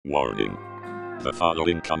Warning. The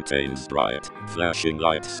following contains bright, flashing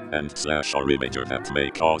lights and /or imager that may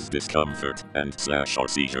cause discomfort and /or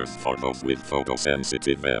seizures for those with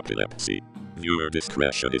photosensitive epilepsy. Viewer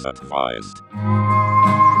discretion is advised.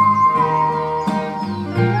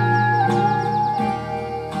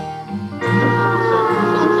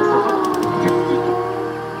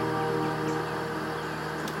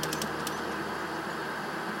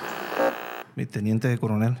 Mi teniente de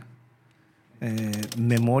coronel,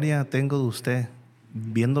 memoria tengo de usted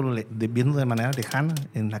viendo de manera lejana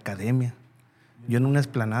en la academia. Yo en una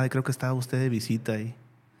explanada, y creo que estaba usted de visita ahí.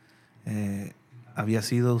 Había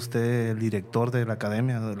sido usted el director de la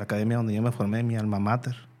academia donde yo me formé, mi alma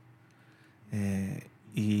mater.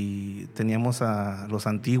 Y teníamos a los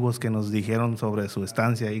antiguos que nos dijeron sobre su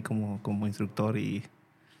estancia ahí como instructor, y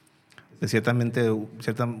ciertamente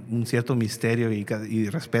un cierto misterio y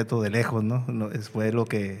respeto de lejos, ¿no? Fue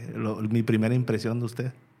mi primera impresión de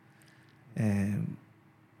usted.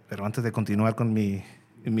 Pero antes de continuar con mis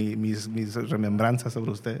remembranzas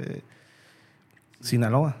sobre usted,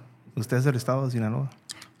 Sinaloa. ¿Usted es del estado de Sinaloa?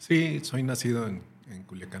 Sí, soy nacido en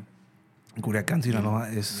Culiacán. En Culiacán,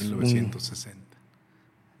 Sinaloa. Es 1960.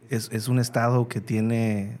 Es un estado que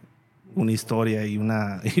tiene una historia y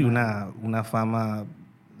una fama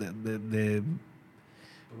de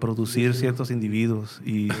producir ciertos individuos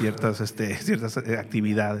y ciertas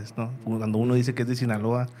actividades, ¿no? Cuando uno dice que es de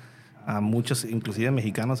Sinaloa, a muchos, inclusive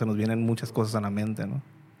mexicanos, se nos vienen muchas cosas a la mente, ¿no?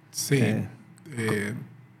 Sí. En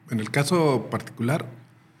el caso particular,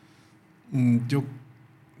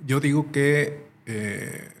 yo digo que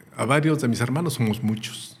a varios de mis hermanos somos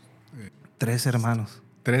muchos. 13 hermanos.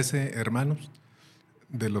 13 hermanos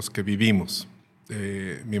de los que vivimos.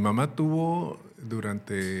 Mi mamá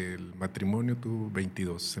durante el matrimonio, tuvo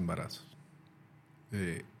 22 embarazos.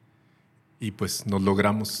 Y pues nos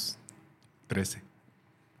logramos 13.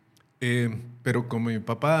 Pero como mi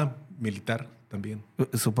papá, militar también.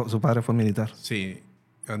 ¿Su padre fue militar? Sí,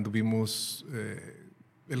 anduvimos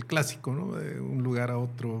el clásico, ¿no? De un lugar a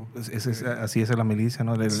otro. Así es la milicia,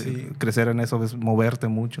 ¿no? Sí. Crecer en eso es moverte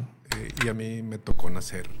mucho. Y a mí me tocó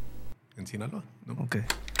nacer en Sinaloa, ¿no? Okay.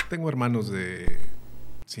 Tengo hermanos de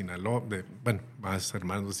Sinaloa, más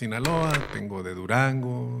hermanos de Sinaloa, tengo de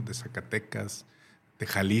Durango, de Zacatecas, de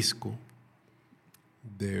Jalisco,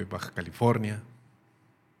 de Baja California,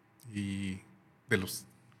 y de los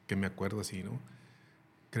que me acuerdo así, ¿no?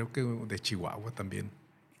 Creo que de Chihuahua también.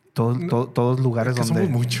 Todos lugares donde... somos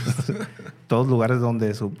muchos. Todos lugares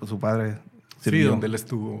donde su padre sirvió. Sí, donde él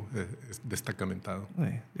estuvo destacamentado.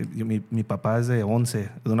 Mi papá es de 11,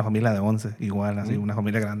 de una familia de 11, igual, así, una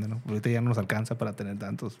familia grande, ¿no? Ahorita ya no nos alcanza para tener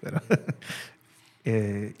tantos, pero...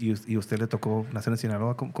 y usted le tocó nacer en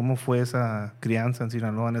Sinaloa. ¿Cómo fue esa crianza en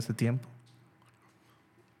Sinaloa en ese tiempo?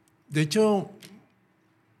 De hecho,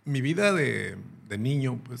 mi vida de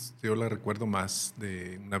niño, pues yo la recuerdo más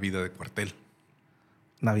de una vida de cuartel.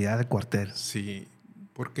 Navidad de cuartel. Sí,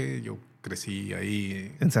 porque yo crecí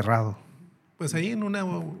ahí. Encerrado. Pues ahí en una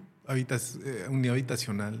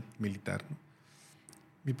habitacional militar, ¿no?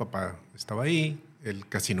 Mi papá estaba ahí, él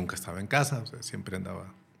casi nunca estaba en casa, o sea, siempre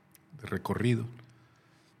andaba de recorrido.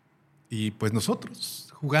 Y pues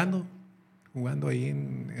nosotros jugando ahí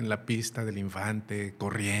en la pista del Infante,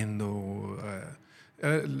 corriendo.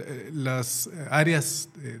 Las áreas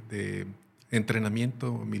de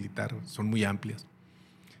entrenamiento militar son muy amplias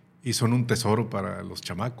y son un tesoro para los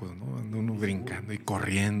chamacos, ¿no? Uno brincando y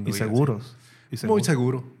corriendo. Y seguros. Muy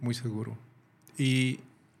seguro, muy seguro. Y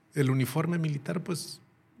el uniforme militar, pues,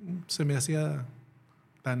 se me hacía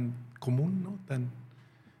tan común, ¿no?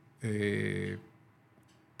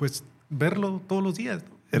 Pues, verlo todos los días,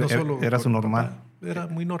 ¿no? Era su normal. Papá. Era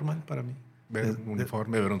muy normal para mí. Ver un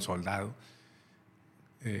uniforme, ver un soldado.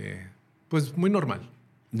 Pues, muy normal.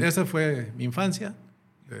 Esa fue mi infancia.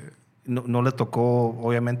 No le tocó,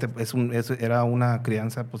 obviamente, era una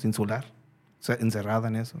crianza pues insular, o sea, encerrada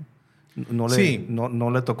en eso. No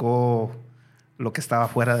le tocó lo que estaba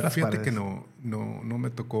fuera de las paredes. Fíjate que no me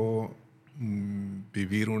tocó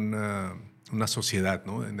vivir una sociedad,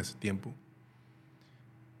 ¿no? En ese tiempo.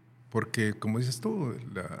 Porque, como dices tú,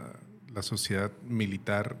 la sociedad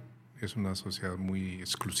militar es una sociedad muy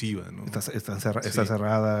exclusiva, ¿no? Está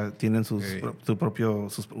cerrada, tienen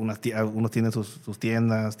unos tienen sus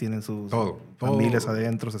tiendas, tienen sus familias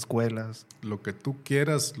adentro, escuelas. Lo que tú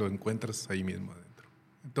quieras lo encuentras ahí mismo adentro.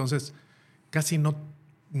 Entonces, casi no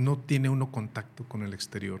tiene uno contacto con el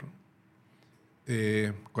exterior.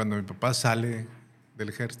 Cuando mi papá sale del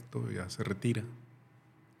ejército, ya se retira,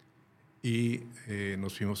 y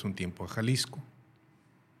nos fuimos un tiempo a Jalisco,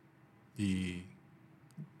 y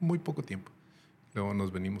muy poco tiempo. Luego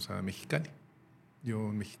nos venimos a Mexicali. Yo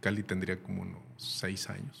en Mexicali tendría como unos 6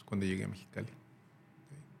 años cuando llegué a Mexicali.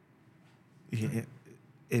 Y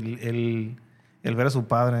el ver a su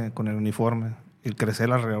padre con el uniforme, el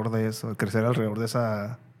crecer alrededor de eso, el crecer alrededor de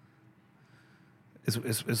esa...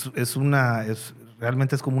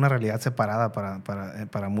 realmente es como una realidad separada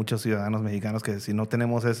para muchos ciudadanos mexicanos que si no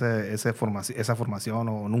tenemos esa formación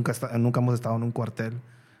o nunca hemos estado en un cuartel,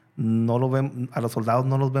 no lo vemos, a los soldados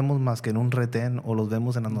no los vemos más que en un retén o los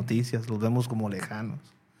vemos en las noticias, los vemos como lejanos.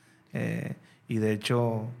 Y de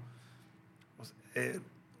hecho, pues,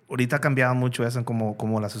 ahorita ha cambiado mucho eso en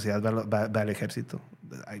cómo la sociedad ve al ejército.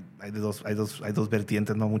 Hay dos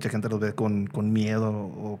vertientes, ¿no? Mucha gente los ve con miedo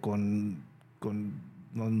o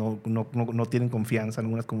no tienen confianza en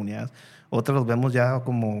algunas comunidades. Otros los vemos ya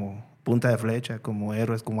como punta de flecha, como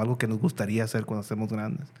héroes, como algo que nos gustaría hacer cuando estemos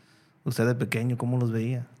grandes. Usted de pequeño, ¿cómo los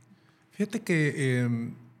veía? Fíjate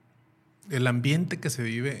que el ambiente que se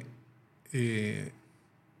vive,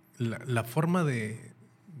 la forma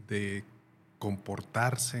de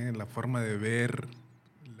comportarse, la forma de ver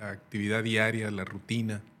la actividad diaria, la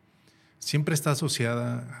rutina, siempre está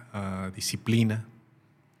asociada a disciplina,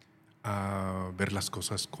 a ver las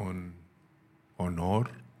cosas con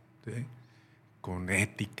honor, ¿sí? Con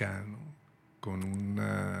ética, ¿no? Con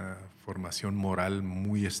una formación moral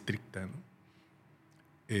muy estricta, ¿no?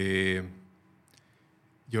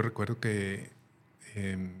 Yo recuerdo que,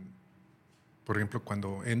 por ejemplo,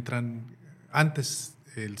 cuando entran antes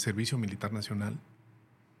el servicio militar nacional,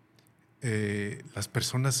 las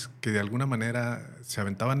personas que de alguna manera se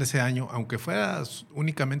aventaban ese año, aunque fuera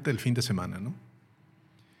únicamente el fin de semana, ¿no?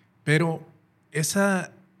 Pero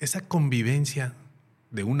esa convivencia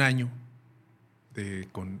de un año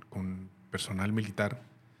con personal militar,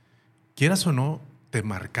 quieras o no, te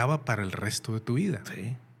marcaba para el resto de tu vida.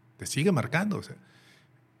 Sí. Te sigue marcando, o sea,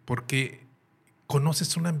 porque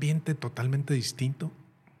conoces un ambiente totalmente distinto,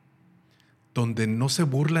 donde no se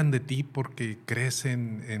burlan de ti porque crees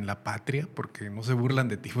en la patria, porque no se burlan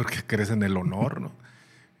de ti porque crees en el honor, ¿no?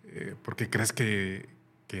 Porque crees que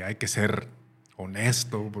hay que ser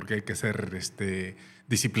honesto, porque hay que ser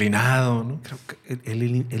disciplinado, ¿no? Creo que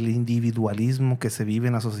el individualismo que se vive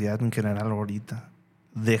en la sociedad en general ahorita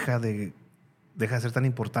deja de ser tan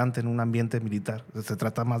importante en un ambiente militar. O sea, se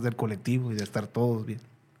trata más del colectivo y de estar todos bien.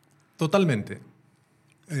 Totalmente.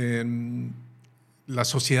 La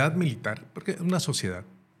sociedad militar, porque es una sociedad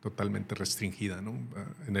totalmente restringida, ¿no?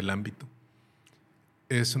 En el ámbito.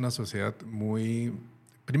 Es una sociedad muy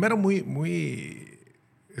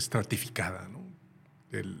estratificada, ¿no?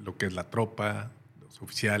 Lo que es la tropa, los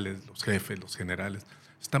oficiales, los jefes, los generales.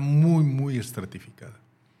 Está muy estratificada.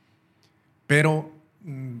 Pero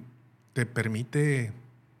te permite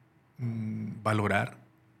valorar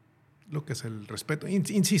lo que es el respeto.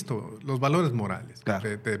 Insisto, los valores morales.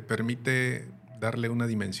 Claro. Te permite darle una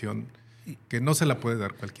dimensión que no se la puede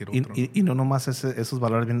dar cualquier otro. Y no nomás esos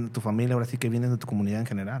valores vienen de tu familia, ahora sí que vienen de tu comunidad en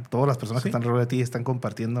general. Todas las personas que están alrededor de ti están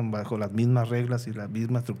compartiendo bajo las mismas reglas y la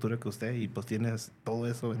misma estructura que usted, y pues tienes todo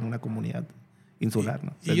eso en una comunidad insular,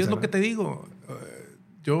 ¿no? Y es lo que te digo.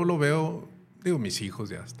 Yo lo veo, mis hijos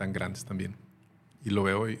ya están grandes también, y lo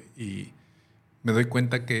veo y me doy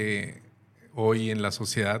cuenta que hoy en la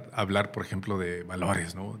sociedad hablar, por ejemplo, de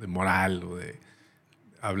valores, ¿no? De moral, o de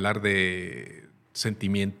hablar de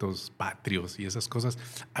sentimientos patrios y esas cosas,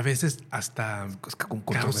 a veces hasta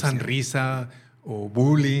causan risa o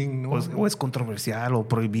bullying, ¿no? O es controversial o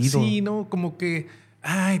prohibido. Sí, ¿no? Como que,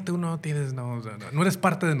 ay, tú no tienes, no eres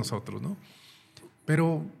parte de nosotros, ¿no?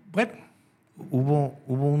 Pero, bueno. Hubo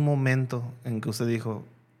un momento en que usted dijo,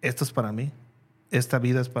 esto es para mí, esta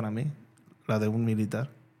vida es para mí, la de un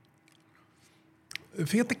militar.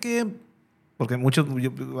 Fíjate que... Porque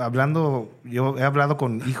yo he hablado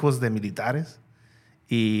con hijos de militares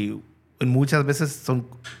y muchas veces son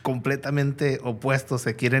completamente opuestos,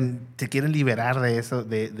 se quieren liberar de eso,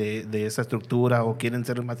 de esa estructura, o quieren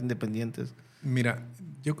ser más independientes. Mira,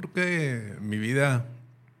 yo creo que mi vida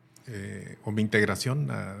o mi integración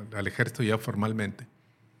al ejército ya formalmente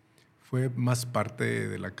fue más parte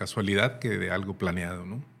de la casualidad que de algo planeado,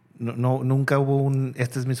 ¿no? No, nunca hubo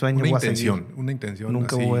este es mi sueño. Una intención.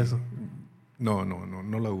 Nunca así. Hubo eso. No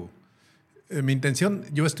la hubo. Mi intención,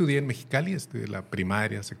 yo estudié en Mexicali, estudié la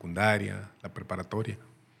primaria, secundaria, la preparatoria.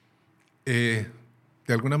 De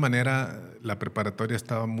alguna manera, la preparatoria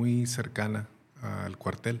estaba muy cercana al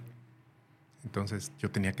cuartel. Entonces, yo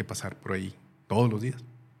tenía que pasar por ahí todos los días.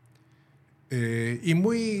 Y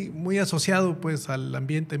muy asociado, pues, al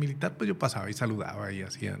ambiente militar, pues yo pasaba y saludaba y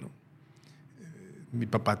hacía, ¿no? Mi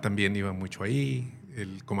papá también iba mucho ahí,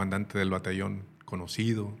 el comandante del batallón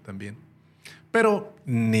conocido también. Pero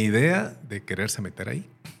ni idea de quererse meter ahí.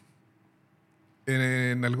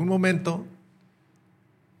 En algún momento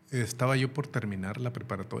estaba yo por terminar la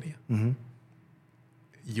preparatoria. Ujú.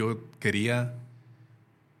 Yo quería...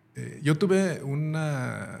 yo tuve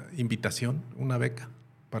una invitación, una beca,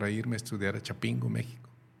 para irme a estudiar a Chapingo, México.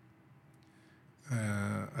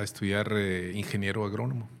 A estudiar ingeniero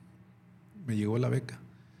agrónomo. Me llegó la beca.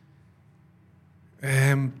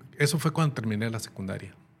 Eso fue cuando terminé la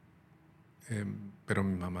secundaria. Pero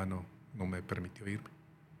mi mamá no me permitió irme.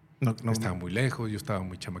 No, Estaba muy lejos, yo estaba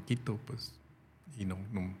muy chamaquito, pues, y no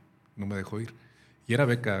me dejó ir. Y era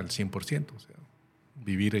beca al 100%, o sea,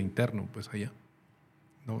 vivir interno, pues, allá.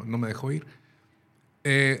 No me dejó ir.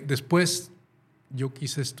 Después yo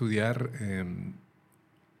quise estudiar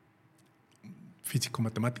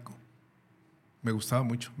físico-matemático. Me gustaba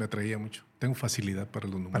mucho, me atraía mucho. Tengo facilidad para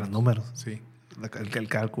los números. Para números. Sí. El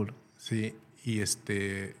cálculo. Sí,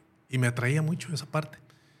 y me atraía mucho esa parte.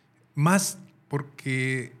 Más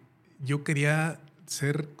porque yo quería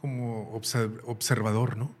ser como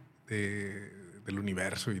observador, ¿no? Del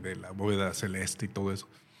universo y de la bóveda celeste y todo eso.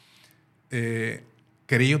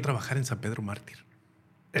 Quería yo trabajar en San Pedro Mártir.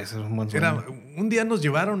 Eso es un buen sueño. Un día nos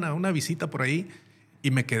llevaron a una visita por ahí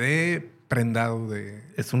y me quedé prendado de...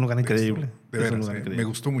 Es un lugar increíble. De veras, me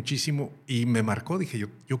gustó muchísimo y me marcó. Dije,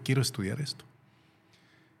 yo quiero estudiar esto.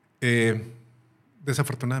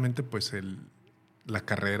 Desafortunadamente, pues la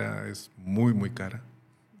carrera es muy, muy cara.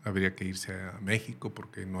 Habría que irse a México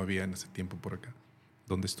porque no había en ese tiempo por acá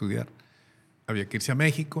donde estudiar. Había que irse a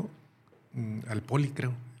México, al Poli,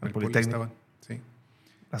 creo. Al Politécnico. Estaban, sí.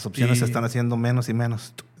 Las opciones se están haciendo menos y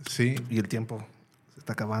menos. Sí. Y el tiempo se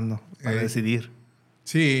está acabando para decidir.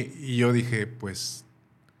 Sí, y yo dije, pues,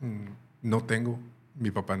 no tengo.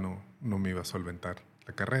 Mi papá no me iba a solventar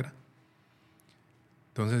la carrera.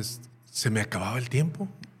 Entonces, se me acababa el tiempo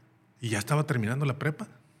y ya estaba terminando la prepa.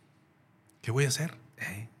 ¿Qué voy a hacer?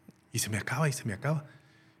 Y se me acaba y se me acaba.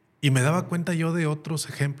 Y me daba cuenta yo de otros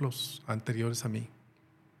ejemplos anteriores a mí,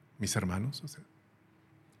 mis hermanos, o sea,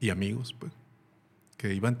 y amigos, pues,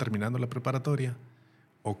 que iban terminando la preparatoria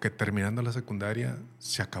o que terminando la secundaria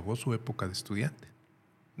se acabó su época de estudiante.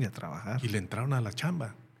 Y a trabajar. Y le entraron a la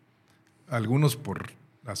chamba. Algunos por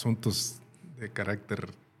asuntos de carácter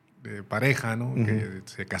de pareja, ¿no? Uh-huh. Que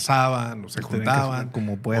se casaban o se juntaban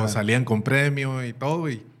como o salían con premio y todo.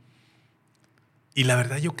 Y la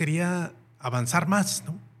verdad yo quería avanzar más,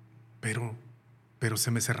 ¿no? Pero se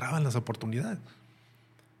me cerraban las oportunidades.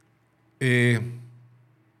 En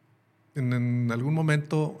algún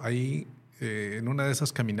momento ahí, en una de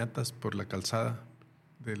esas caminatas por la calzada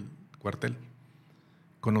del cuartel,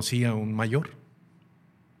 conocí a un mayor.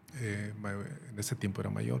 En ese tiempo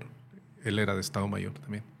era mayor. Él era de Estado Mayor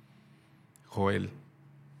también. Joel.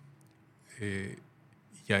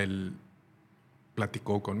 Ya él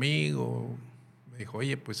platicó conmigo. Me dijo,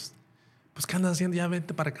 oye, pues ¿qué andas haciendo? Ya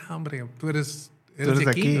vente para acá, hombre. Tú eres de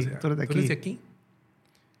aquí. O sea, tú eres de aquí.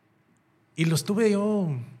 Y lo estuve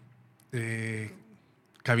yo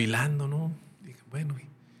cavilando, ¿no? Dije, bueno,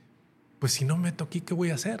 pues si no meto aquí, ¿qué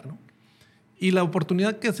voy a hacer, no? Y la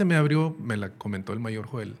oportunidad que se me abrió, me la comentó el mayor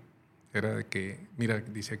Joel, era de que, mira,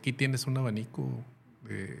 dice, aquí tienes un abanico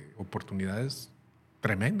de oportunidades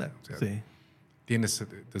tremenda. O sea, sí. Tienes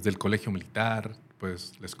desde el colegio militar,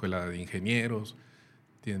 pues la escuela de ingenieros,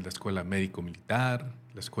 tienes la escuela médico-militar,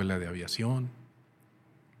 la escuela de aviación.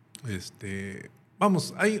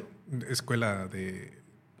 Vamos, hay escuela de,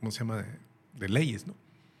 ¿cómo se llama? De leyes, ¿no?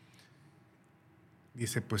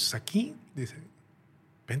 Dice, pues aquí, dice,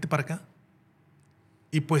 vente para acá.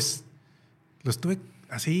 Y pues lo estuve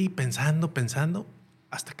así pensando,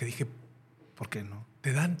 hasta que dije, ¿por qué no?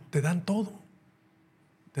 Te dan todo.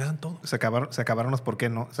 Te dan todo. Se acabaron los por qué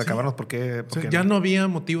no. Se acabaron los por qué. O sea, ya no había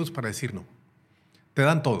motivos para decir no. Te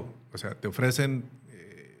dan todo. O sea, te ofrecen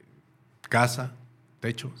casa,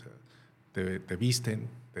 techo, o sea, te visten,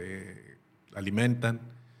 te alimentan.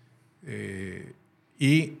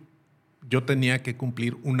 Y yo tenía que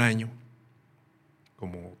cumplir un año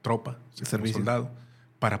como tropa, como soldado,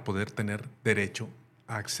 para poder tener derecho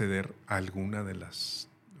a acceder a alguna de las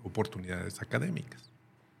oportunidades académicas.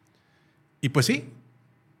 Y pues sí,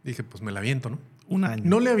 dije, pues me la aviento, ¿no? Un año.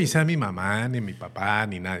 No le avisé a mi mamá, ni a mi papá,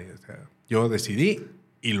 ni nadie. O sea, yo decidí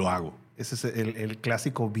y lo hago. Ese es el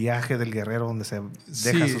clásico viaje del guerrero donde se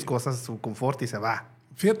deja sus cosas, su confort y se va.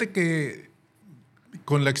 Fíjate que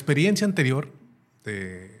con la experiencia anterior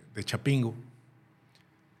de Chapingo,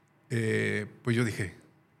 pues yo dije,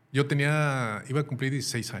 iba a cumplir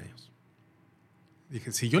 16 años.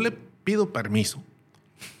 Dije, si yo le pido permiso,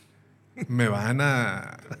 me van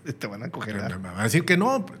a... Te van a congelar. Me van a decir que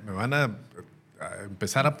no, pues me van a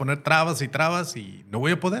empezar a poner trabas y no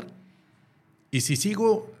voy a poder. Y si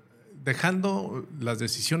sigo dejando las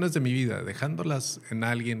decisiones de mi vida, dejándolas en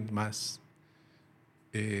alguien más,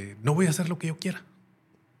 no voy a hacer lo que yo quiera.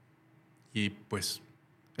 Y pues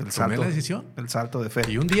tomé la decisión. El salto de fe.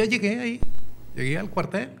 Y un día llegué al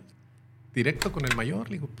cuartel, directo con el mayor.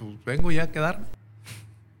 Le digo, pues vengo ya a quedarme.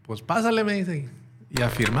 Pues pásale, me dice. Y a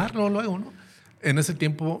firmarlo luego, ¿no? En ese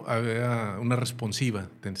tiempo había una responsiva.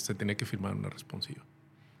 Se tenía que firmar una responsiva.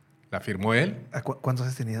 La firmó él. ¿Cuántos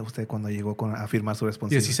años tenía usted cuando llegó a firmar su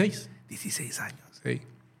responsiva? 16. 16 años. Sí.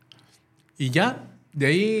 Y ya, de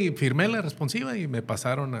ahí firmé la responsiva y me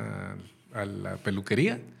pasaron a la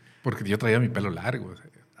peluquería. Porque yo traía mi pelo largo. O sea,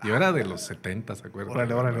 yo era de los 70, ¿se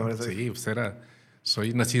acuerdan? Órale. Sí, pues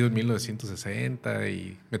soy nacido en 1960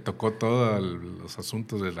 y me tocó todos los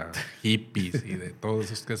asuntos de la hippies y de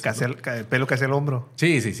todos esos casos. El pelo casi al hombro.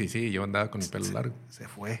 Sí. Yo andaba con mi pelo largo. Se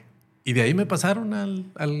fue. Y de ahí me pasaron a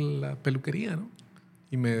la peluquería, ¿no?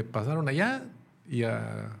 Y me pasaron allá y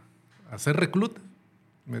a hacer recluta.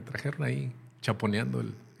 Me trajeron ahí chaponeando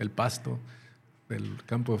el pasto del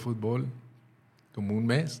campo de fútbol como un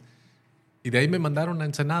mes. Y de ahí me mandaron a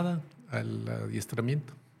Ensenada al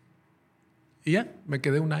adiestramiento. Y ya, me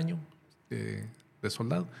quedé un año de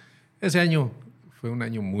soldado. Ese año fue un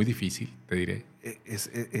año muy difícil, te diré.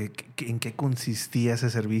 ¿En qué consistía ese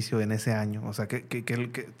servicio en ese año? O sea, ¿te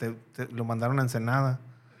lo mandaron a Ensenada?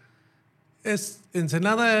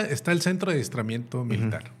 Ensenada está el centro de adiestramiento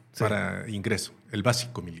militar Sí. para ingreso, el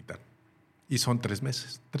básico militar. Y son 3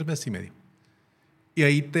 meses y medio. Y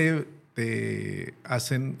ahí te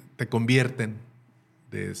convierten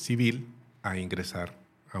de civil a ingresar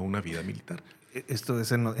a una vida militar. Esto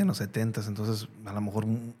es en los 70, entonces a lo mejor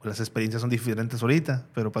las experiencias son diferentes ahorita,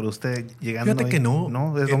 pero para usted llegando Fíjate que no.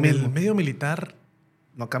 Es lo mismo. El medio militar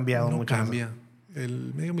No ha cambiado no mucho. cambia.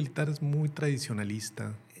 El medio militar es muy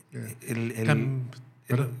tradicionalista.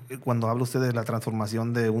 Cuando habla usted de la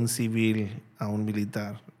transformación de un civil a un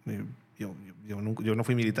militar, yo no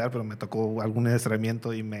fui militar, pero me tocó algún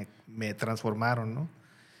adiestramiento y me transformaron, ¿no?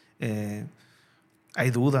 Hay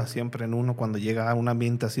dudas siempre en uno cuando llega a un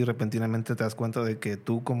ambiente así, repentinamente te das cuenta de que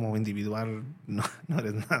tú como individual no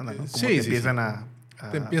eres nada, ¿no? Como te empiezan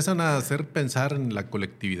te empiezan a hacer pensar en la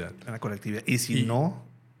colectividad. En la colectividad. Y si no...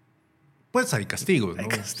 Pues hay castigos, ¿no? Hay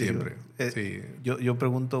castigos. Siempre. Yo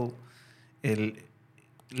pregunto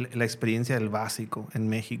la experiencia del básico en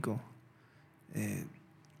México.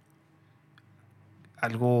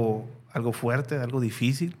 ¿Algo fuerte, algo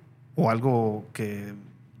difícil? ¿O algo que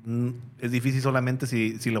es difícil solamente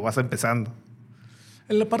si lo vas empezando?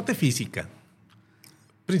 En la parte física.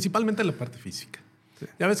 Principalmente en la parte física. Sí.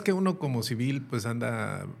 Ya ves que uno como civil pues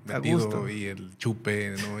anda metido y el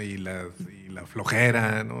chupe, ¿no? y la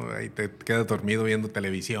flojera, ¿no? Ahí te quedas dormido viendo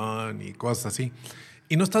televisión y cosas así.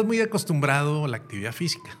 Y no estás muy acostumbrado a la actividad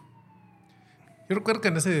física. Yo recuerdo que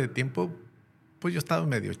en ese tiempo pues yo estaba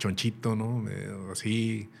medio chonchito, ¿no? Medio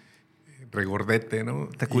así, regordete, ¿no?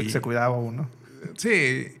 Se cuidaba uno.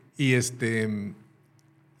 Sí, y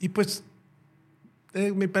pues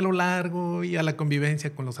mi pelo largo y a la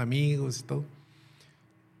convivencia con los amigos y todo.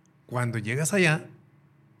 Cuando llegas allá,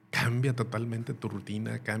 cambia totalmente tu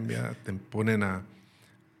rutina, te ponen a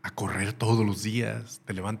correr todos los días,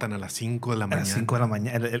 te levantan a las 5 de la mañana. A las 5 de la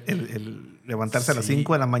mañana, el levantarse a las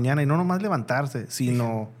 5 de la mañana y no nomás levantarse,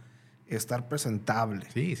 sino estar presentable.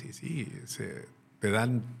 Sí. Te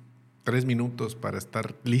dan 3 minutos para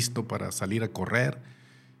estar listo para salir a correr.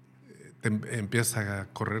 Te empiezas a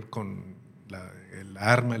correr con el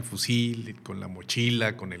arma, el fusil, con la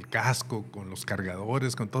mochila, con el casco, con los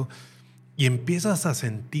cargadores, con todo. Y empiezas a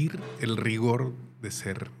sentir el rigor de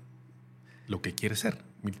ser lo que quieres ser,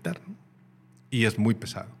 militar, ¿no? Y es muy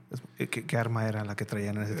pesado. ¿Qué arma era la que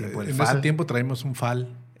traían en ese tiempo? En ese tiempo traíamos un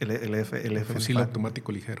FAL. El fusil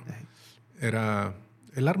automático ligero. Era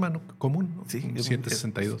el arma, ¿no? Común, ¿no? Sí, un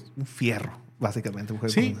 7.62. Un fierro, básicamente.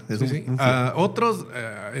 Sí. Otros,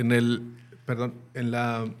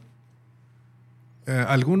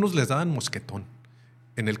 algunos les daban mosquetón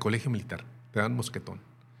en el colegio militar. Te dan mosquetón,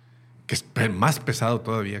 que es más pesado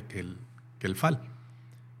todavía que el FAL.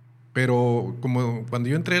 Pero como cuando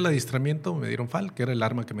yo entré al adiestramiento me dieron FAL, que era el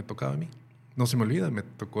arma que me tocaba a mí. No se me olvida, me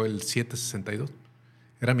tocó el 7.62.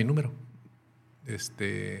 Era mi número.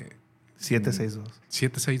 762.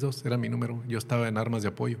 762 era mi número. Yo estaba en armas de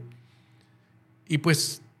apoyo. Y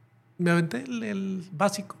pues me aventé el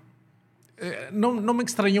básico. No me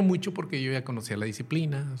extrañó mucho porque yo ya conocía la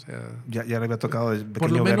disciplina. O sea, ya le había tocado de pequeño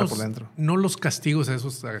por lo menos por dentro. No los castigos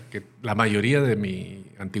esos a que la mayoría de mi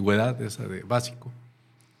antigüedad, esa de básico,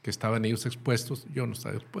 que estaban ellos expuestos, yo no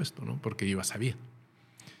estaba expuesto, ¿no? Porque yo ya sabía.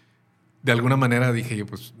 De alguna manera dije yo,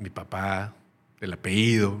 pues mi papá, el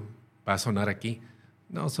apellido, va a sonar aquí.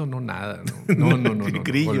 No, eso no nada. No.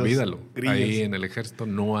 Grillos, Olvídalo. grillos. Ahí en el ejército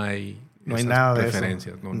no hay nada de eso.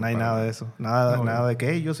 preferencias. No hay nada de eso. Nada de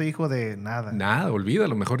que yo soy hijo de nada. Nada,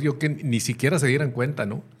 olvídalo. Mejor yo que ni siquiera se dieran cuenta,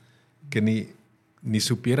 ¿no? Que ni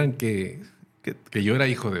supieran que yo era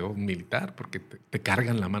hijo de un militar, porque te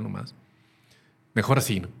cargan la mano más. Mejor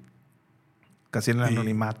así, ¿no? Casi en el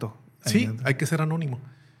anonimato. Sí, hay que ser anónimo.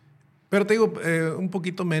 Pero te digo, un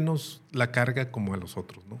poquito menos la carga como a los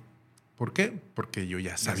otros, ¿no? ¿Por qué? Porque yo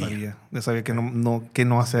ya sabía. Ya sabía que qué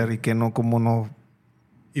no hacer y qué no, cómo no.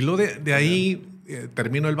 Y luego de ahí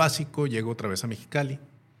termino el básico, llego otra vez a Mexicali.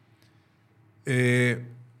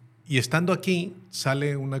 Y estando aquí,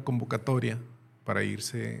 sale una convocatoria para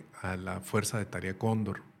irse a la Fuerza de Tarea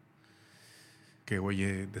Cóndor, que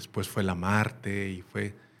oye, después fue la Marte y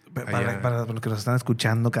fue... Para los que nos están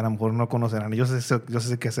escuchando, que a lo mejor no conocerán, yo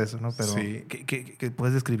sé qué es eso, ¿no? Pero sí. ¿qué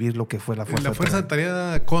puedes describir lo que fue la Fuerza? La Fuerza de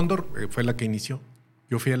Tarea Cóndor fue la que inició.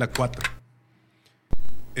 Yo fui a la 4.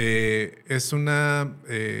 Es una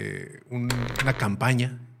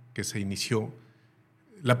campaña que se inició.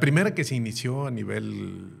 La primera que se inició a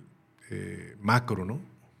nivel macro, ¿no?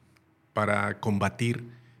 Para combatir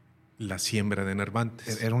la siembra de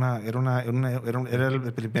enervantes. Era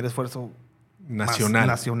el primer esfuerzo nacional.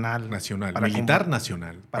 Militar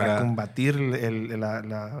nacional. Para combatir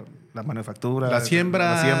la manufactura. La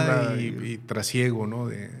siembra y trasiego, ¿no?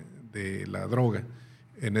 de la droga.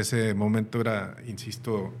 En ese momento era,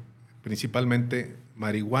 insisto, principalmente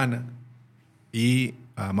marihuana y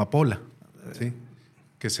amapola, ¿sí?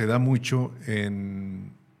 Que se da mucho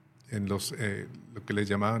en lo que les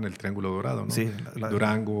llamaban el Triángulo Dorado, ¿no? Sí,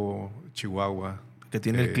 Durango, Chihuahua. Que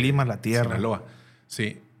tiene el clima, la tierra. Sinaloa,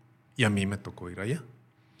 sí. Y a mí me tocó ir allá.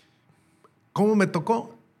 ¿Cómo me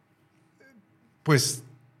tocó? Pues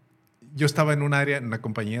yo estaba en un área, en una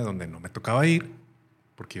compañía donde no me tocaba ir,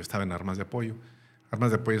 porque yo estaba en armas de apoyo.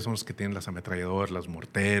 Armas de apoyo son los que tienen las ametralladoras, los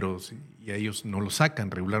morteros, y ellos no los sacan,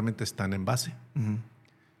 regularmente están en base. Uh-huh.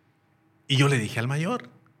 Y yo le dije al mayor,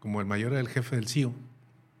 como el mayor era el jefe del CIO.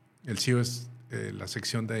 El CIO es la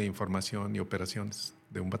sección de información y operaciones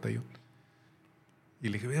de un batallón. Y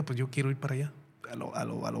le dije, vea, pues yo quiero ir para allá. A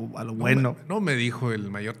lo bueno. No me dijo el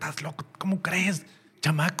mayor, estás loco, ¿cómo crees?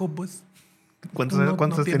 Chamaco, pues.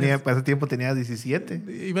 ¿Cuántos tenía? Para ese tiempo tenía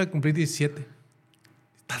 17. Iba a cumplir 17.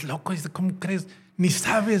 Estás loco, ¿cómo crees? Ni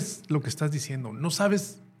sabes lo que estás diciendo. No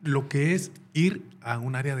sabes lo que es ir a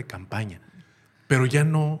un área de campaña. Pero ya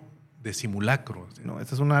no de simulacro. No,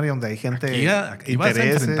 este es un área donde hay gente. Aquí vas a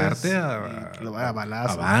enfrentarte a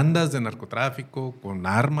bandas de narcotráfico con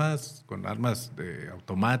armas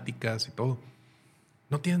automáticas y todo.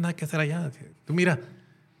 No tienes nada que hacer allá. Tú mira,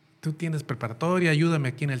 tú tienes preparatoria, ayúdame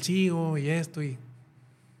aquí en el CIO y esto. Y le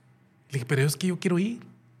dije, pero es que yo quiero ir.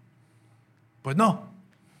 Pues no.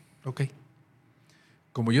 Ok.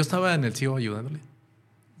 Como yo estaba en el CIO ayudándole,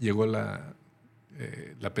 llegó la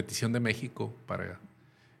petición de México para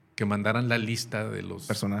que mandaran la lista de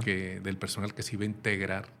del personal que se iba a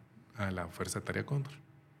integrar a la Fuerza de Tarea Cóndor,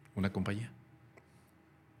 una compañía.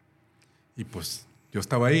 Y pues yo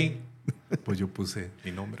estaba ahí, pues yo puse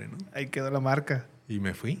mi nombre, ¿no? Ahí quedó la marca. Y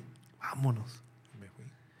me fui. Vámonos. Me fui.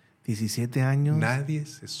 17 años. Nadie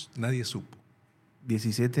supo.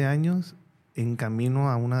 17 años en camino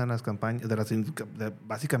a una de las campañas,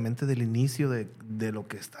 básicamente del inicio de lo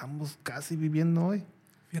que estamos casi viviendo hoy.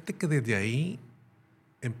 Fíjate que desde ahí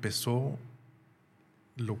empezó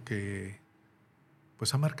lo que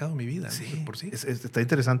pues ha marcado mi vida. Sí, ¿no? Por sí. Está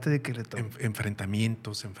interesante de que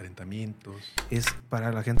Enfrentamientos. Es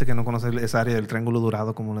para la gente que no conoce esa área del Triángulo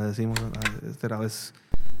Dorado, como le decimos, es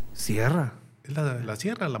sierra. Es la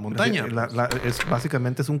sierra, la montaña.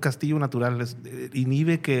 Básicamente es un castillo natural.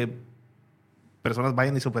 Inhibe que personas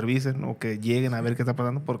vayan y supervisen o que lleguen a ver qué está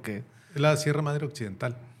pasando porque... Es la Sierra Madre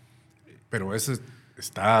Occidental. Pero eso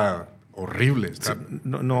está horrible. Está,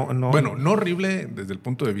 bueno, no horrible desde el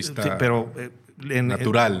punto de vista... Sí, pero...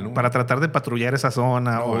 natural, ¿no? Para tratar de patrullar esa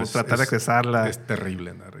zona tratar de accesarla. Es terrible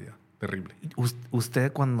andar allá, terrible.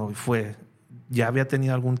 ¿Usted cuando fue, ya había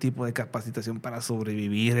tenido algún tipo de capacitación para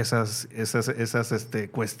sobrevivir esas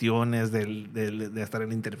cuestiones de estar en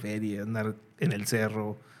la intemperie, andar en el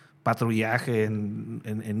cerro, patrullaje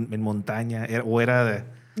en montaña? ¿O era de...?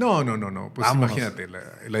 No. Pues vámonos. Imagínate,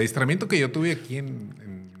 el adiestramiento que yo tuve aquí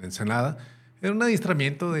en Ensenada era un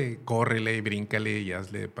adiestramiento de córrele y bríncale y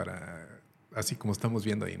hazle para... Así como estamos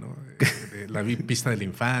viendo ahí, ¿no? La pista del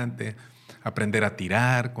infante, aprender a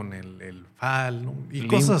tirar con el fal, ¿no? Y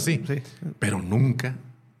cosas así. Sí. Pero nunca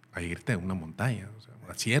a irte a una montaña, o sea, a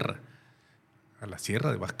la sierra. A la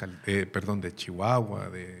sierra de Chihuahua,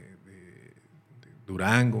 de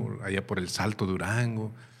Durango, allá por el Salto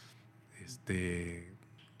Durango,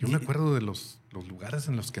 Yo me acuerdo de los lugares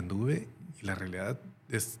en los que anduve y la realidad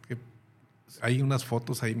es que hay unas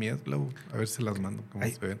fotos ahí mías, luego a ver si las mando, cómo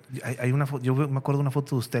se ven. Hay una foto, yo me acuerdo de una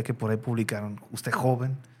foto de usted que por ahí publicaron, usted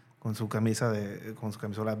joven, con su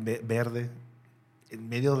camisola verde, en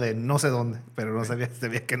medio de no sé dónde, pero no sabía, se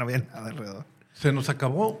veía que no había nada alrededor. Se nos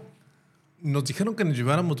acabó, nos dijeron que nos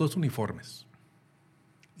lleváramos 2 uniformes.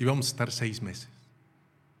 Íbamos a estar 6 meses.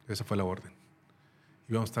 Esa fue la orden.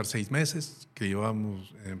 Íbamos a estar 6 meses, que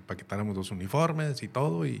empaquetáramos 2 uniformes y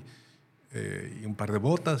todo, y un par de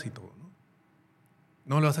botas y todo, ¿no?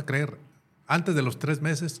 No lo vas a creer. Antes de los 3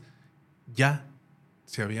 meses ya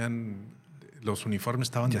los uniformes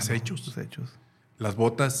estaban deshechos. Las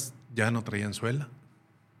botas ya no traían suela.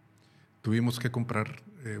 Tuvimos que comprar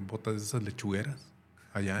botas de esas lechugueras.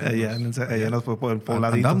 Allá en los pobladitos.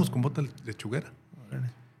 Andamos con botas lechugueras.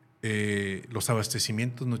 Los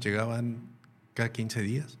abastecimientos nos llegaban cada 15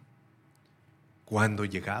 días. Cuando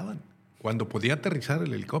llegaban, cuando podía aterrizar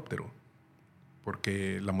el helicóptero,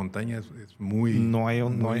 porque la montaña es muy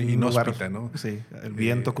inhóspita, ¿no? Sí, el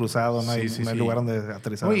viento cruzado, no hay lugar donde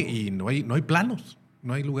aterrizar. No, y no hay planos,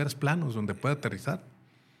 no hay lugares planos donde pueda aterrizar.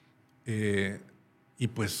 Y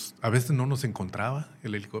pues a veces no nos encontraba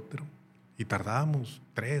el helicóptero y tardábamos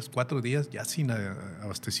 3, 4 días ya sin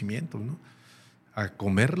abastecimiento, ¿no? A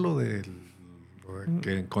comer lo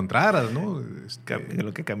que encontraras, ¿no?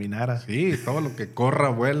 Lo que caminara. Sí, todo lo que corra,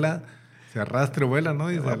 vuela, se arrastre, vuela, ¿no?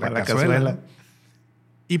 Desde la cazuela.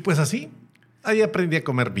 Y pues así, ahí aprendí a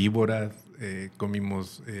comer víboras,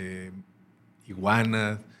 comimos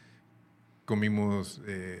iguanas, comimos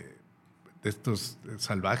de estos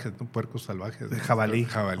salvajes, ¿no? Puercos salvajes. Jabalí.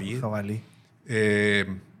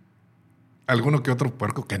 Alguno que otro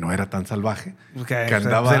puerco que no era tan salvaje, que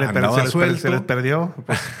andaba suelto. Se les perdió.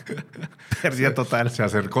 Pues, perdía total. Se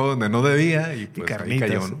acercó donde no debía y pues ahí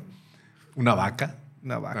cayó, ¿no? Una vaca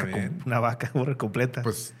completa.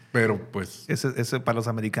 Pues, pero pues... Ese para los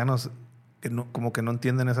americanos, como que no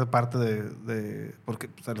entienden esa parte porque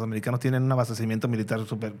los americanos tienen un abastecimiento militar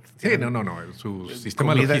súper... Sí, no. Su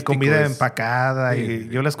sistema logístico comida empacada. Y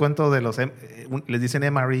yo les cuento de les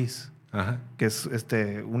dicen MREs. Ajá. Que es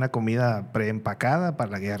una comida preempacada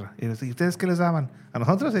para la guerra. ¿Y ustedes qué les daban? A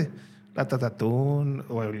nosotros sí. La tatatún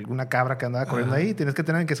o alguna cabra que andaba corriendo ahí. Tienes que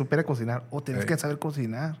tener que supiera cocinar o tienes que saber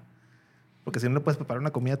cocinar. Porque si no le puedes preparar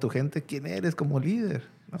una comida a tu gente, ¿quién eres como líder?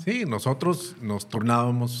 ¿No? Sí, nosotros nos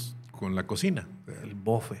turnábamos con la cocina. El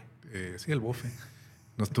bofe. Sí, el bofe.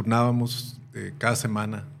 Nos turnábamos cada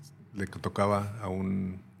semana. Le tocaba a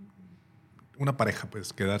una pareja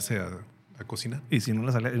pues quedarse a cocinar. Y si no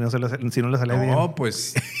le sale, bien. No,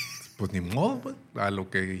 pues ni modo, pues, a lo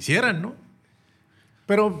que hicieran, ¿no?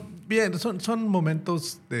 Pero bien, son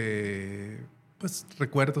momentos de pues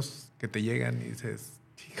recuerdos que te llegan y dices,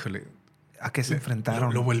 híjole. ¿A qué se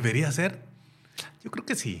enfrentaron? ¿Lo volvería a hacer? Yo creo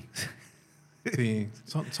que sí. Sí,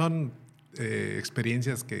 son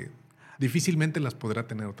experiencias que difícilmente las podrá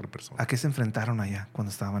tener otra persona. ¿A qué se enfrentaron allá cuando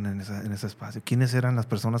estaban en ese espacio? ¿Quiénes eran las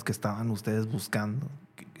personas que estaban ustedes buscando?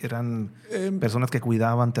 ¿Eran personas que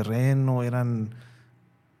cuidaban terreno?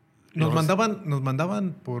 Nos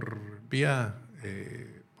mandaban por vía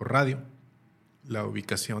por radio la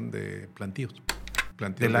ubicación de plantíos.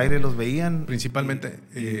 ¿Del aire los veían?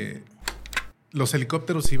 Principalmente. Los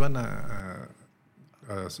helicópteros iban a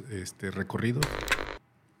recorridos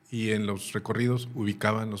y en los recorridos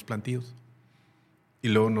ubicaban los plantíos y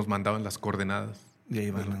luego nos mandaban las coordenadas de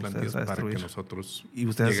los plantíos para que nosotros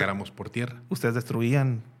llegáramos por tierra. ¿Ustedes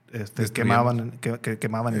destruían? Quemaban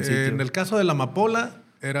el sitio. En el caso de la amapola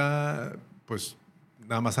era pues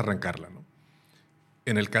nada más arrancarla, ¿no?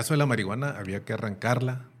 En el caso de la marihuana había que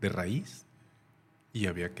arrancarla de raíz y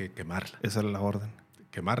había que quemarla. Esa era la orden.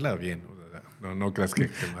 Quemarla bien, no creas que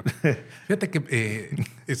quemarla. Fíjate que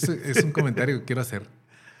es un comentario que quiero hacer.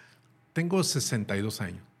 Tengo 62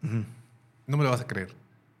 años. Uh-huh. No me lo vas a creer.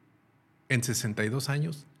 En 62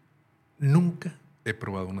 años nunca he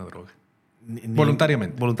probado una droga.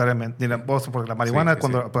 Voluntariamente. Voluntariamente. Porque la marihuana,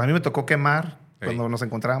 pues a mí me tocó quemar cuando nos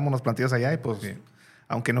encontrábamos los plantíos allá y pues... Sí.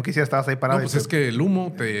 Aunque no quisiera, estabas ahí parado. No, pues es que el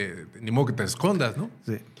humo, ni modo que te escondas, ¿no?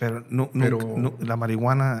 Sí, pero la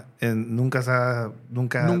marihuana nunca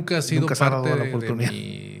ha sido parte la oportunidad.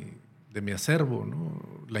 De mi acervo,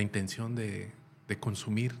 ¿no? La intención de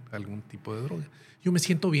consumir algún tipo de droga. Yo me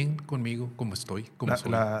siento bien conmigo, como estoy, como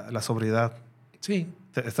soy. La sobriedad. Sí.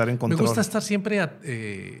 Estar en control. Me gusta estar siempre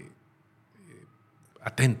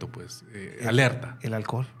atento, pues, alerta. ¿El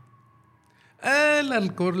alcohol? El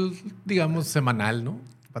alcohol, digamos, semanal, ¿no?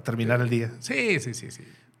 Para terminar el día. Sí.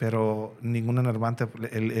 Pero ningún enervante.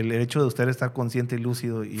 El hecho de usted estar consciente y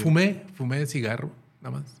lúcido. Fumé cigarro,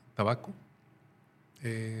 nada más, tabaco.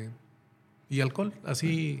 y alcohol,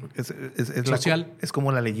 así Es social. es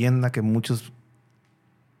como la leyenda que muchos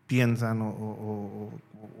piensan o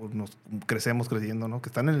nos crecemos creyendo, ¿no? Que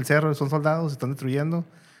están en el cerro, son soldados, están destruyendo,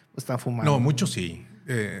 están fumando. No, muchos sí.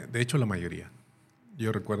 De hecho, la mayoría.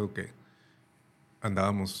 Yo recuerdo que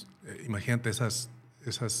andábamos, imagínate esas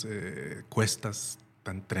cuestas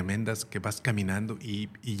tan tremendas que vas caminando y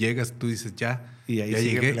llegas, tú dices, ya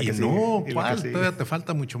llegué. Y no, ¿cuál? Todavía te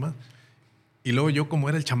falta mucho más. Y luego yo, como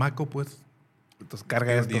era el chamaco, pues, entonces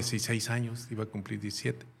carga esto. 16 años, iba a cumplir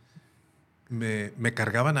 17. Me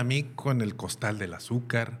cargaban a mí con el costal del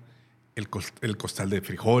azúcar, el costal de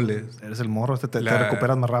frijoles. Eres el morro, te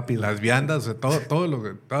recuperas más rápido. Las viandas, o sea,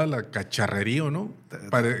 toda la cacharrería, ¿no?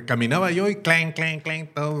 Caminaba yo y clang, clang, clang,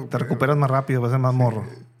 todo. Te recuperas más rápido, vas a ser más morro.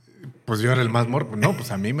 Pues yo era el más morro. No,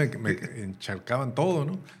 pues a mí me encharcaban todo,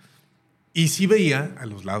 ¿no? Y sí veía a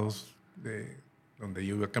los lados de donde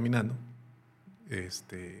yo iba caminando,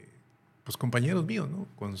 pues compañeros míos, ¿no?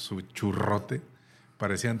 Con su churrote.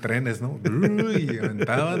 Parecían trenes, ¿no? Y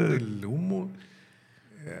aventaban el humo.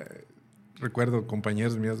 Recuerdo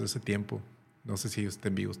compañeros míos de ese tiempo, no sé si ellos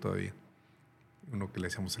estén vivos todavía, uno que le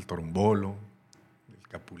decíamos el Torombolo, el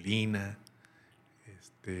Capulina,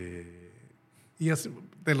 y así,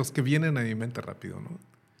 de los que vienen a mi mente rápido, ¿no?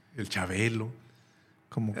 El Chabelo.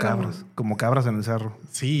 Como cabras en el cerro.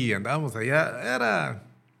 Sí, andábamos allá.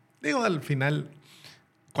 Digo, al final,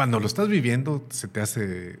 cuando lo estás viviendo, se te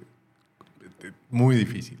hace muy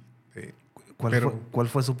difícil. ¿Cuál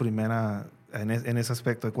fue su primera, en ese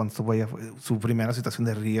aspecto de cuando estuvo allá, su primera situación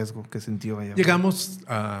de riesgo que sintió allá? Llegamos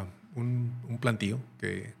a un plantío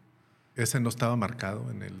que ese no estaba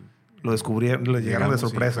marcado en el... Lo descubrieron, lo llegaron de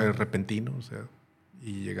sorpresa. Fue repentino, o sea,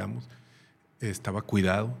 y llegamos. Estaba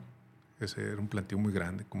cuidado. Ese era un plantío muy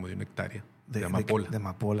grande, como de 1 hectárea, de amapola. De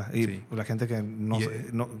amapola. Y sí. La gente que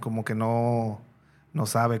como que no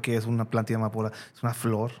sabe qué es una planta de amapola. Es una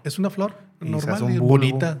flor. Es una flor normal, un bulbo,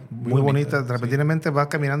 bonita. Muy bonita. Repentinamente va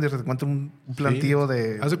caminando y se encuentra un plantío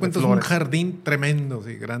de haz de cuenta, es flores. un jardín tremendo,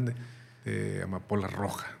 sí, grande, de amapola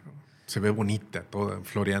roja. Se ve bonita, toda,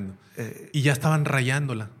 floreando. Y ya estaban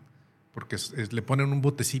rayándola, porque le ponen un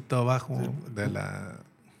botecito abajo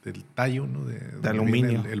del tallo, ¿no? De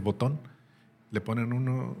aluminio. El botón. Le ponen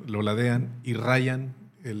uno, lo ladean y rayan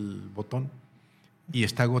el botón. Y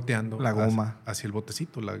está goteando la goma hacia el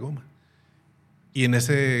botecito, la goma. Y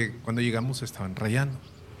cuando llegamos, estaban rayando.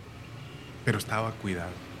 Pero estaba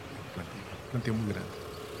cuidado el plantío muy grande.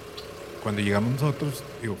 Cuando llegamos nosotros,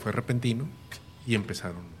 fue repentino y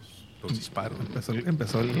empezaron los disparos.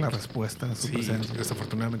 Empezó la respuesta a su presencia.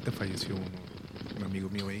 Desafortunadamente falleció un amigo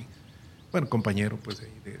mío ahí. Bueno, compañero, pues,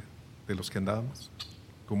 de los que andábamos.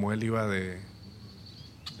 Como él iba de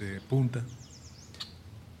punta,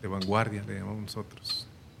 de vanguardia, le llamamos nosotros,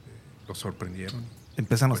 lo sorprendieron.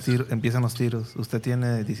 Empiezan los tiros. Usted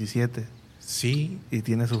tiene 17. Sí. Y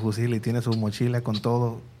tiene su fusil y tiene su mochila con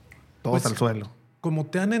todo pues, al suelo. Como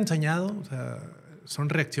te han enseñado, o sea, son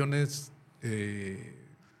reacciones,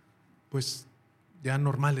 pues, ya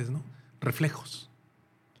normales, ¿no? Reflejos.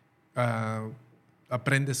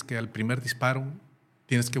 Aprendes que al primer disparo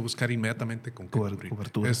tienes que buscar inmediatamente con qué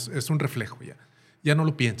cobertura. Es un reflejo ya. Ya no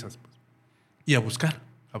lo piensas. Pues. Y a buscar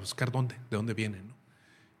de dónde viene, ¿no?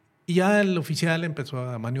 Y ya el oficial empezó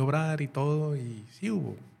a maniobrar y todo, y sí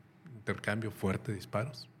hubo intercambio fuerte de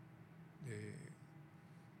disparos.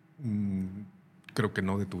 Creo que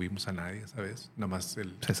no detuvimos a nadie, ¿sabes? Nada más se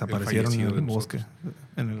desaparecieron en el bosque,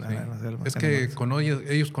 en la selva. Es que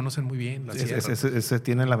ellos conocen muy bien la sierra. Ese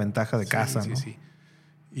tiene la ventaja de caza, ¿no? Sí.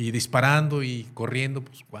 Y disparando y corriendo,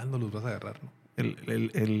 pues, ¿cuándo los vas a agarrar, no?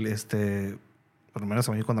 Por lo menos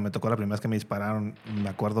a mí, cuando me tocó la primera vez que me dispararon, me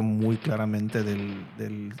acuerdo muy claramente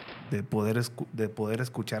de poder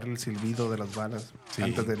escuchar el silbido de las balas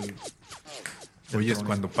antes del oyes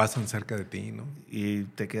cuando pasan cerca de ti, ¿no? Y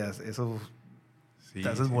te quedas, te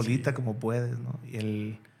haces bolita como puedes, ¿no?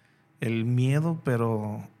 Y el miedo,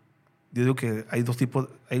 pero yo digo que hay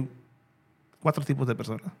 4 tipos de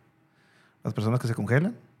personas. Las personas que se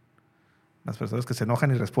congelan, las personas que se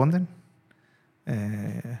enojan y responden,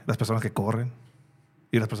 las personas que corren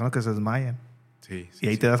y las personas que se desmayan. Y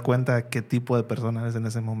ahí te das cuenta qué tipo de persona eres en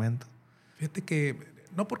ese momento. Fíjate que,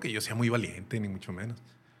 no porque yo sea muy valiente, ni mucho menos,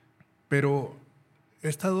 pero he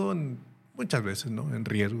estado muchas veces, ¿no? En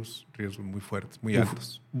riesgos muy fuertes, muy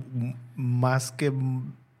altos. Más que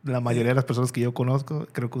la mayoría de las personas que yo conozco,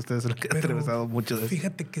 creo que ustedes han atravesado mucho de eso.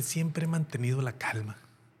 Fíjate que siempre he mantenido la calma.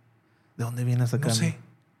 ¿De dónde viene esa calma? No sé.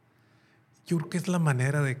 Yo creo que es la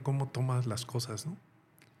manera de cómo tomas las cosas, ¿no?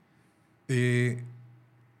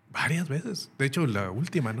 Varias veces. De hecho, la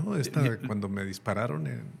última, ¿no? Cuando me dispararon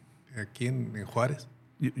aquí en Juárez.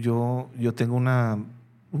 Yo tengo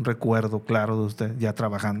un recuerdo claro de usted ya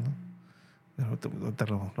trabajando. Ahorita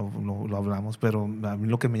lo hablamos, pero a mí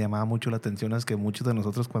lo que me llamaba mucho la atención es que muchos de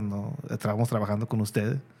nosotros cuando estábamos trabajando con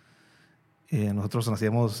ustedes, nosotros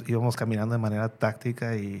íbamos caminando de manera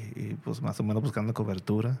táctica y pues más o menos buscando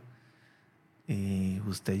cobertura. Y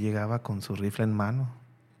usted llegaba con su rifle en mano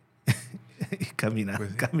y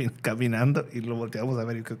Pues, caminando y lo volteábamos a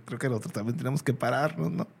ver. Y creo que nosotros también tenemos que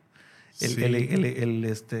pararnos, ¿no? sí.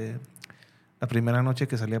 La primera noche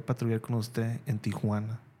que salí a patrullar con usted en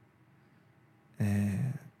Tijuana,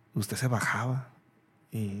 usted se bajaba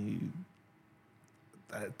y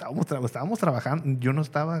estábamos trabajando. Yo no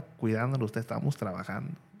estaba cuidándolo, usted estábamos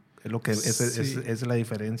trabajando. Es lo que es la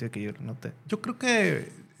diferencia que yo noté. Yo creo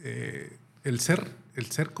que el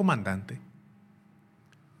ser comandante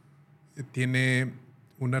tiene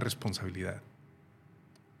una responsabilidad.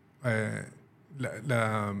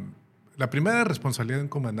 La primera responsabilidad de un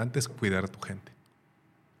comandante es cuidar a tu gente.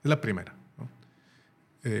 Es la primera, ¿no?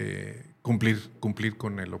 Cumplir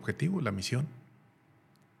con el objetivo, la misión.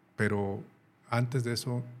 Pero antes de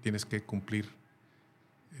eso tienes que cumplir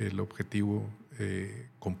el objetivo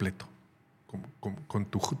completo, con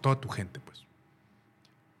toda tu gente, pues.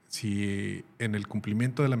 Si en el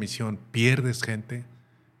cumplimiento de la misión pierdes gente,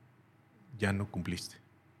 ya no cumpliste.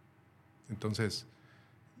 Entonces,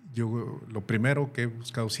 yo lo primero que he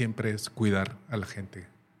buscado siempre es cuidar a la gente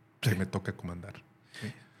que me toca comandar.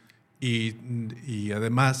 ¿Sí? Y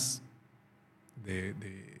además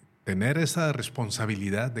de tener esa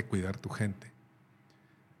responsabilidad de cuidar tu gente,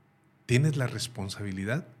 tienes la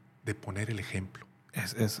responsabilidad de poner el ejemplo.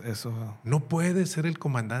 Eso. No puedes ser el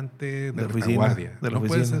comandante de retaguardia. No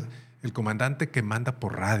puedes ser el comandante que manda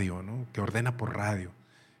por radio, ¿no? Que ordena por radio,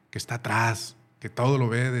 que está atrás, que todo lo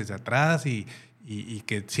ve desde atrás y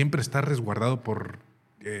que siempre está resguardado por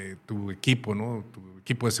tu equipo, ¿no? Tu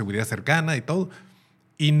equipo de seguridad cercana y todo.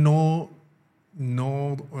 Y no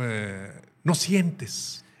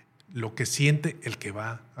sientes lo que siente el que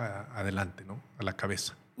va adelante, ¿no? A la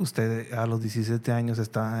cabeza. Usted a los 17 años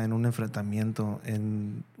está en un enfrentamiento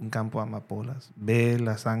en un campo de amapolas. Ve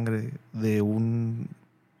la sangre de una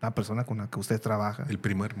persona con la que usted trabaja. El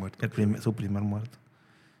primer muerto. Su primer muerto.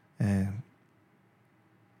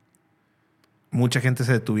 Mucha gente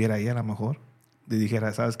se detuviera ahí a lo mejor y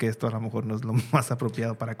dijera, ¿sabes qué? Esto a lo mejor no es lo más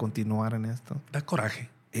apropiado para continuar en esto. Da coraje.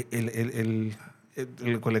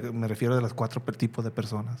 Me refiero de los 4 tipos de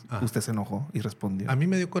personas. Ajá. Usted se enojó y respondió. A mí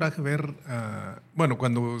me dio coraje ver, bueno,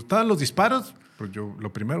 cuando estaban los disparos, pues yo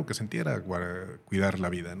lo primero que sentía era cuidar la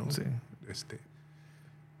vida, ¿no? Sí.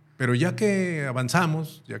 Pero ya que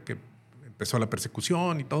avanzamos, ya que empezó la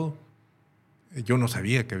persecución y todo, yo no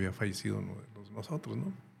sabía que había fallecido uno de nosotros,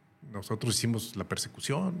 ¿no? Nosotros hicimos la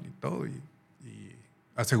persecución y todo y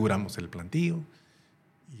aseguramos el plantío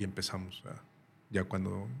y empezamos ya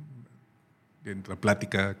cuando en la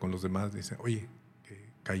plática con los demás dice, oye, que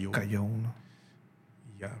cayó uno.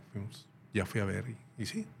 Y ya fui a ver y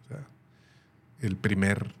sí, o sea, el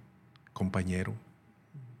primer compañero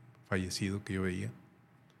fallecido que yo veía,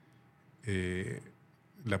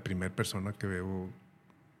 la primera persona que veo,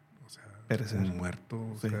 o sea, un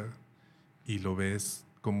muerto, sí. O sea, y lo ves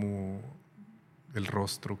como el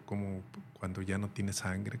rostro, como cuando ya no tiene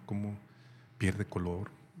sangre, como pierde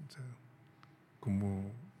color, o sea,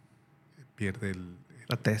 como pierde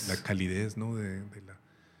la tez, la calidez, ¿no? de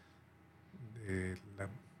la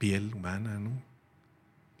piel humana, ¿no?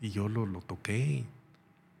 Y yo lo toqué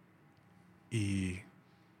y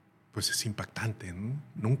pues es impactante, ¿no?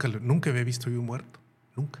 Nunca había visto yo un muerto,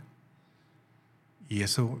 nunca. Y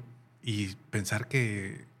eso, y pensar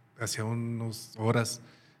que hace unas horas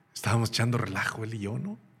estábamos echando relajo él y yo,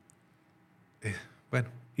 ¿no? Bueno.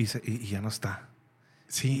 Y ya no está.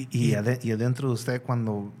 Sí. Y adentro de usted,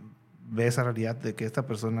 cuando ve esa realidad de que esta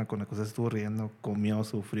persona con la que usted estuvo riendo, comió,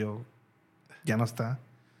 sufrió, ya no está.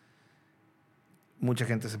 Mucha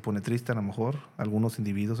gente se pone triste a lo mejor. Algunos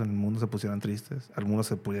individuos en el mundo se pusieron tristes. Algunos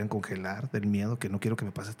se pudieran congelar del miedo, que no quiero que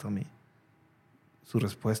me pase esto a mí. Su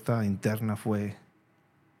respuesta interna fue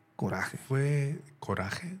coraje. Fue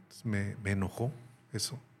coraje. Me enojó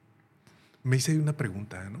eso. Me hice una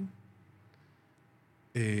pregunta, ¿no?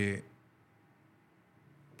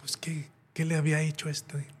 Pues, ¿qué le había hecho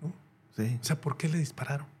 ¿no? Sí. O sea, ¿por qué le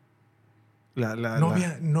dispararon?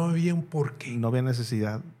 No había un porqué. No había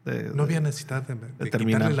necesidad no había necesidad de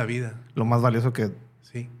quitarle la vida. Lo más valioso que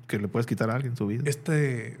le puedes quitar a alguien, su vida.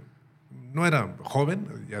 No era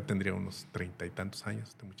joven, ya tendría unos 30 y tantos años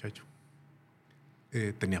este muchacho.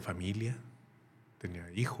 Tenía familia, tenía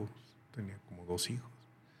hijos, tenía como 2 hijos.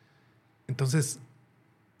 Entonces,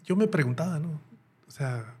 yo me preguntaba, ¿no? O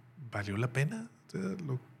sea, ¿valió la pena? O sea,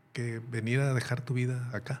 lo que venir a dejar tu vida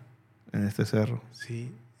acá. En este cerro.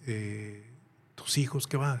 Sí. Tus hijos,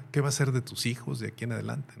 ¿qué va a ser de tus hijos de aquí en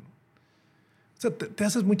adelante, ¿no? O sea, te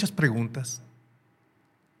haces muchas preguntas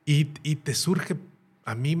y te surge,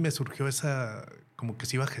 a mí me surgió esa, como que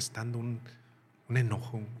se iba gestando un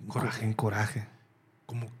enojo, un coraje. Un coraje.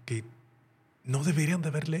 Como que no deberían de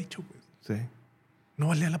haberle hecho, pues. Sí. No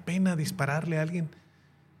valía la pena dispararle a alguien.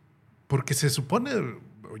 Porque se supone,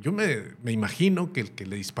 yo me imagino que el que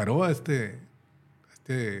le disparó a este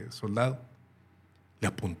soldado le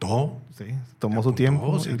apuntó. Sí, tomó su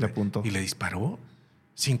tiempo y le apuntó. Y le disparó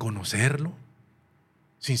sin conocerlo,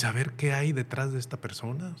 sin saber qué hay detrás de esta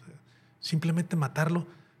persona. O sea, simplemente matarlo.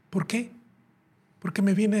 ¿Por qué? Porque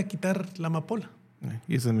me viene a quitar la amapola.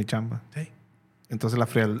 Y esa es mi chamba. Sí. Entonces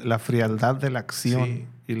la frialdad de la acción Sí.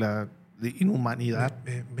 y la inhumanidad.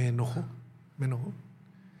 Me enojó.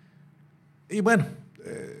 Y bueno,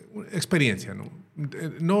 experiencia, ¿no?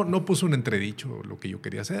 No puso un entredicho lo que yo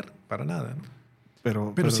quería hacer, para nada, ¿no?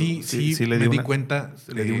 Pero sí me di cuenta.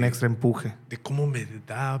 Le di un extra empuje. De cómo me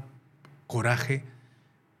da coraje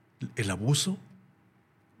el abuso,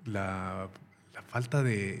 la falta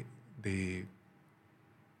de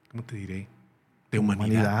 ¿cómo te diré? De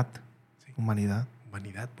humanidad. Sí. Humanidad,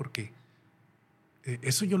 porque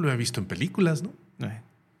eso yo lo he visto en películas, ¿no?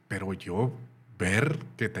 Pero yo ver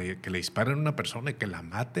que le disparen a una persona y que la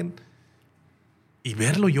maten y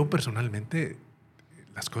verlo yo personalmente,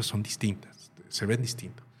 las cosas son distintas, se ven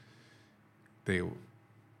distintos.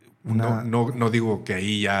 No digo que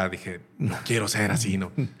ahí ya dije, no quiero ser así,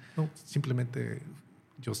 no. No, simplemente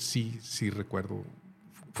yo sí recuerdo.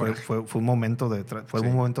 Fue un momento de Sí.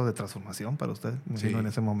 un momento de transformación para usted, me imagino, en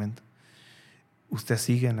ese momento. Usted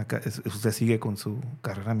sigue con su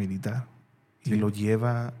carrera militar y lo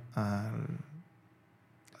lleva al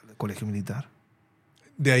colegio militar.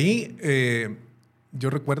 De ahí, yo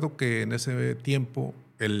recuerdo que en ese tiempo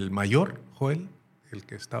el mayor, Joel, el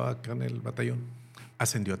que estaba acá en el batallón,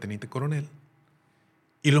 ascendió a teniente coronel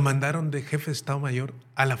y lo mandaron de jefe de Estado Mayor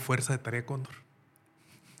a la Fuerza de Tarea Cóndor,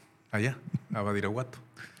 allá, a Badiraguato.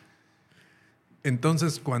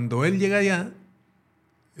 Entonces, cuando él llega allá,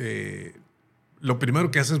 lo primero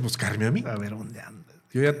que hace es buscarme a mí. A ver, ¿dónde anda?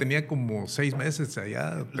 Yo ya tenía como 6 meses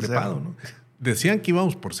allá trepado, ¿no? Decían que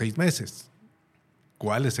íbamos por 6 meses.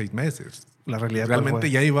 ¿Cuáles 6 meses? La realidad realmente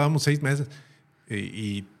ya íbamos 6 meses.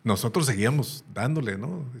 Y nosotros seguíamos dándole,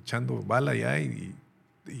 ¿no? Echando bala ya y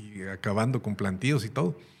acabando con plantíos y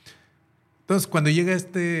todo. Entonces, cuando llega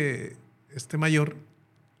este mayor,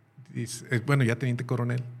 dice, bueno, ya teniente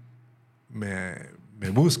coronel, me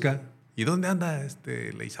busca. ¿Y dónde anda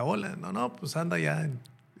Leyzaola? No, pues anda ya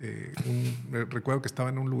recuerdo que estaba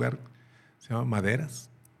en un lugar, se llama Maderas.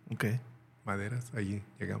 Ok. Maderas, allí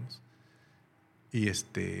llegamos.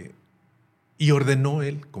 Y ordenó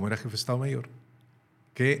él, como era jefe de Estado Mayor,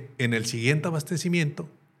 que en el siguiente abastecimiento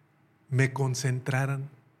me concentraran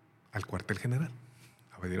al cuartel general,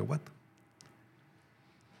 a Badiraguato.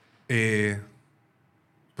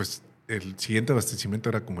 Pues el siguiente abastecimiento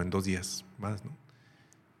era como en 2 días más, ¿no?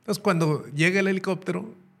 Entonces, cuando llega el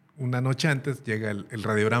helicóptero, una noche antes llega el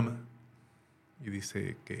radiograma y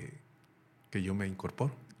dice que yo me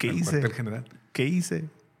incorporo al cuartel general. ¿Qué hice?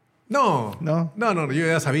 No, yo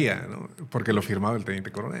ya sabía, ¿no? Porque lo firmaba el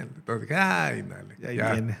teniente coronel. Entonces dije, ay,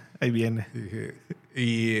 dale. Ahí viene.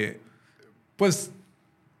 Dije, pues,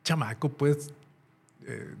 chamaco, pues,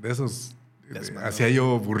 de esos, hacía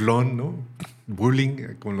yo burlón, ¿no?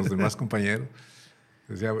 Bullying con los demás compañeros.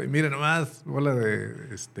 Decía, mire nomás, bola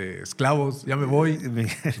de esclavos, ya me voy.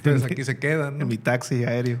 Ustedes aquí se quedan, ¿no? En mi taxi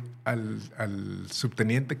aéreo. Al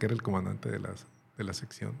subteniente, que era el comandante de la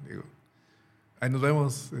sección, digo, ahí nos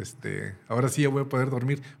vemos, ahora sí ya voy a poder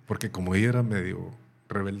dormir, porque como yo era medio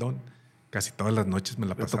rebeldón, casi todas las noches me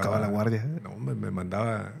la pasaba. Tocaba la guardia. No, me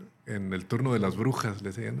mandaba en el turno de las brujas, le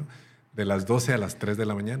decía, ¿no? De las 12 a las 3 de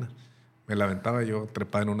la mañana. Me la aventaba yo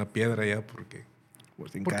trepada en una piedra ya porque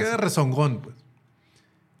era rezongón, pues.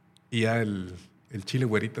 Y ya el chile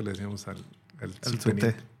güerito le decíamos al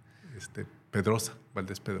subteniente, Pedrosa,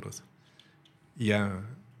 Valdés Pedrosa. Y ya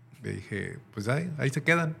le dije, pues ahí se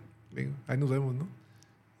quedan. Digo, ahí nos vemos, ¿no?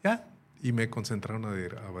 Ya. Y me concentraron a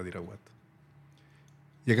Badiraguato.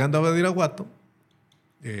 Llegando a Badiraguato,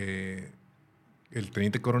 el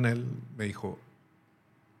teniente coronel me dijo,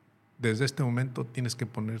 desde este momento tienes que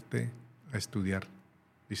ponerte a estudiar.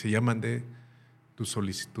 Dice, ya mandé tu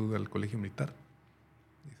solicitud al colegio militar.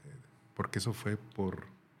 Dice, porque eso fue por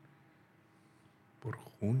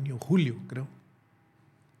julio, creo.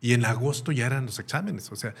 Y en agosto ya eran los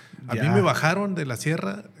exámenes. O sea, a mí Ya. me bajaron de la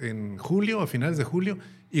sierra en julio, a finales de julio,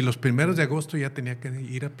 y los primeros de agosto ya tenía que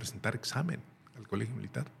ir a presentar examen al colegio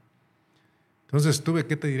militar. Entonces estuve,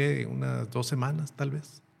 ¿qué te diré? Unas 2 semanas tal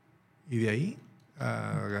vez. Y de ahí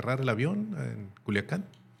a agarrar el avión en Culiacán.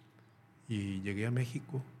 Y llegué a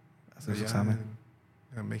México. Hacer su Allá examen.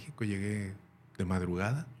 A México llegué de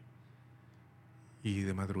madrugada. Y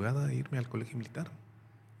de madrugada irme al colegio militar.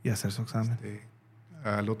 Y hacer su examen.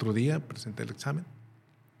 Al otro día presenté el examen.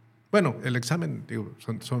 Bueno, el examen, digo,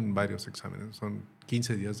 son varios exámenes, son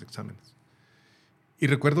 15 días de exámenes. Y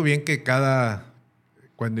recuerdo bien que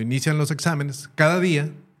cuando inician los exámenes, cada día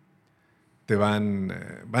te van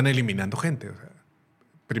eliminando gente. O sea,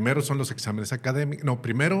 primero son los exámenes académicos. No,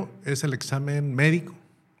 primero es el examen médico.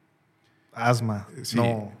 Asma. Sí,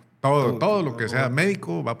 No. todo lo que sea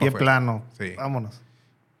médico va para Pie afuera. plano. Sí. Vámonos.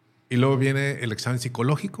 Y luego viene el examen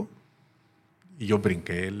psicológico. Y yo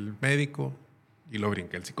brinqué el médico. Y luego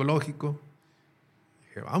brinqué el psicológico. Y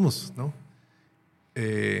dije, vamos, ¿no?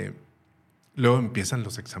 Luego empiezan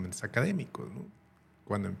los exámenes académicos, ¿no?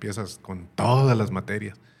 Cuando empiezas con todas las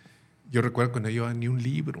materias. Yo recuerdo que no llevaba ni un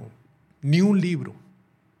libro. Ni un libro.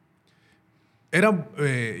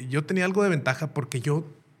 Yo tenía algo de ventaja porque yo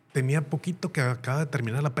tenía poquito que acaba de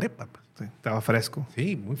terminar la prepa. Sí, estaba fresco.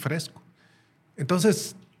 Sí, muy fresco.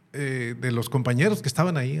 Entonces, de los compañeros que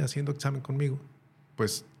estaban ahí haciendo examen conmigo,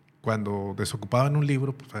 pues cuando desocupaban un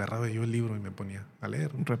libro, pues agarraba yo el libro y me ponía a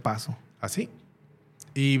leer. Un repaso. Así.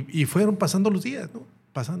 Y fueron pasando los días, ¿no?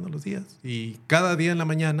 Pasando los días. Y cada día en la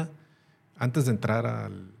mañana, antes de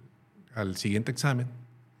entrar al siguiente examen,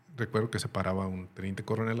 recuerdo que se paraba un teniente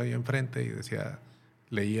coronel ahí enfrente y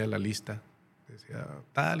leía la lista, decía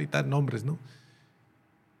tal y tal nombres, ¿no?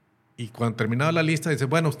 Y cuando terminaba la lista, dice,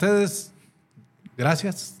 bueno, ustedes,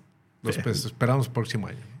 gracias, los pues, esperamos el próximo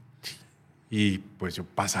año. Y pues yo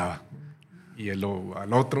pasaba. Y al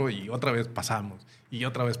otro, y otra vez pasamos. Y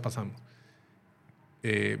otra vez pasamos.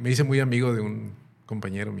 Me hice muy amigo de un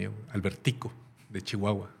compañero mío, Albertico, de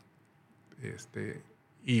Chihuahua.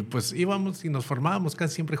 Y pues íbamos y nos formábamos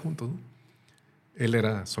casi siempre juntos, ¿no? Él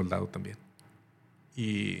era soldado también.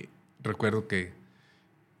 Y recuerdo que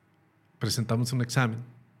presentamos un examen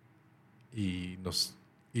y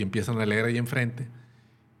empiezan a leer ahí enfrente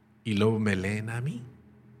y luego me leen a mí.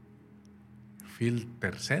 Fui el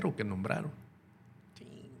tercero que nombraron.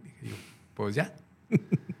 Sí, dije yo, pues ya.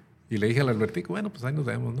 Y le dije al Albertico, bueno, pues ahí nos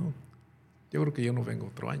vemos, ¿no? Yo creo que yo no vengo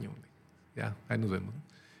otro año. Ya, ahí nos vemos, ¿no?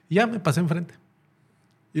 Y ya me pasé enfrente.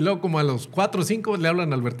 Y luego como a los 4 o 5 le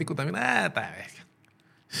hablan al Albertico también.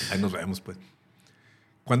 Ahí nos vemos, pues.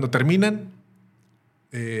 Cuando terminan,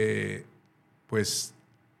 pues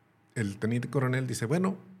el teniente coronel dice,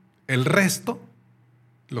 bueno, el resto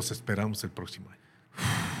los esperamos el próximo año.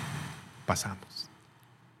 Pasamos.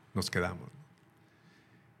 Nos quedamos.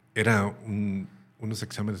 Eran unos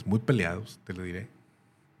exámenes muy peleados, te lo diré.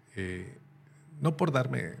 No por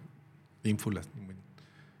darme ínfulas,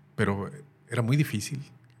 pero era muy difícil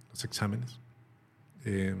los exámenes.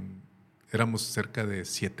 Éramos cerca de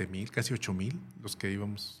 7,000, casi 8,000 los que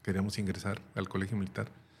queríamos ingresar al colegio militar.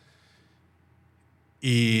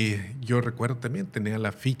 Y yo recuerdo también, tenía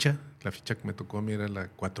la ficha que me tocó a mí era la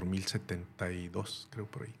 4,072, creo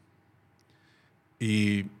por ahí.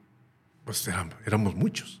 Y pues éramos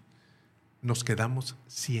muchos. Nos quedamos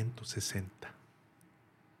 160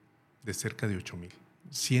 de cerca de 8,000.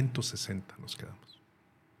 160 nos quedamos.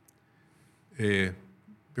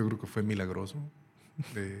 Yo creo que fue milagroso.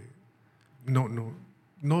 No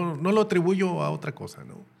lo atribuyo a otra cosa,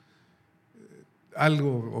 ¿no?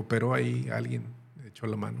 Algo operó ahí, alguien echó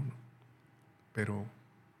la mano, ¿no? Pero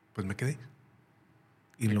pues me quedé.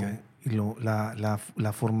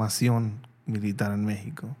 La formación militar en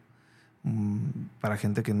México, para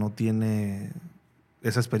gente que no tiene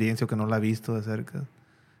esa experiencia o que no la ha visto de cerca,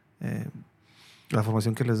 la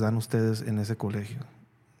formación que les dan ustedes en ese colegio.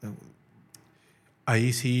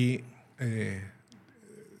 Ahí sí, ¿te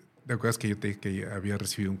acuerdas que yo te dije que había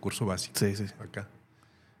recibido un curso básico? Sí, sí. Acá.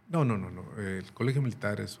 No. El colegio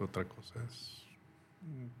militar es otra cosa.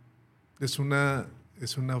 Es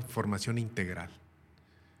una formación integral.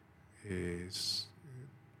 Es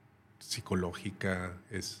psicológica,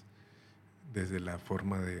 es desde la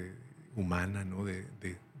forma humana, ¿no? De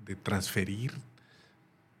transferir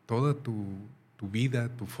toda tu vida,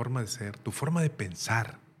 tu forma de ser, tu forma de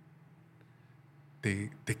pensar.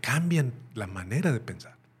 Te cambian la manera de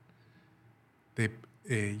pensar.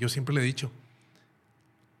 Yo siempre le he dicho,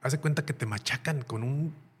 haz de cuenta que te machacan con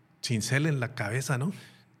un cincel en la cabeza, ¿no?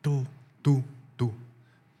 Tú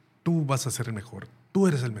vas a ser el mejor, tú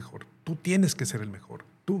eres el mejor, tú tienes que ser el mejor,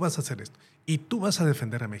 tú vas a hacer esto, y tú vas a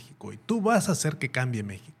defender a México, y tú vas a hacer que cambie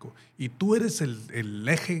México, y tú eres el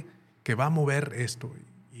eje que va a mover esto,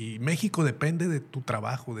 y México depende de tu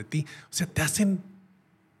trabajo, de ti. O sea, te hacen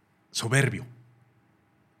soberbio.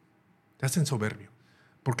 Te hacen soberbio.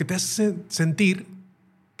 Porque te hacen sentir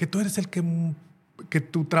que tú eres el que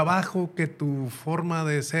tu trabajo, que tu forma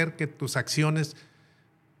de ser, que tus acciones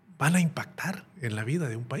van a impactar en la vida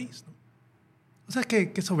de un país, ¿no? O sea,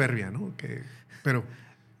 qué soberbia, ¿no? Pero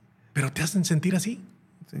te hacen sentir así.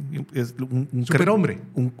 Sí, es un superhombre.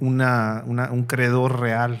 Un creedor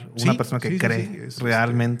real, Sí, una persona que cree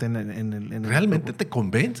realmente en el... Realmente te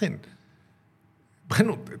convencen.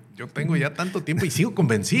 Bueno, yo tengo ya tanto tiempo y sigo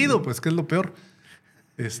convencido, pues que es lo peor.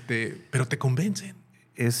 Pero te convencen.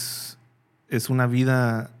 Es una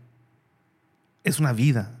vida... Es una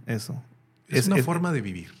vida eso. Es una forma de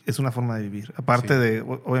vivir. Es una forma de vivir. Aparte de,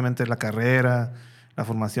 obviamente, la carrera, la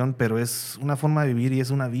formación, pero es una forma de vivir y es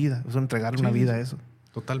una vida. Es entregarle una vida a eso.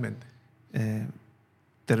 Totalmente.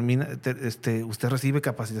 Usted recibe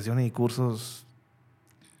capacitaciones y cursos.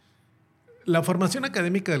 La formación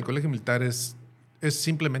académica del Colegio Militar es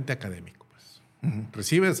simplemente académico. Pues. Uh-huh.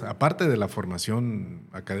 Recibes, aparte de la formación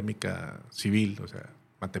académica civil, o sea,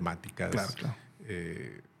 matemáticas, claro.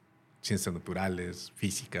 Ciencias naturales,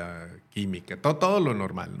 física, química, todo lo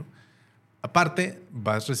normal, ¿no? Aparte,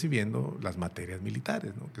 vas recibiendo las materias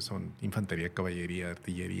militares, ¿no? Que son infantería, caballería,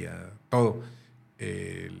 artillería, todo.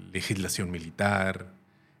 Legislación militar,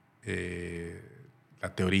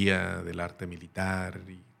 la teoría del arte militar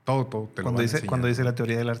y todo te lo van enseñando. Cuando dice la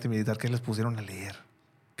teoría del arte militar, ¿qué les pusieron a leer?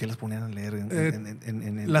 ¿Qué les ponían a leer?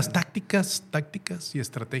 Las tácticas y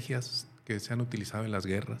estrategias que se han utilizado en las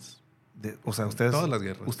guerras. Todas las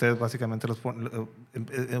guerras. Ustedes básicamente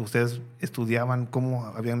ustedes estudiaban cómo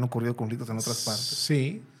habían ocurrido conflictos en otras partes.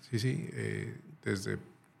 Sí.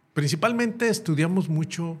 Principalmente estudiamos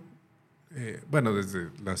mucho,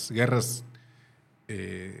 desde las guerras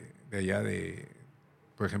de allá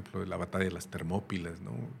por ejemplo, de la batalla de las Termópilas,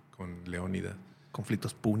 ¿no? Con Leónidas.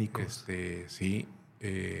 Conflictos púnicos. Sí.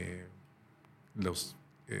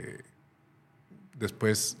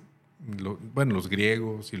 Después... los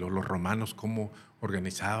griegos y los romanos, cómo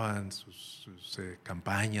organizaban sus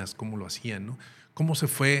campañas, cómo lo hacían, ¿no? Cómo se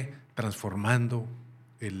fue transformando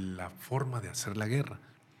la forma de hacer la guerra.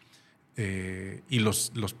 Y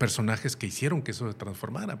los personajes que hicieron que eso se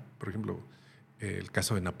transformara. Por ejemplo, el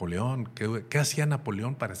caso de Napoleón. ¿Qué hacía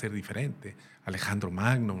Napoleón para ser diferente? Alejandro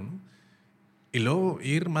Magno, ¿no? Y luego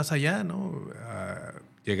ir más allá, ¿no? A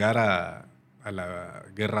llegar a la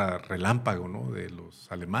guerra relámpago, ¿no? De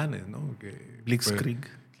los alemanes, ¿no? Blitzkrieg.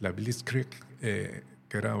 La Blitzkrieg, que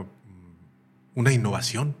era una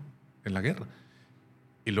innovación en la guerra.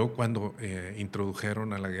 Y luego cuando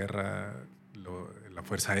introdujeron a la guerra la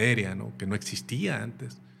fuerza aérea, ¿no? Que no existía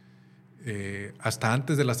antes. Hasta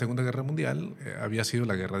antes de la Segunda Guerra Mundial había sido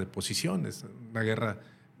la guerra de posiciones, una guerra,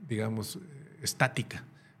 digamos, estática,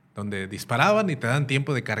 donde disparaban y te dan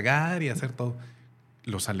tiempo de cargar y hacer todo.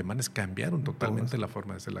 Los alemanes cambiaron totalmente la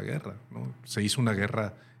forma de hacer la guerra, ¿no? Se hizo una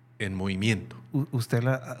guerra en movimiento. Usted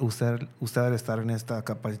al estar en esta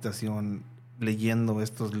capacitación, leyendo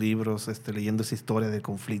estos libros, leyendo esa historia de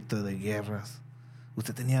conflicto, de guerras,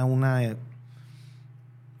 ¿usted tenía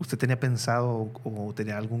pensado o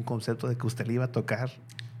tenía algún concepto de que usted le iba a tocar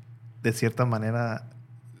de cierta manera?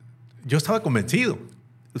 Yo estaba convencido.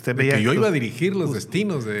 Usted veía que yo iba a dirigir los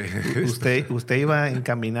destinos de... Usted iba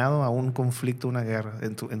encaminado a un conflicto, una guerra,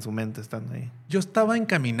 en su mente estando ahí. Yo estaba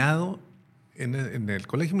encaminado en el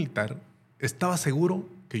colegio militar, estaba seguro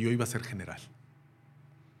que yo iba a ser general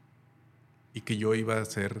y que yo iba a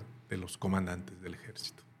ser de los comandantes del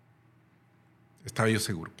ejército. Estaba yo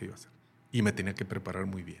seguro que iba a ser. Y me tenía que preparar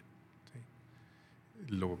muy bien. ¿Sí?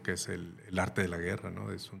 Lo que es el arte de la guerra, ¿no?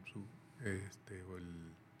 De Sun Tzu,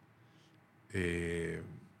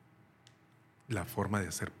 la forma de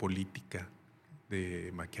hacer política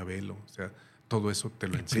de Maquiavelo, o sea, todo eso te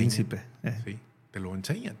lo enseñan. El príncipe. Sí, te lo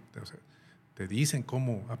enseñan. O sea, te dicen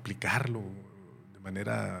cómo aplicarlo de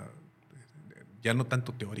manera ya no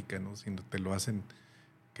tanto teórica, ¿no? Sino te lo hacen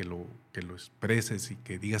que lo expreses y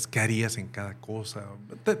que digas qué harías en cada cosa.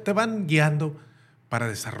 Te van guiando para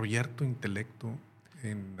desarrollar tu intelecto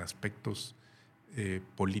en aspectos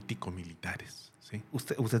político-militares. ¿Sí?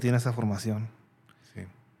 Usted tiene esa formación. Sí.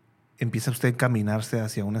 ¿Empieza usted a encaminarse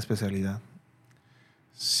hacia una especialidad?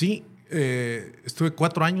 Sí, estuve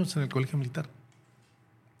 4 años en el colegio militar.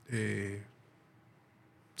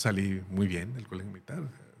 Salí muy bien del colegio militar.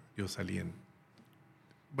 Yo salí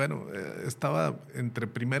estaba entre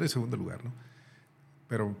primero y segundo lugar, ¿no?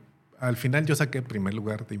 Pero al final yo saqué el primer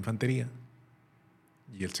lugar de infantería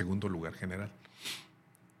y el segundo lugar general.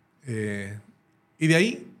 Y de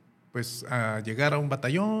ahí, pues, a llegar a un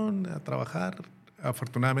batallón, a trabajar.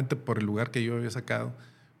 Afortunadamente, por el lugar que yo había sacado,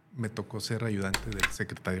 me tocó ser ayudante del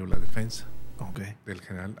secretario de la Defensa, del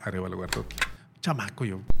general Arévalo Gardoqui. Chamaco,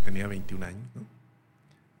 yo tenía 21 años, ¿no?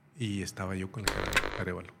 Y estaba yo con el general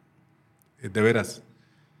Arévalo. De veras,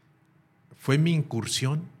 fue mi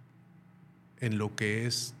incursión en lo que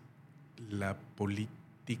es la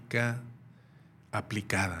política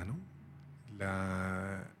aplicada, ¿no?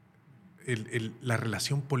 La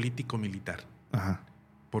relación político-militar. Ajá.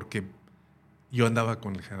 Porque yo andaba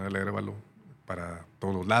con el general Arévalo para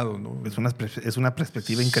todos lados, ¿no? Es una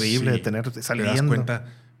perspectiva increíble de tener saliendo. Te das cuenta,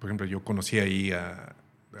 por ejemplo, yo conocí ahí a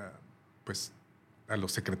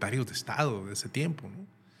los secretarios de Estado de ese tiempo, ¿no?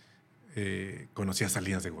 Conocí a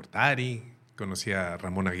Salinas de Gortari, conocí a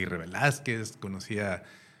Ramón Aguirre Velázquez, conocí a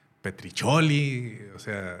Petricholi, o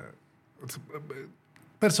sea,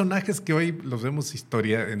 personajes que hoy los vemos en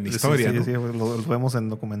historia, ¿no? Sí, los vemos en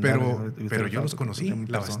documentales. Pero yo los conocí,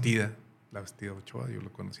 La Bastida Ochoa, yo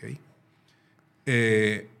lo conocí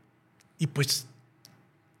ahí. Y pues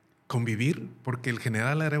convivir, porque el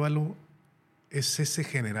general Arévalo es ese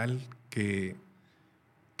general que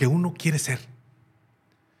uno quiere ser.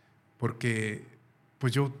 Porque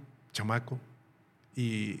pues yo, chamaco,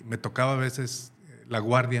 y me tocaba a veces la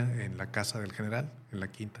guardia en la casa del general, en la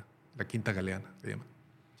quinta Galeana se llama.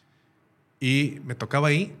 Y me tocaba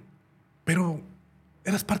ahí, pero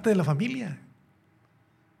eras parte de la familia.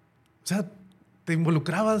 O sea, te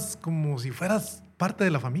involucrabas como si fueras parte de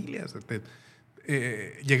la familia. O sea,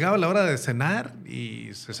 llegaba la hora de cenar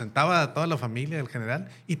y se sentaba toda la familia del general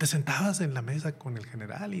y te sentabas en la mesa con el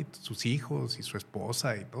general y sus hijos y su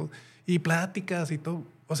esposa y todo, y pláticas y todo.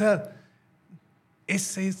 O sea,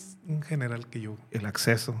 ese es un general que yo... El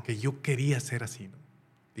acceso. Que yo quería ser así, ¿no?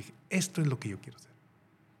 Dije, esto es lo que yo quiero ser.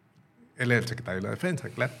 Él era el secretario de la Defensa,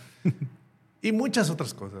 claro. Y muchas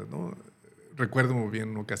otras cosas, ¿no? Recuerdo muy bien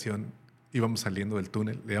una ocasión, íbamos saliendo del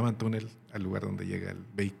túnel, le llaman túnel al lugar donde llega el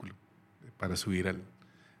vehículo para subir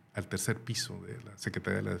al tercer piso de la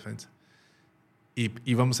Secretaría de la Defensa. Y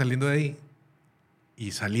íbamos saliendo de ahí,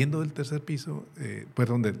 y saliendo del tercer piso,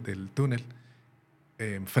 del túnel,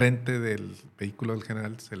 enfrente del vehículo del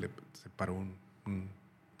general se paró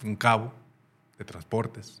un cabo de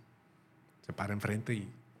transportes. Se para enfrente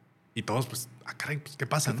y todos, pues, caray, pues, ¿qué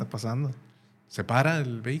pasa? ¿Qué está pasando? Se para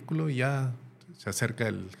el vehículo y ya se acerca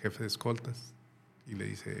el jefe de escoltas y le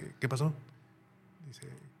dice, ¿qué pasó? Dice,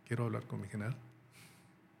 quiero hablar con mi general.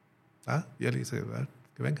 Ya le dice, a ver,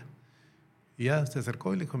 que venga. Y ya se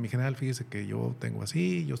acercó y le dijo, mi general, fíjese que yo tengo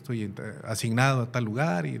así, yo estoy asignado a tal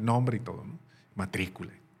lugar y nombre y todo, ¿no?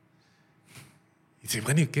 Matrícula. Y dice,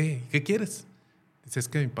 bueno, ¿y qué? ¿Qué quieres? Dice, es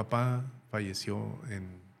que mi papá falleció en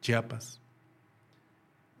Chiapas.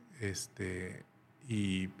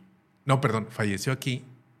 Falleció aquí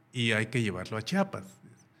y hay que llevarlo a Chiapas.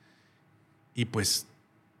 Y pues,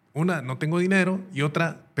 una, no tengo dinero, y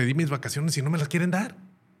otra, pedí mis vacaciones y no me las quieren dar.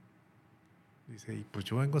 Dice, y pues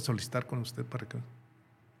yo vengo a solicitar con usted para que...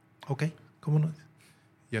 Ok, ¿cómo no?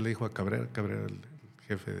 Ya le dijo a Cabrera el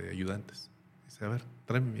jefe de ayudantes. Dice, a ver,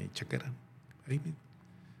 tráeme mi chequera. Ahí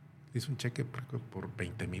hizo un cheque por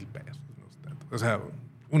 20,000 pesos. O sea,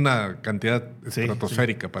 una cantidad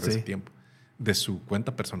estratosférica para ese tiempo. De su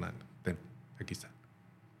cuenta personal. Ten, aquí está.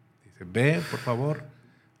 Dice, ve, por favor,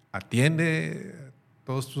 atiende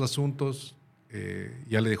todos tus asuntos.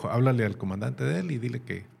 Ya le dijo, háblale al comandante de él y dile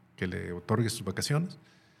que le otorgue sus vacaciones.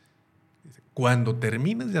 Dice, cuando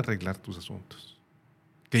termines de arreglar tus asuntos,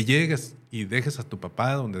 que llegues y dejes a tu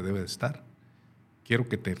papá donde debe de estar, quiero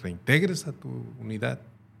que te reintegres a tu unidad,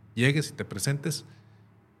 llegues y te presentes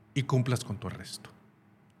y cumplas con tu arresto.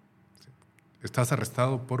 Estás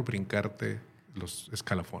arrestado por brincarte los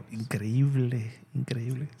escalafones. Increíble,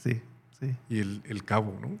 sí. Y el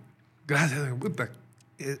cabo, ¿no? Gracias, puta.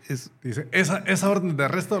 Dice, esa orden de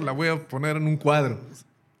arresto la voy a poner en un cuadro.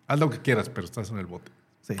 Haz lo que quieras, pero estás en el bote.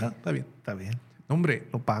 Sí, está bien. Está bien. No, hombre.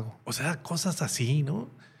 Lo pago. O sea, cosas así, ¿no? O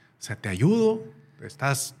sea, te ayudo.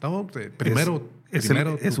 Estás, ¿no? Primero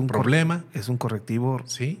es un problema. Es un correctivo.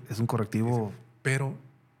 Sí. Es un correctivo. Pero.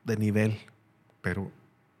 De nivel. Pero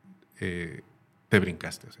te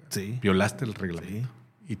brincaste. O sea, violaste el reglamento.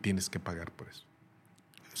 Sí. Y tienes que pagar por eso.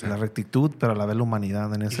 O sea, la rectitud, pero a la vez la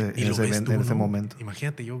humanidad en ese momento.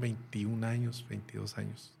 Imagínate, yo 21 años, 22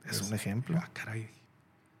 años. Es un ejemplo. Caray.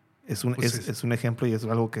 Es un ejemplo y es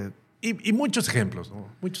algo que... Y muchos ejemplos, ¿no?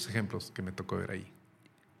 Muchos ejemplos que me tocó ver ahí.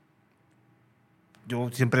 Yo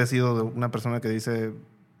siempre he sido una persona que dice...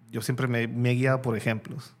 Yo siempre me he guiado por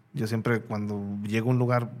ejemplos. Yo siempre cuando llego a un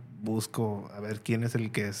lugar busco a ver quién es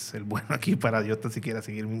el que es el bueno aquí para yo tan siquiera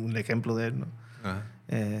seguir un ejemplo de él, ¿no?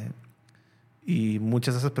 Y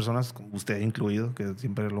muchas de esas personas, usted incluido, que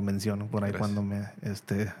siempre lo menciono por ahí. Gracias. Cuando me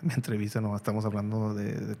entrevistan o estamos hablando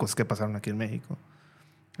de cosas que pasaron aquí en México.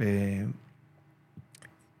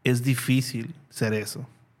 Es difícil ser eso.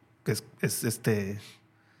 Que es ese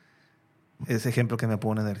ejemplo que me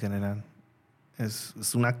pone del general.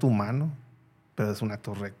 Es un acto humano, pero es un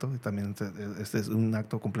acto recto. Y también es un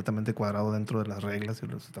acto completamente cuadrado dentro de las reglas y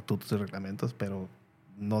los estatutos y reglamentos, pero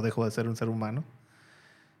no dejó de ser un ser humano.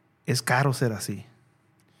 Es caro ser así.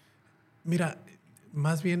 Mira,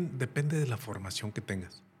 más bien depende de la formación que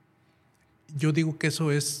tengas. Yo digo que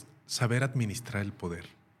eso es saber administrar el poder.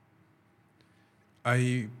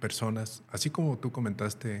 Hay personas, así como tú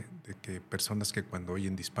comentaste, de que personas que cuando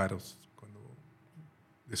oyen disparos, cuando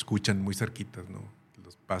escuchan muy cerquitas, ¿no?,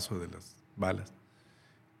 los pasos de las balas,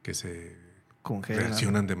 que se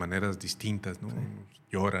reaccionan de maneras distintas, ¿no? Sí. Unos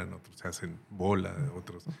lloran, otros se hacen bola,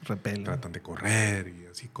 otros repelen, tratan de correr y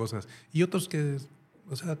así cosas. Y otros que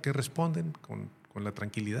responden con la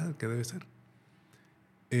tranquilidad que debe ser.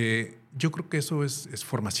 Yo creo que eso es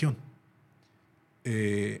formación.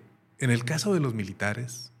 En el caso de los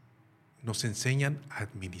militares, nos enseñan a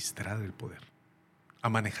administrar el poder, a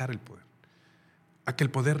manejar el poder, a que el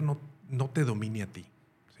poder no te domine a ti,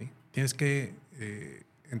 ¿sí? Tienes que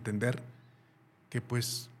entender que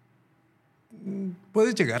pues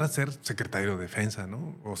puedes llegar a ser secretario de defensa,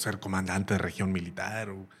 ¿no? O ser comandante de región militar,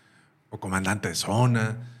 o comandante de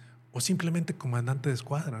zona, o simplemente comandante de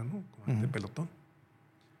escuadra, ¿no? Comandante de pelotón.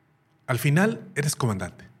 Al final eres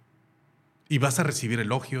comandante y vas a recibir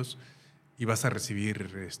elogios y vas a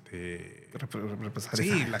recibir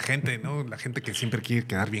sí, la gente, ¿no? La gente que siempre quiere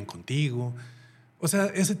quedar bien contigo. O sea,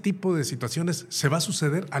 ese tipo de situaciones se va a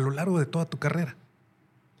suceder a lo largo de toda tu carrera.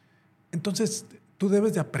 Entonces, tú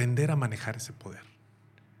debes de aprender a manejar ese poder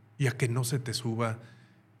y a que no se te suba,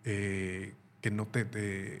 que no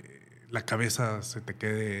la cabeza se te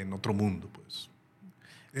quede en otro mundo, pues.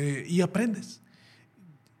 Y aprendes.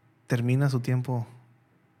 Termina su tiempo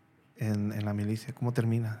en la milicia. ¿Cómo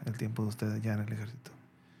termina el tiempo de usted ya en el ejército?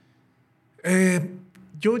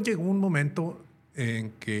 Yo llegó un momento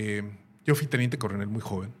en que yo fui teniente coronel muy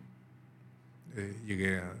joven.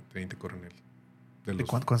 Llegué a teniente coronel.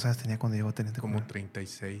 ¿Cuántos años tenía cuando llegó a teniente coronel? Como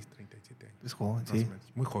 36, 37 años. Es joven, sí.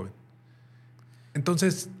 Menos, muy joven.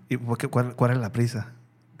 Entonces... ¿Y cuál era la prisa?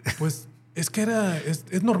 Pues es que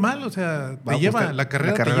es normal, o sea, te lleva, la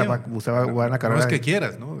carrera te lleva. Usted va a jugar en la carrera. No es que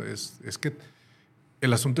quieras, ¿no? Es que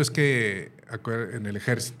el asunto es que en el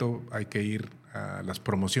ejército hay que ir a las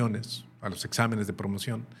promociones, a los exámenes de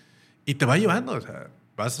promoción, y te va llevando, o sea,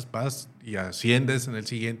 vas y asciendes en el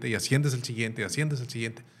siguiente, y asciendes el siguiente, y asciendes el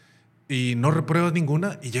siguiente, y no repruebas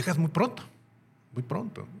ninguna y llegas muy pronto.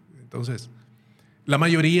 Entonces, la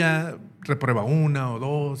mayoría reprueba una o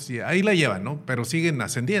dos, y ahí la llevan, ¿no? Pero siguen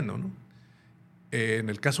ascendiendo, ¿no? En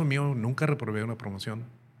el caso mío, nunca reprobé una promoción.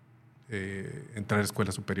 Entré a la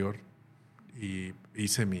escuela superior y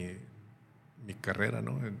hice mi carrera,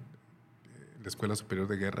 ¿no? En la Escuela Superior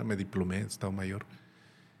de Guerra, me diplomé en Estado Mayor.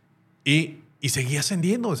 Y seguí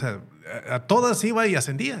ascendiendo, o sea, a todas iba y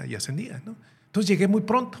ascendía, ¿no? Entonces llegué muy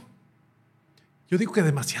pronto. Yo digo que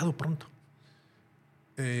demasiado pronto.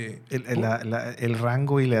 El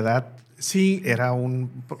rango y la edad, sí, era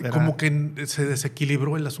como que se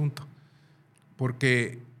desequilibró el asunto.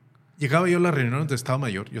 Porque llegaba yo a las reuniones de Estado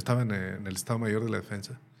Mayor. Yo estaba en el Estado Mayor de la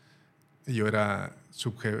Defensa. Y yo era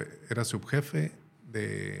subjefe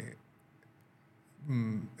de...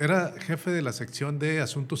 Era jefe de la sección de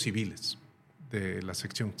asuntos civiles, de la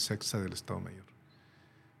sección sexta del Estado Mayor.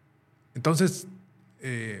 Entonces,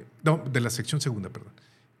 no, de la sección segunda, perdón.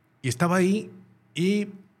 Y estaba ahí y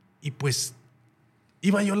pues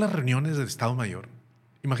iba yo a las reuniones del Estado Mayor.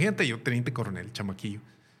 Imagínate yo, teniente coronel, chamaquillo,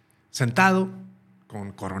 sentado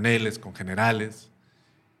con coroneles, con generales,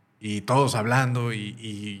 y todos hablando,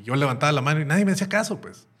 y yo levantaba la mano y nadie me hacía caso,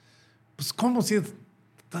 pues. Pues, ¿cómo? Si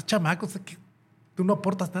estás chamaco, o sea, que tú no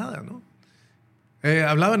aportas nada, ¿no?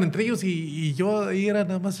 Hablaban entre ellos y yo ahí era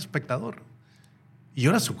nada más espectador. Y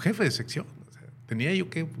yo era subjefe de sección. O sea, tenía yo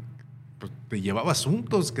que... Pues, te llevaba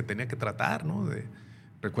asuntos que tenía que tratar, ¿no?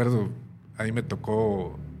 Recuerdo, ahí me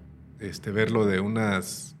tocó ver lo de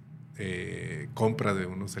unas... compra de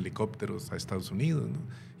unos helicópteros a Estados Unidos, ¿no?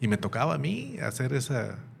 Y me tocaba a mí hacer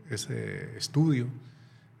ese estudio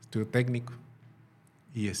técnico.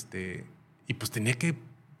 Y pues tenía que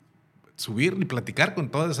subir y platicar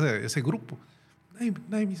con todo ese grupo.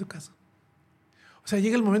 Nadie me hizo caso. O sea,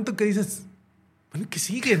 llega el momento que dices, bueno, ¿qué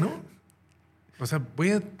sigue, no? O sea,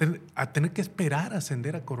 voy a tener que esperar a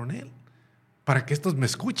ascender a coronel para que estos me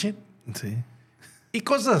escuchen. Sí. Y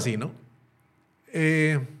cosas así, ¿no?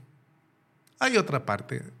 Hay otra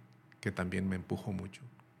parte que también me empujó mucho,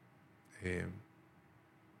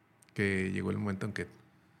 que llegó el momento en que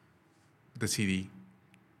decidí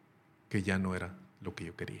que ya no era lo que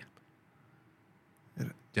yo quería.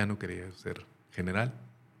 Ya no quería ser general.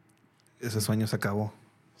 Ese sueño se acabó.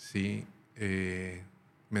 Sí,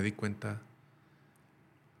 me di cuenta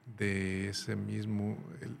de ese mismo,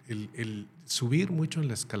 el subir mucho en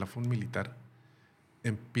el escalafón militar,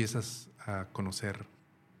 empiezas a conocer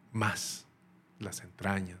más las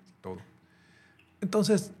entrañas y todo.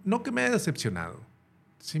 Entonces, no que me haya decepcionado,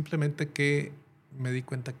 simplemente que me di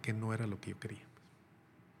cuenta que no era lo que yo quería.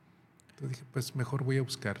 Entonces dije, pues mejor voy a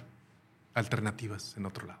buscar alternativas en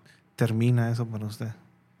otro lado. Termina eso para usted.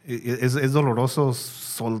 Es doloroso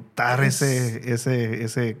soltar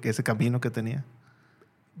ese camino que tenía.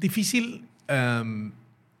 Difícil,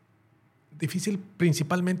 difícil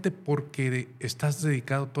principalmente porque estás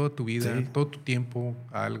dedicado toda tu vida, Sí. todo tu tiempo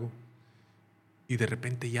a algo y de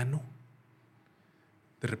repente ya no.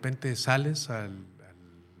 De repente sales a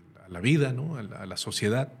la vida, ¿no? a la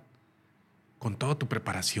sociedad con toda tu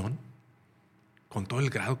preparación, con todo el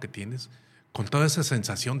grado que tienes, con toda esa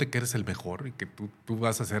sensación de que eres el mejor y que tú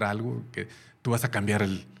vas a hacer algo, que tú vas a cambiar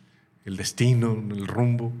el destino, el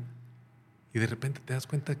rumbo. Y de repente te das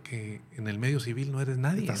cuenta que en el medio civil no eres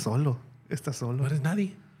nadie. Estás solo. No eres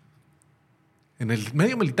nadie. En el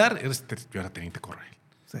medio militar, yo era teniente coronel,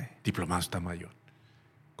 Sí. diplomado Estado Mayor,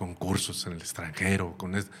 con cursos en el extranjero,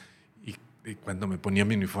 y cuando me ponía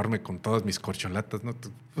mi uniforme con todas mis corcholatas, ¿no?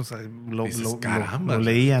 O sea, Dices, caramba, lo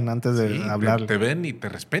leían antes de sí, hablar. te ven y te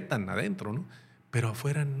respetan adentro, ¿no? Pero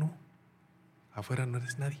afuera no. Afuera no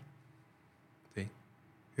eres nadie. ¿Sí?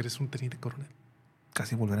 Eres un teniente coronel.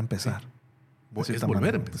 Casi volver a empezar. Sí. Es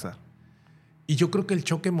volver a empezar. Y yo creo que el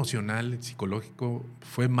choque emocional, psicológico,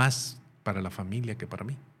 fue más para la familia que para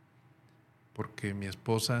mí. Porque mi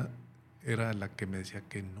esposa era la que me decía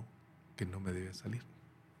que no me debía salir.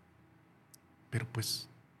 Pero pues,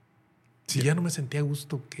 si ya no me sentía a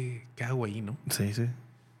gusto, ¿qué hago ahí, no? Sí, sí.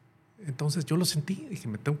 Entonces yo lo sentí, dije,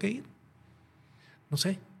 me tengo que ir. No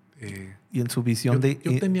sé. Y en su visión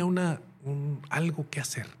yo tenía algo que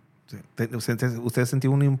hacer. Sí. ¿Usted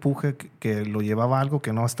sintió un empuje que lo llevaba a algo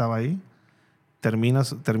que no estaba ahí? Termina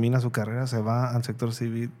su carrera, se va al sector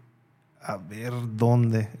civil a ver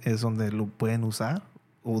dónde es donde lo pueden usar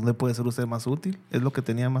o dónde puede ser usted más útil. ¿Es lo que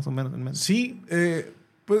tenía más o menos en mente? Sí,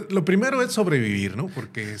 pues lo primero es sobrevivir, ¿no?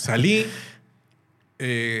 Porque salí,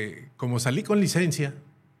 como salí con licencia,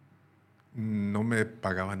 no me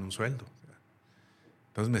pagaban un sueldo.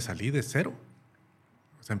 Entonces me salí de cero,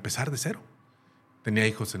 o sea, empezar de cero. Tenía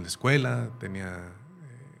hijos en la escuela,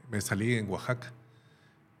 me salí en Oaxaca.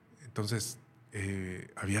 Entonces,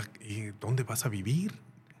 ¿y dónde vas a vivir?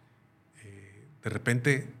 De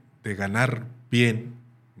repente, de ganar bien,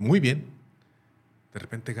 muy bien, de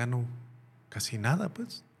repente gano casi nada,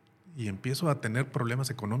 pues. Y empiezo a tener problemas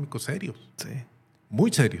económicos serios. Sí.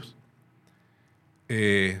 Muy serios.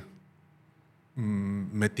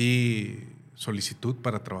 Metí solicitud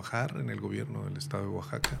para trabajar en el gobierno del estado de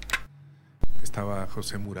Oaxaca. Estaba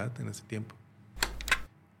José Murat en ese tiempo.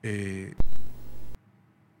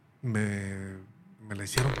 Me la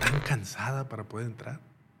hicieron tan cansada para poder entrar.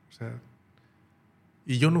 O sea,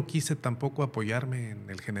 y yo no quise tampoco apoyarme en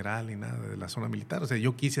el general ni nada de la zona militar. O sea,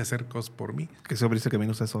 yo quise hacer cosas por mí. Que se abriste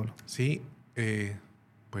camino usted solo. Sí,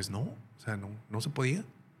 pues no. O sea, no se podía.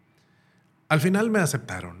 Al final me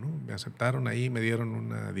aceptaron, ¿no? Me aceptaron ahí, me dieron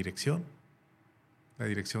una dirección. La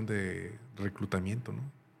dirección de reclutamiento, ¿no?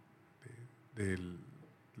 De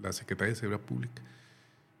la Secretaría de Seguridad Pública.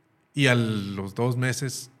 Y a los 2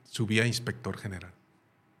 meses subí a inspector general.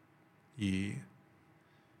 Y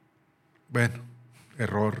bueno,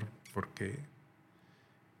 error, porque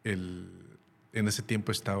en ese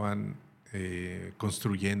tiempo estaban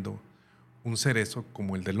construyendo un cerezo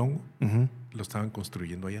como el del hongo. Uh-huh. Lo estaban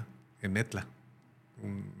construyendo allá, en Etla,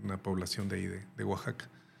 una población de ahí de Oaxaca.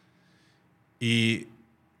 Y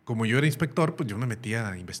como yo era inspector, pues yo me metía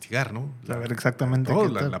a investigar, ¿no? A ver exactamente todo,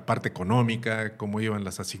 la parte económica, cómo iban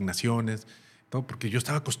las asignaciones, todo, porque yo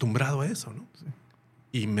estaba acostumbrado a eso, ¿no? Sí.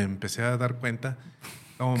 Y me empecé a dar cuenta,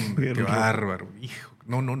 hombre, qué bárbaro, hijo.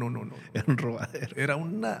 No. Era un robadero. Era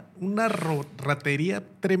una ratería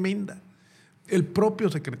tremenda. El propio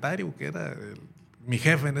secretario, que era mi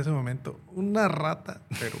jefe en ese momento, una rata,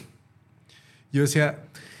 pero yo decía,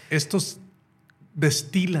 estos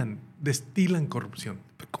destilan corrupción.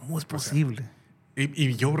 ¿Cómo es posible? O sea,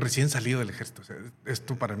 y yo recién salido del ejército. O sea,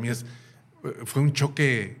 esto para mí fue un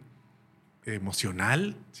choque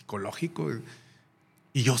emocional, psicológico.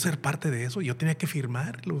 Y yo ser parte de eso, yo tenía que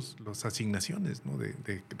firmar las asignaciones, ¿no?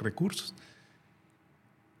 de recursos.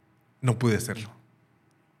 No pude hacerlo.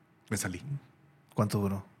 Me salí. ¿Cuánto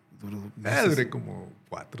duró? Duré como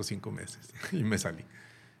 4 o 5 meses y me salí.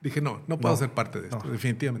 Dije, no puedo ser parte de esto.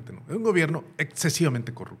 Definitivamente no. Es un gobierno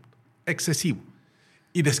excesivamente corrupto. Excesivo.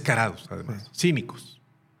 Y descarados, además. Cínicos.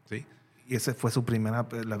 ¿Sí? Y ese fue su primera...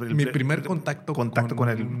 Mi primer contacto con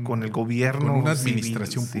el gobierno. Con una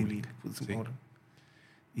administración pública. Sí.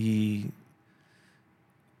 Y...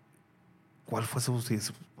 ¿Cuál fue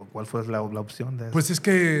la opción de eso? Pues es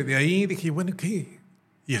que de ahí dije, bueno, ¿qué?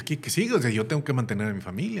 ¿Y aquí qué sigue? O sea, yo tengo que mantener a mi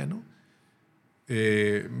familia, ¿no?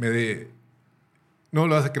 No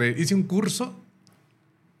lo vas a creer. Hice un curso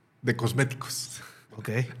de cosméticos.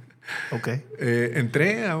 Ok.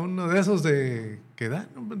 Entré a uno de esos que dan.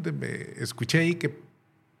 Escuché ahí que,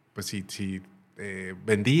 pues, si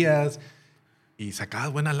vendías y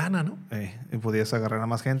sacabas buena lana, ¿no? Y podías agarrar a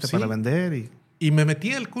más gente para vender. Y me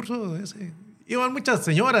metí al curso de ese. Iban muchas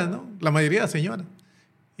señoras, ¿no? La mayoría señoras.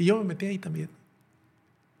 Y yo me metí ahí también.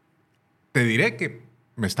 Te diré que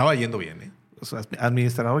me estaba yendo bien, ¿eh? O sea,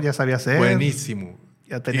 administrador ya sabía hacer. Buenísimo.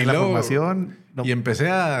 Ya tenía la formación. No. Y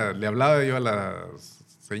le hablaba yo a las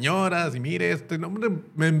señoras y mire, hombre,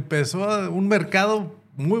 me empezó un mercado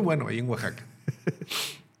muy bueno ahí en Oaxaca.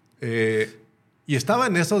 Y estaba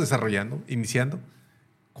en eso iniciando,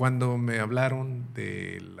 cuando me hablaron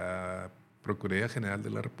de la Procuraduría General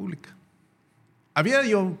de la República.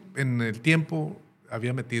 Yo en el tiempo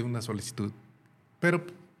había metido una solicitud, pero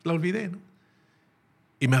la olvidé, ¿no?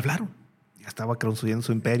 Y me hablaron. Ya estaba construyendo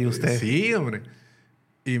su imperio usted. Sí, hombre.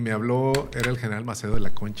 Y me habló, era el general Macedo de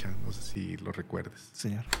la Concha, no sé si lo recuerdes.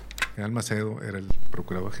 Señor. El general Macedo era el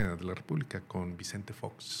Procurador General de la República con Vicente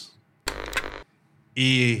Fox.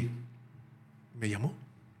 Y me llamó.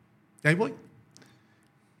 Y ahí voy.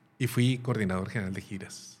 Y fui coordinador general de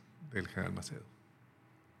giras del general Macedo.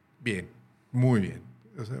 Bien, muy bien.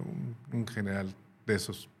 O sea, un general de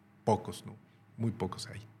esos pocos, ¿no? Muy pocos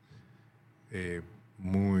hay.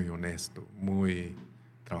 Muy honesto, muy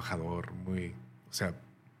trabajador, o sea,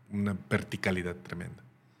 una verticalidad tremenda.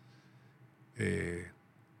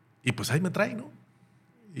 Y pues ahí me trae, ¿no?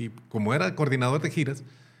 Y como era coordinador de giras,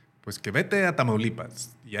 pues que vete a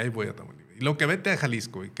Tamaulipas, y ahí voy a Tamaulipas. Y luego que vete a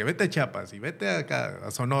Jalisco, y que vete a Chiapas, y vete acá a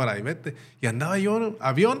Sonora, y andaba yo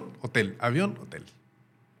avión, hotel.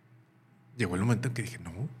 Llegó el momento en que dije,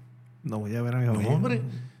 no voy a ver a mi familia. No, hombre.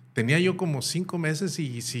 Tenía yo como 5 meses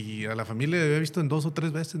y si a la familia la había visto en 2 o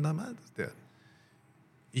 3 veces nada más.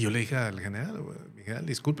 Y yo le dije al general,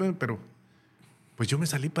 discúlpeme, pero pues yo me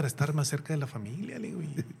salí para estar más cerca de la familia, le digo,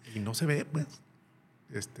 y no se ve, pues.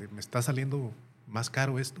 Me está saliendo más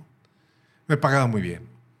caro esto. Me pagaba muy bien.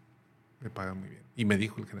 Y me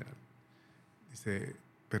dijo el general, dice,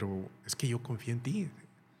 pero es que yo confío en ti.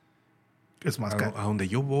 Es más caro. A donde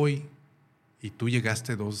yo voy y tú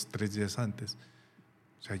llegaste 2 o 3 días antes.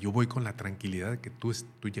 O sea, yo voy con la tranquilidad de que tú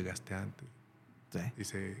llegaste antes. Sí.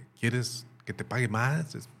 Dice, ¿quieres que te pague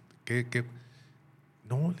más? ¿Qué?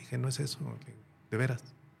 No, le dije, no es eso. De veras,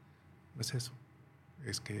 no es eso.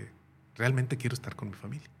 Es que realmente quiero estar con mi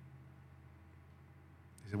familia.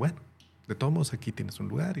 Dice, bueno, de todos modos aquí tienes un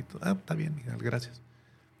lugar y todo. Está bien, gracias.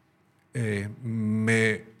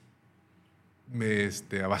 Me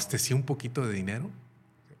abastecí un poquito de dinero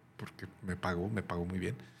porque me pagó muy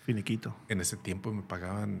bien. Finiquito. En ese tiempo me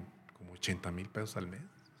pagaban como 80,000 pesos al mes.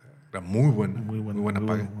 O sea, era muy buena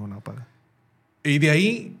paga. Y de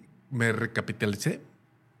ahí me recapitalicé.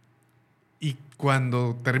 Y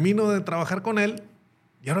cuando termino de trabajar con él,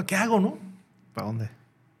 ¿y ahora qué hago, no? ¿Para dónde?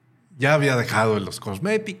 Ya había dejado los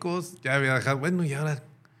cosméticos, y ahora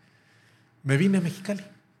me vine a Mexicali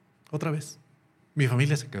otra vez. Mi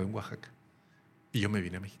familia se quedó en Oaxaca y yo me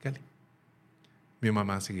vine a Mexicali. Mi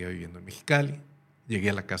mamá seguía viviendo en Mexicali.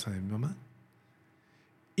 Llegué a la casa de mi mamá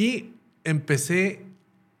y empecé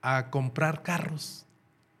a comprar carros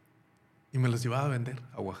y me los llevaba a vender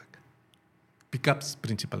a Oaxaca. Pickups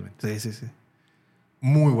principalmente. Sí.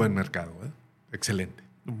 Muy buen mercado, ¿eh? Excelente.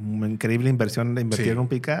 Una increíble inversión de invertir en un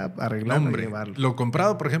pickup, arreglarlo y llevarlo. Lo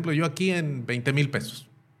compraba, por ejemplo, yo aquí en 20,000 pesos.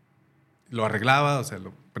 Lo arreglaba, o sea,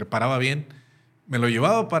 lo preparaba bien. Me lo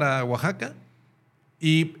llevaba para Oaxaca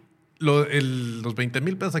y los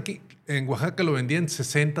 20,000 pesos aquí en Oaxaca lo vendía en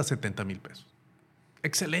 60, 70,000 pesos.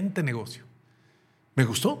 Excelente negocio. Me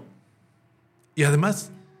gustó. Y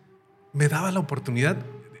además me daba la oportunidad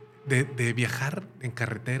de viajar en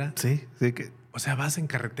carretera. Sí. O sea, vas en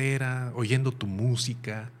carretera oyendo tu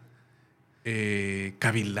música,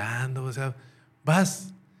 cavilando. O sea,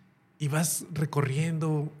 vas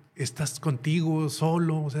recorriendo, estás contigo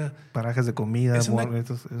solo. O sea, parajes de comida. Es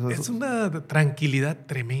una tranquilidad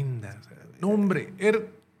tremenda. O sea, no, hombre,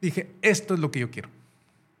 dije, esto es lo que yo quiero.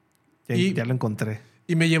 Ya lo encontré.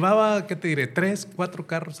 Y me llevaba, ¿qué te diré? 3, 4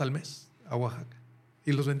 carros al mes a Oaxaca.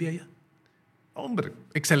 Y los vendía allá. Hombre,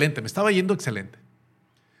 excelente. Me estaba yendo excelente.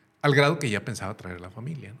 Al grado que ya pensaba traer a la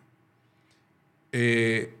familia, ¿no?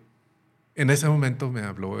 En ese momento me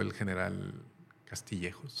habló el general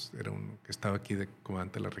Castillejos. Era uno que estaba aquí de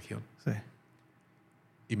comandante de la región. Sí.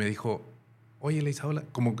 Y me dijo, oye, Leyzaola,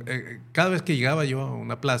 como cada vez que llegaba yo a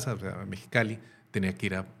una plaza, o sea, a Mexicali, tenía que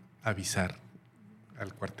ir a avisar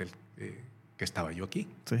al cuartel que estaba yo aquí.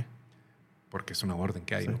 Sí. Porque es una orden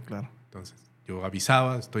que hay, Sí, ¿no? claro. Entonces, yo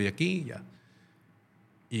avisaba, estoy aquí, ya.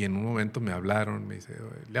 Y en un momento me hablaron, me dice,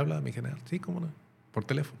 ¿le habla a mi general? Sí, cómo no, por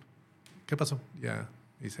teléfono. ¿Qué pasó? Ya.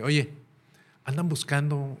 Dice, oye, andan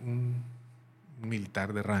buscando un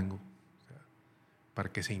militar de rango, o sea, para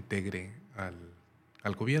que se integre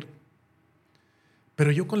al gobierno.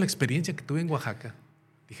 Pero yo con la experiencia que tuve en Oaxaca,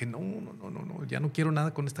 dije, no, ya no quiero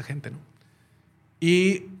nada con esta gente, ¿no?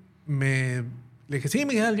 Y le dije, sí,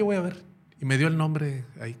 mi general, yo voy a ver. Y me dio el nombre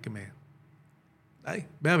ahí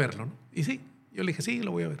ve a verlo, ¿no? Y sí, yo le dije, sí,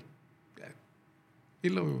 lo voy a ver. Y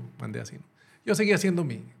lo mandé así, ¿no? Yo seguía haciendo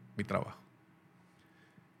mi trabajo.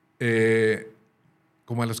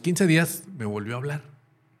 Como a los 15 días me volvió a hablar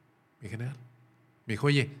mi general. Me dijo,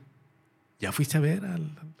 oye, ¿ya fuiste a ver a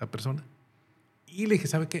la persona? Y le dije,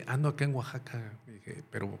 ¿sabe qué? Ando acá en Oaxaca. Le dije,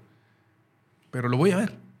 pero lo voy a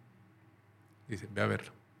ver. Dice, ve a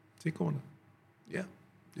verlo. Sí, cómo no. Ya,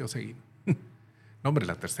 yo seguí. No, hombre,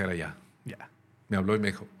 la tercera ya. Me habló y me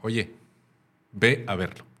dijo, oye, ve a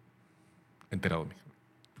verlo. Enterado, me dijo.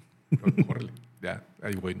 Córrele, ya,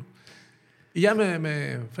 ahí voy, ¿no? Y ya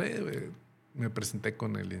me presenté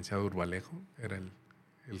con el licenciado Urbalejo, era el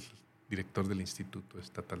director del Instituto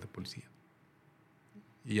Estatal de Policía.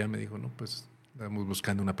 Y ya me dijo, no, pues estamos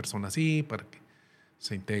buscando una persona así para que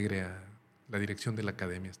se integre a la dirección de la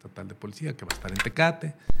Academia Estatal de Policía, que va a estar en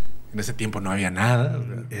Tecate. En ese tiempo no había nada. O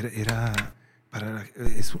sea,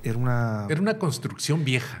 Era una construcción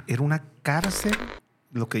vieja. Era una cárcel,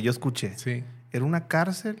 lo que yo escuché. Sí. Era una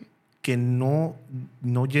cárcel que no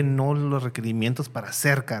llenó los requerimientos para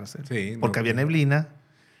ser cárcel. Sí, porque había neblina.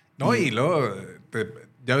 No, y luego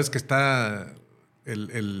ya ves que está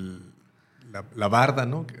la barda,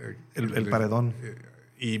 ¿no? El paredón.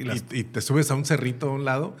 Y te subes a un cerrito a un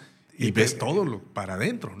lado y ves todo para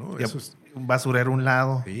adentro, ¿no? Eso es un basurero a un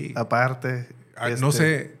lado, sí. aparte. No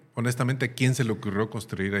sé, honestamente, a quién se le ocurrió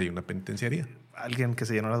construir ahí una penitenciaría. Alguien que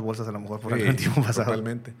se llenó las bolsas a lo mejor por el tiempo pasado.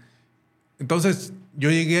 Totalmente. Entonces, yo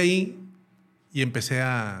llegué ahí y empecé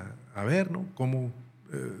a ver, ¿no? Cómo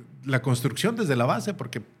la construcción desde la base,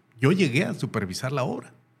 porque yo llegué a supervisar la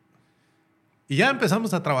obra. Y ya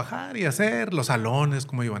empezamos a trabajar y a hacer los salones,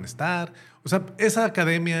 cómo iban a estar. O sea, esa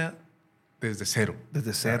academia desde cero.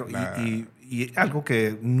 Desde cero. Y algo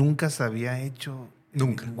que nunca se había hecho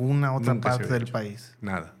en ninguna otra parte del país.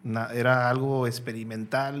 Nada. Era algo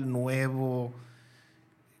experimental, nuevo.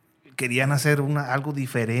 Querían hacer algo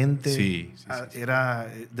diferente. Sí. Era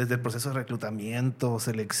desde el proceso de reclutamiento,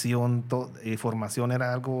 selección y formación,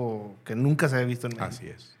 era algo que nunca se había visto en México. Así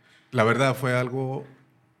es. La verdad fue algo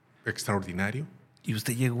extraordinario. ¿Y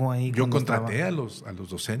usted llegó ahí? Yo contraté a los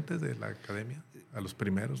docentes de la academia, a los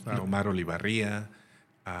primeros, a Omar Olivarría,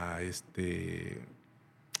 a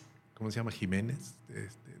 ¿cómo se llama? Jiménez,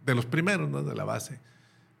 de los primeros, ¿no? De la base,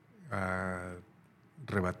 a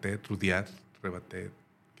Rudiat,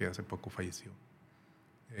 que hace poco falleció.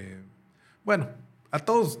 Bueno, a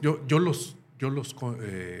todos yo los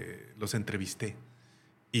entrevisté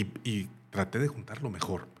y traté de juntar lo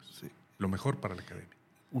mejor, pues, sí, lo mejor para la academia.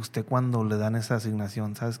 Usted cuando le dan esa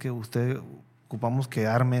asignación, ¿sabes qué? Ocupamos que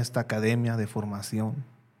arme esta academia de formación.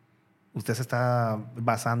 Usted se está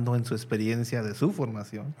basando en su experiencia de su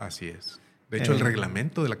formación. Así es. De hecho, el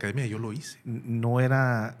reglamento de la academia yo lo hice. No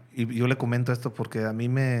era... Y yo le comento esto porque a mí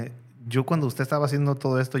yo cuando usted estaba haciendo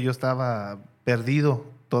todo esto, yo estaba perdido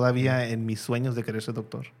todavía en mis sueños de querer ser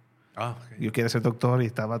doctor. Okay. Yo quería ser doctor y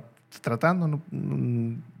estaba tratando.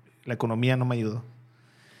 La economía no me ayudó.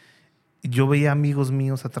 Yo veía amigos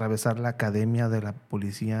míos atravesar la academia de la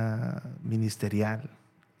policía ministerial,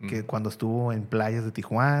 que cuando estuvo en playas de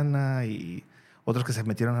Tijuana y otros que se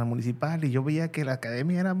metieron al municipal, y yo veía que la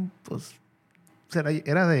academia era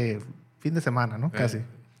de fin de semana, ¿no? Casi.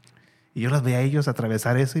 Y yo los veía a ellos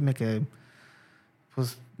atravesar eso y me quedé,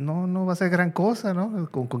 pues no va a ser gran cosa,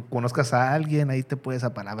 ¿no? Conozcas a alguien, ahí te puedes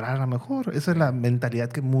apalabrar a lo mejor. Esa es la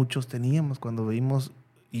mentalidad que muchos teníamos cuando vimos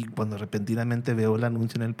y cuando repentinamente veo el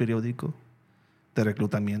anuncio en el periódico de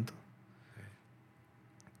reclutamiento.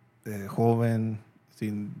 Joven,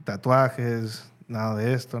 sin tatuajes, nada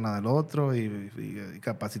de esto, nada del otro, y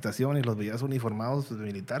capacitación, y los veías uniformados de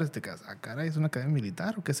militares. Te quedas, caray, ¿es una academia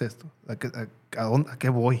militar o qué es esto? ¿A qué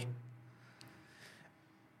voy?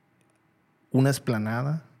 Una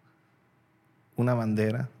explanada, una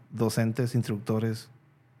bandera, docentes, instructores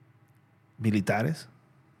militares,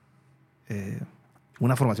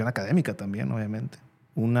 una formación académica también, obviamente,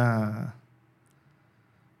 un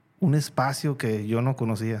espacio que yo no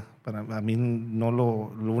conocía. Para mí, no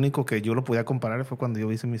lo único que yo lo podía comparar fue cuando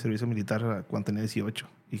yo hice mi servicio militar cuando tenía 18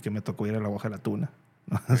 y que me tocó ir a la Baja de la Tuna.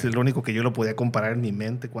 Es lo único que yo lo podía comparar en mi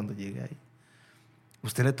mente cuando llegué ahí.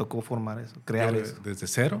 ¿Usted le tocó formar eso, crear eso? Desde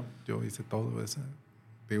cero, yo hice todo eso.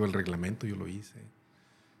 Digo, el reglamento yo lo hice.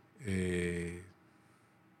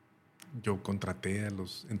 Yo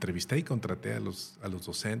entrevisté y contraté a los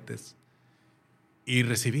docentes y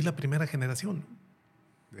recibí la primera generación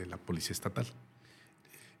de la Policía Estatal.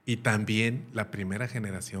 Y también la primera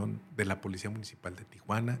generación de la Policía Municipal de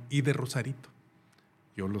Tijuana y de Rosarito.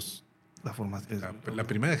 La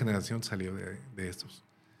primera generación salió de estos.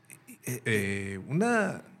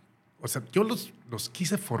 Yo los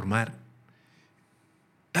quise formar.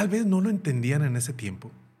 Tal vez no lo entendían en ese tiempo,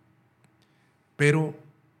 pero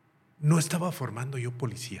no estaba formando yo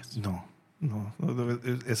policías. No.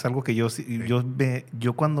 Es algo que yo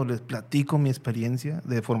cuando les platico mi experiencia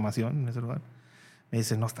de formación en ese lugar, me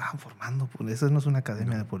dicen, no estaban formando, pues esa no es una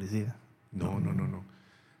academia de policía. No.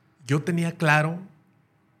 Yo tenía claro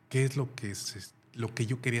qué es lo que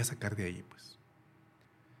yo quería sacar de ahí, pues.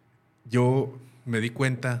 Yo me di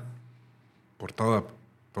cuenta, por todo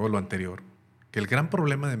lo anterior, que el gran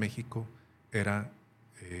problema de México era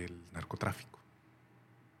el narcotráfico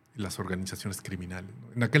y las organizaciones criminales,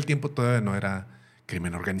 ¿no? En aquel tiempo todavía no era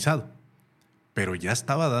crimen organizado, pero ya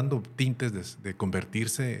estaba dando tintes de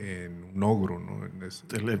convertirse en un ogro, ¿no?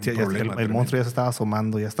 El monstruo ya se estaba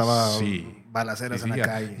asomando, ya estaba balaceras en la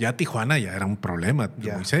calle. Ya Tijuana ya era un problema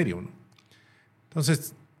muy serio, ¿no?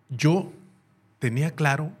 Entonces, yo tenía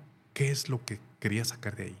claro qué es lo que quería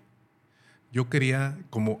sacar de ahí. Yo quería,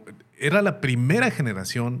 como era la primera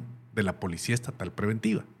generación de la Policía Estatal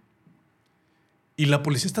Preventiva. Y la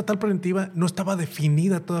Policía Estatal Preventiva no estaba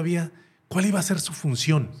definida todavía cuál iba a ser su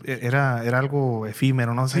función. Era algo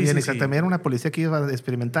efímero, no sabían exactamente. Era una policía que iba a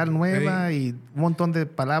experimentar nueva y un montón de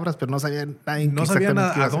palabras, pero no sabían nada. No sabían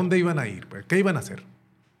a dónde iban a ir, qué iban a hacer.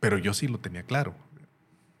 Pero yo sí lo tenía claro.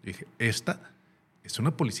 Yo dije, esta es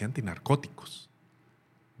una policía antinarcóticos.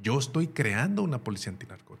 Yo estoy creando una policía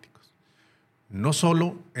antinarcóticos. No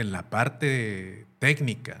solo en la parte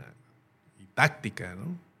técnica y táctica,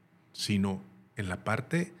 ¿no? Sino en la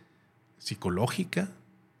parte psicológica,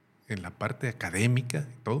 en la parte académica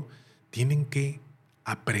y todo. Tienen que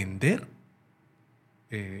aprender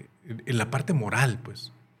en la parte moral,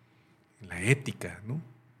 pues, en la ética, ¿no?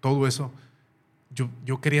 Todo eso.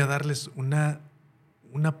 Yo quería darles una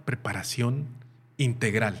preparación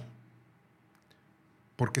integral.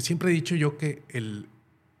 Porque siempre he dicho yo que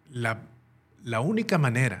la única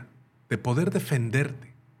manera de poder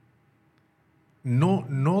defenderte,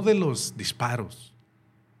 no de los disparos,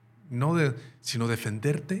 sino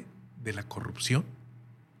defenderte de la corrupción,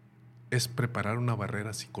 es preparar una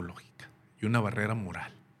barrera psicológica y una barrera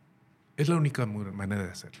moral. Es la única manera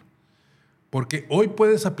de hacerlo. Porque hoy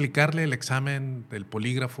puedes aplicarle el examen del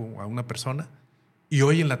polígrafo a una persona y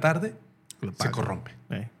hoy en la tarde se corrompe.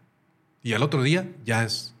 Y al otro día ya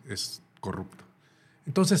es corrupto.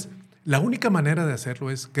 Entonces, la única manera de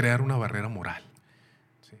hacerlo es crear una barrera moral.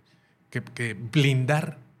 ¿Sí? Que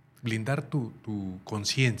blindar tu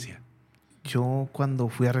conciencia. Yo cuando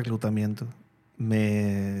fui a reclutamiento,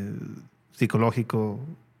 psicológico,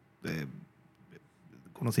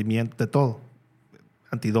 conocimiento de todo,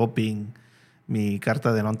 antidoping, mi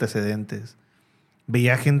carta de no antecedentes,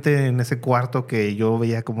 veía gente en ese cuarto que yo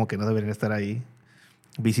veía como que no deberían estar ahí.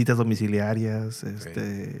 Visitas domiciliarias,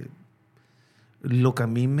 lo que a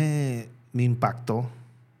mí me impactó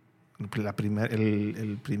el primer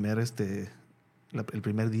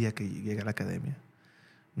día que llegué a la academia.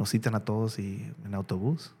 Nos citan a todos y en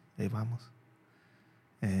autobús, ahí vamos.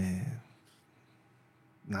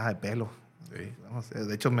 Nada de pelo. Sí. Vamos,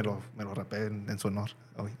 de hecho, me lo rapé en su honor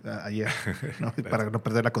ayer, ¿no? Para no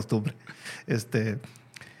perder la costumbre.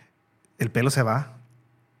 El pelo se va.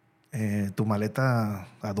 Tu maleta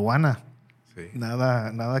aduana. Sí.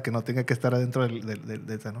 Nada que no tenga que estar adentro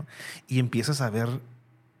de esa, ¿no? Y empiezas a ver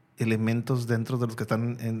elementos dentro de los que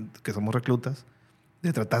están que somos reclutas,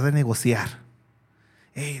 de tratar de negociar.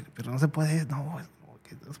 Pero no se puede, no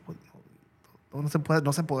se puede,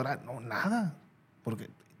 no se podrá, no, nada. Porque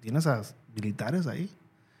tienes a militares ahí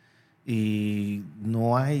y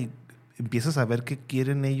no hay empiezas a ver que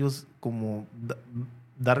quieren ellos como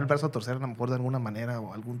dar el brazo a torcer a lo mejor de alguna manera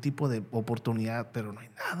o algún tipo de oportunidad, pero no hay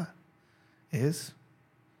nada.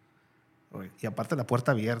 Y aparte la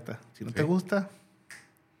puerta abierta. Si no te gusta,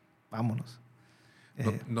 vámonos.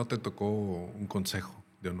 ¿No te tocó un consejo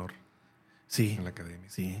de honor en la academia?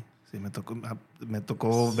 Sí, me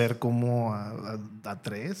tocó ver cómo a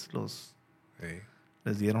 3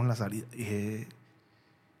 les dieron la salida.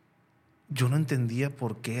 Yo no entendía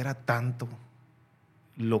por qué era tanto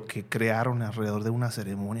lo que crearon alrededor de una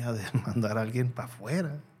ceremonia de mandar a alguien para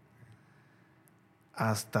afuera.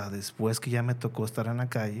 Hasta después que ya me tocó estar en la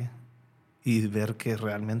calle y ver que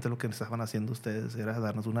realmente lo que estaban haciendo ustedes era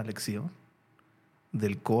darnos una lección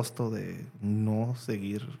del costo de no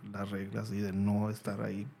seguir las reglas y de no estar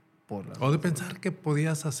ahí por las... O de pensar que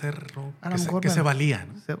podías hacer, ¿no? que se valía,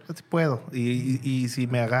 ¿no? Sí puedo. Y si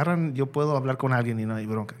me agarran, yo puedo hablar con alguien y no hay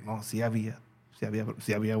bronca. No, sí había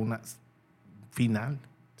una final.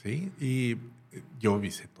 Sí, y yo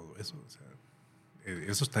hice todo eso. O sea,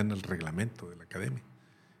 eso está en el reglamento de la academia.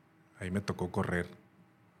 Ahí me tocó correr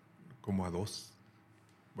como a 2,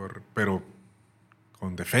 pero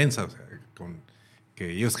con defensa, o sea,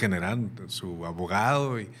 que ellos generan su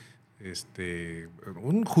abogado y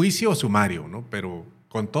un juicio sumario, ¿no? Pero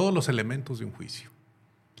con todos los elementos de un juicio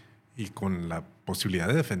y con la posibilidad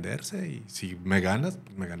de defenderse, y si me ganas,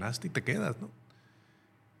 pues me ganaste y te quedas, ¿no?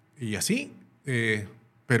 Y así,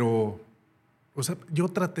 pero, o sea, yo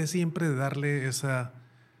traté siempre de darle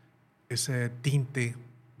ese tinte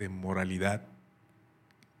de moralidad,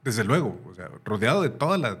 desde luego, o sea, rodeado de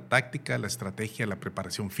toda la táctica, la estrategia, la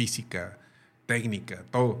preparación física, técnica,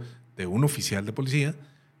 todo, de un oficial de policía,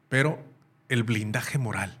 pero el blindaje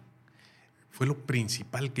moral fue lo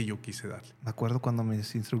principal que yo quise darle. Me acuerdo cuando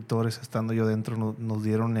mis instructores, estando yo dentro, nos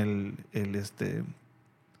dieron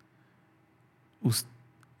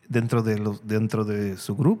dentro de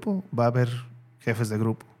su grupo va a haber jefes de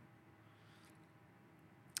grupo.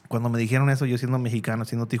 Cuando me dijeron eso, yo siendo mexicano,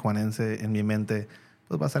 siendo tijuanense, en mi mente,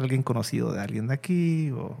 pues va a ser alguien conocido de alguien de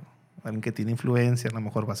aquí o alguien que tiene influencia, a lo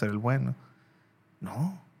mejor va a ser el bueno.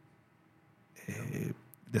 No.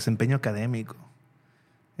 Desempeño académico.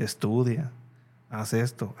 Estudia. Haz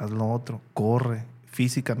esto, haz lo otro. Corre.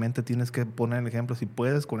 Físicamente tienes que poner el ejemplo. Si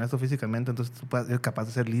puedes con esto físicamente, entonces tú eres capaz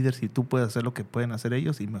de ser líder. Si tú puedes hacer lo que pueden hacer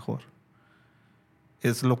ellos, y mejor.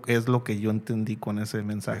 Es lo que yo entendí con ese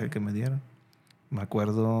mensaje que me dieron. Me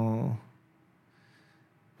acuerdo,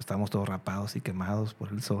 estábamos todos rapados y quemados por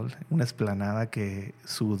el sol. Una explanada que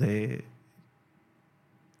sudé,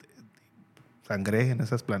 sangré en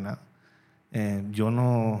esa explanada. Yo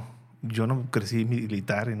no crecí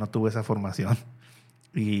militar y no tuve esa formación.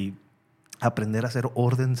 Y aprender a hacer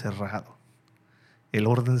orden cerrado. El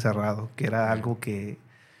orden cerrado, que era algo que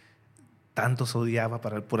tantos odiaba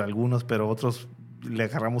por algunos, pero otros le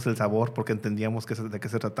agarramos el sabor porque entendíamos de qué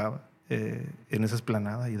se trataba en esa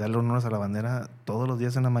explanada, y darle honores a la bandera todos los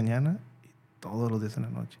días en la mañana y todos los días en la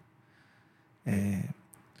noche.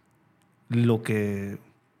 Lo que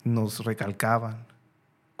nos recalcaban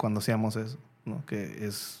cuando hacíamos eso, ¿no? Que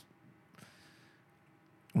es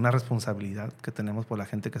una responsabilidad que tenemos por la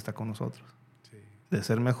gente que está con nosotros. Sí. De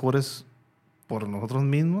ser mejores por nosotros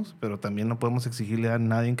mismos, pero también no podemos exigirle a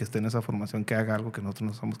nadie que esté en esa formación que haga algo que nosotros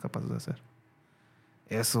no somos capaces de hacer.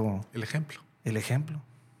 Eso. El ejemplo. El ejemplo.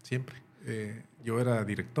 Siempre. Yo era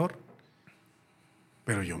director,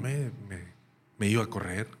 pero yo me iba a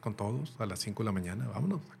correr con todos a las 5 de la mañana.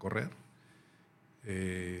 Vámonos a correr.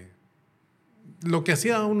 Lo que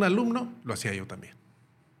hacía un alumno, lo hacía yo también.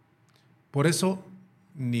 Por eso,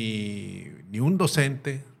 ni un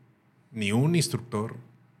docente, ni un instructor,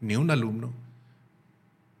 ni un alumno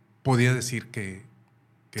podía decir que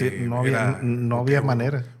sí, no había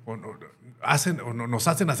manera. Nos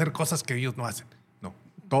hacen hacer cosas que ellos no hacen. No,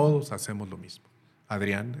 todos hacemos lo mismo.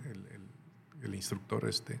 Adrián, el instructor,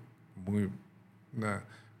 una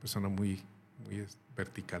persona muy, muy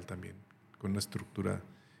vertical también, con una estructura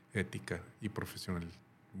ética y profesional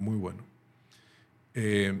muy bueno.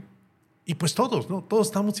 Y pues todos, ¿no? Todos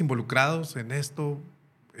estamos involucrados en esto,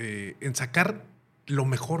 en sacar lo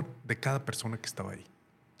mejor de cada persona que estaba ahí.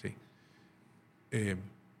 ¿Sí?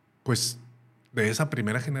 Pues de esa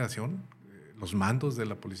primera generación, los mandos de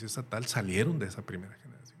la Policía Estatal salieron de esa primera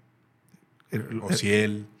generación.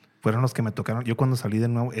 Ociel. Fueron los que me tocaron. Yo cuando salí de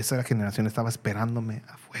nuevo, esa generación estaba esperándome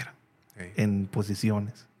afuera, en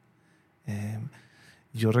posiciones.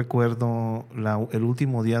 Yo recuerdo el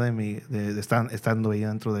último día estando ahí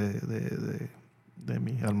dentro de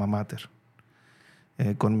mi alma mater,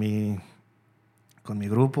 con mi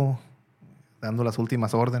grupo, dando las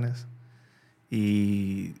últimas órdenes,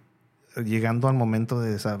 y llegando al momento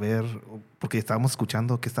de saber, porque estábamos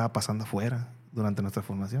escuchando qué estaba pasando afuera durante nuestra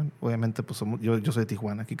formación. Obviamente, pues yo soy de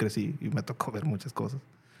Tijuana, aquí crecí y me tocó ver muchas cosas.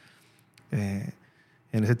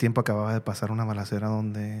 En ese tiempo acababa de pasar una balacera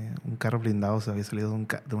donde un carro blindado se había salido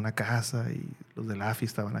de una casa y los del AFI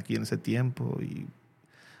estaban aquí en ese tiempo y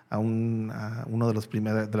a uno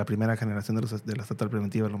de la primera generación de la estatal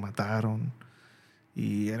preventiva lo mataron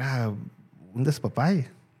y era un despapalle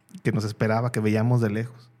que nos esperaba, que veíamos de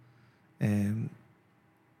lejos.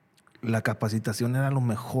 La capacitación era lo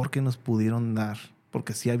mejor que nos pudieron dar,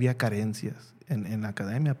 porque sí había carencias en la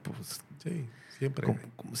academia, pues Sí, siempre.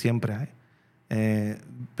 Siempre hay.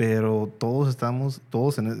 Pero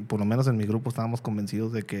por lo menos en mi grupo, estábamos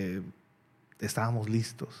convencidos de que estábamos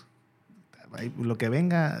listos. Lo que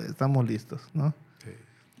venga, estamos listos, ¿no? Sí.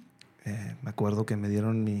 Me acuerdo que me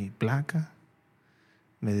dieron mi placa,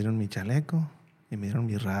 me dieron mi chaleco y me dieron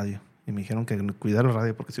mi radio. Y me dijeron que cuidar el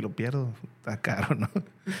radio porque si lo pierdo, está caro, ¿no?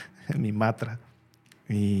 Mi matra.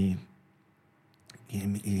 Y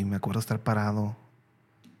me acuerdo estar parado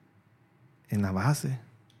en la base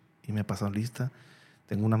y me pasaron lista.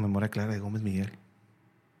 Tengo una memoria clara de Gómez Miguel.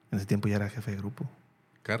 En ese tiempo ya era jefe de grupo.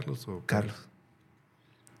 ¿Carlos o Carlos?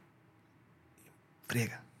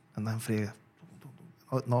 Friega, andaba en friega.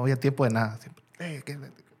 No había tiempo de nada. Siempre,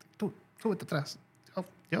 tú, súbete atrás.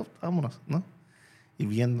 Yo, vámonos, ¿no? Y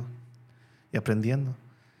viendo y aprendiendo.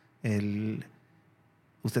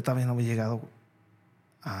 Usted también no había llegado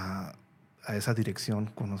a esa dirección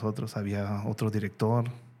con nosotros. Había otro director,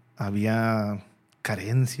 había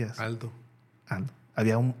carencias. Aldo.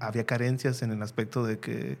 Había carencias en el aspecto de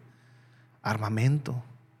que armamento,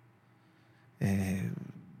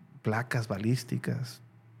 placas balísticas,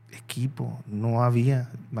 equipo, no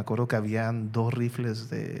había. Me acuerdo que habían 2 rifles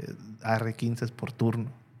de AR-15 por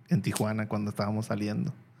turno en Tijuana cuando estábamos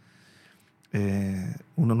saliendo.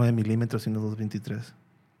 Uno 9 milímetros y uno 223.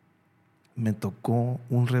 Me tocó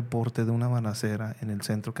un reporte de una balacera en el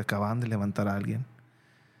centro que acababan de levantar a alguien.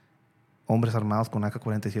 Hombres armados con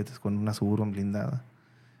AK-47, con una Suburban blindada.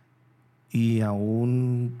 Y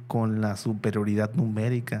aún con la superioridad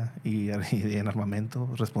numérica y en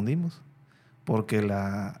armamento, respondimos. Porque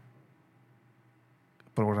la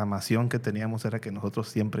programación que teníamos era que nosotros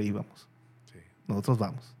siempre íbamos. Sí. Nosotros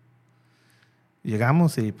vamos.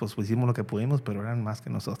 Llegamos y pues hicimos lo que pudimos, pero eran más que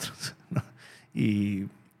nosotros, ¿no? Y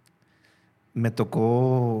me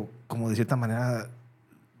tocó, como de cierta manera,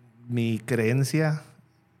 mi creencia,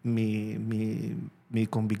 mi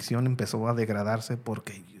convicción empezó a degradarse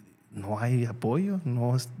porque no hay apoyo,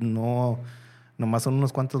 nomás son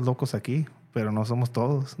unos cuantos locos aquí, pero no somos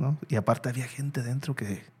todos, ¿no? Y aparte había gente dentro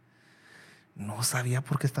que no sabía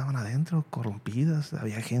por qué estaban adentro, corrompidas.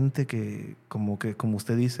 Había gente que, como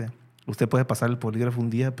usted dice, usted puede pasar el polígrafo un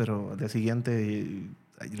día, pero al día siguiente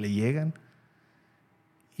le llegan.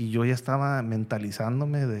 Y yo ya estaba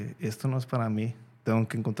mentalizándome de esto no es para mí, tengo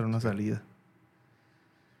que encontrar una salida.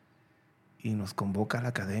 Y nos convoca a la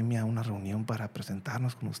academia a una reunión para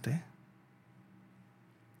presentarnos con usted.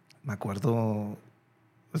 Me acuerdo,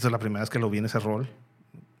 esa es la primera vez que lo vi en ese rol.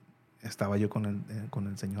 Estaba yo con el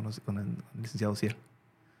licenciado Ciel,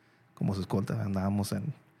 como su escolta.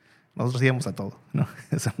 Nosotros íbamos a todo, ¿no?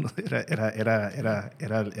 Esa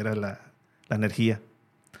era la energía.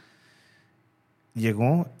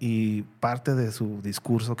 Llegó y parte de su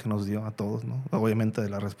discurso que nos dio a todos, ¿no? Obviamente de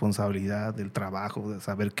la responsabilidad, del trabajo, de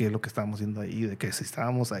saber qué es lo que estábamos haciendo ahí, de que si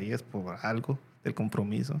estábamos ahí es por algo, del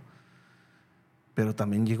compromiso. Pero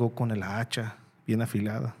también llegó con el hacha bien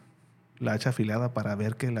afilada. La hacha afilada para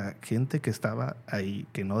ver que la gente que estaba ahí,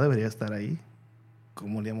 que no debería estar ahí,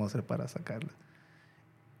 ¿cómo le íbamos a hacer para sacarla?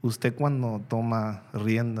 Usted cuando toma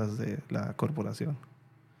riendas de la corporación,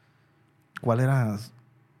 ¿cuál era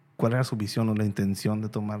su visión o la intención de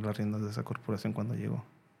tomar las riendas de esa corporación cuando llegó?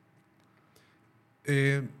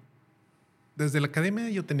 Desde la academia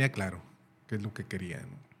yo tenía claro qué es lo que quería,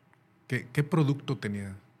 ¿no? ¿Qué producto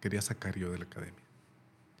quería sacar yo de la academia?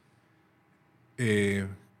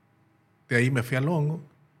 De ahí me fui a Longo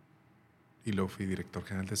y luego fui director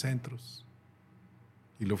general de centros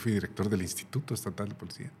y luego fui director del Instituto Estatal de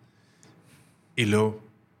Policía y luego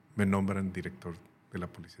me nombran director de la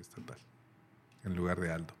Policía Estatal en lugar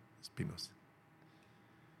de Aldo Espinosa.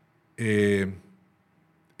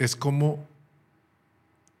 Es como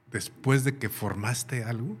después de que formaste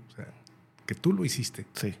algo, o sea, que tú lo hiciste,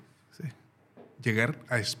 sí. llegar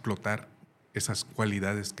a explotar esas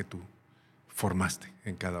cualidades que tú formaste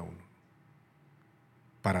en cada uno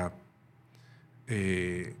para,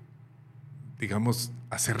 digamos,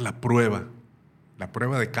 hacer la prueba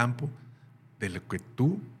de campo de lo que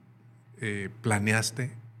tú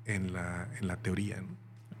planeaste en la teoría, ¿no?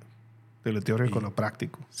 de lo teórico a lo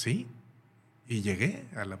práctico. Sí, y llegué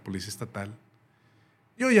a la Policía Estatal.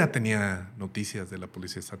 Yo ya tenía noticias de la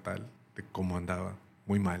Policía Estatal, de cómo andaba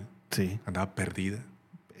muy mal, Sí. andaba perdida.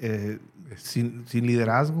 Sin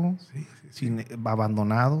liderazgo, Sí.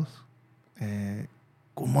 Abandonados,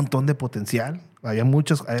 con un montón de potencial. Había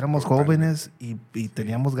muchos, éramos jóvenes y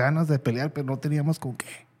teníamos ganas de pelear, pero no teníamos con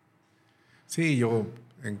qué. Sí, yo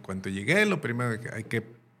en cuanto llegué, lo primero que hay que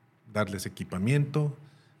darles equipamiento,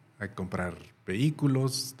 hay que comprar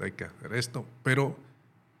vehículos, hay que hacer esto, pero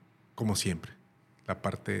como siempre, la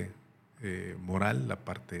parte moral, la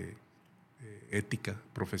parte ética,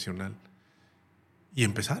 profesional, y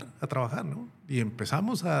empezar a trabajar, ¿no? Y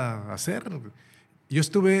empezamos a hacer. Yo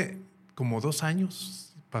estuve como 2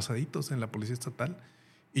 años pasaditos en la Policía Estatal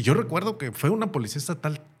y yo recuerdo que fue una Policía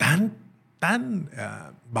Estatal tan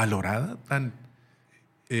valorada, tan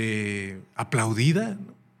aplaudida,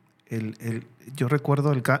 ¿no? Yo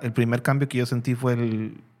recuerdo el primer cambio que yo sentí fue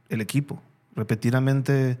el equipo.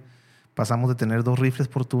 Repetidamente pasamos de tener 2 rifles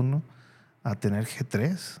por turno a tener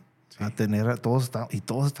G3. Sí. A tener todos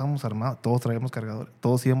estábamos armados, todos traíamos cargadores,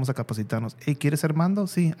 todos íbamos a capacitarnos. Hey, ¿quieres ser mando?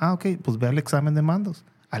 Sí. Ah, ok, pues ve al examen de mandos.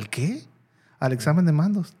 ¿Al qué? Al examen de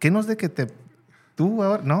mandos. ¿Qué no es de que tú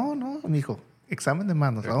ahora? No, mijo. Examen de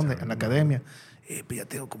mandos. ¿A dónde? En la academia. Pues ya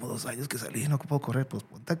tengo como 2 años que salí, no puedo correr. Pues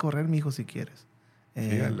ponte a correr, mijo, si quieres.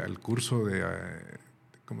 Sí, al curso de,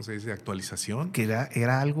 ¿cómo se dice? Actualización. Que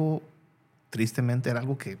era algo, tristemente, era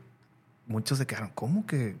algo que muchos se quedaron. ¿Cómo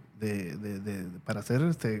que para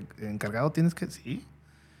ser encargado tienes que...? Sí.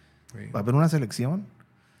 Va a haber una selección.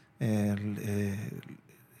 El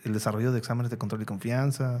desarrollo de exámenes de control y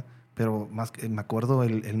confianza. Pero más que, me acuerdo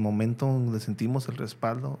el momento donde sentimos el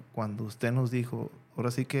respaldo cuando usted nos dijo,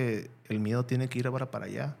 ahora sí que el miedo tiene que ir ahora para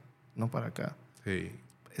allá, no para acá. Sí.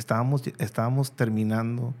 Estábamos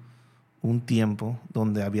terminando un tiempo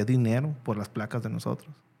donde había dinero por las placas de nosotros.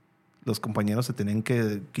 Los compañeros se tenían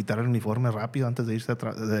que quitar el uniforme rápido antes de irse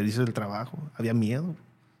del trabajo. Había miedo.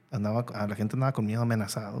 La gente andaba con miedo,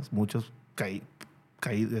 amenazados. Muchos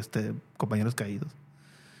compañeros caídos.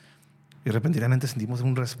 Y repentinamente sentimos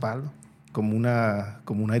un respaldo, como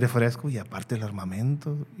un aire fresco, y aparte el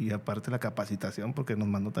armamento, y aparte la capacitación, porque nos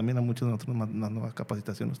mandó también a muchos de nosotros, nos mandó a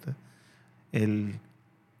capacitación usted.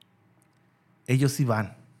 Ellos sí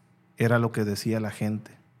van, era lo que decía la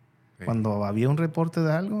gente. Sí. Cuando había un reporte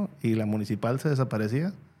de algo y la municipal se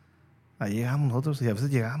desaparecía, ahí llegábamos nosotros, y a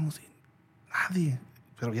veces llegábamos y nadie,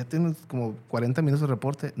 pero ya tienes como 40 minutos de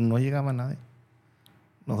reporte, no llegaba nadie.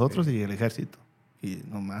 Nosotros y el ejército, y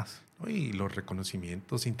no más. Y los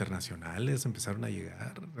reconocimientos internacionales empezaron a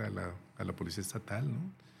llegar a la Policía Estatal, ¿no?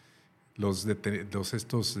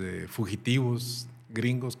 Estos fugitivos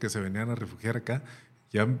gringos que se venían a refugiar acá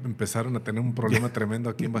ya empezaron a tener un problema tremendo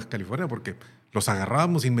aquí en Baja California porque los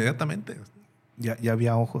agarrábamos inmediatamente. Ya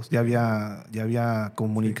había ojos, ya había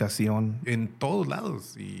comunicación. Sí, en todos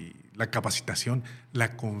lados. Y la capacitación,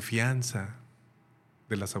 la confianza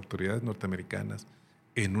de las autoridades norteamericanas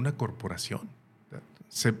en una corporación.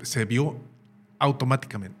 Se vio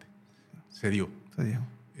automáticamente. Se dio.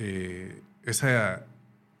 Esa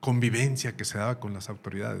convivencia que se daba con las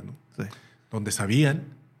autoridades, ¿no? Sí. Donde sabían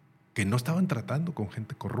que no estaban tratando con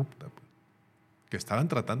gente corrupta, que estaban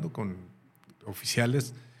tratando con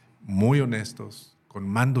oficiales muy honestos, con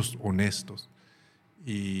mandos honestos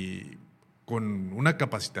y con una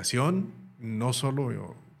capacitación no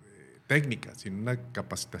solo técnica, sino una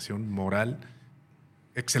capacitación moral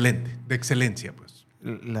excelente, de excelencia, pues.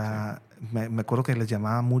 Me acuerdo que les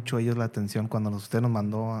llamaba mucho a ellos la atención cuando usted nos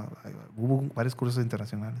mandó hubo varios cursos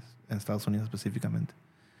internacionales en Estados Unidos específicamente.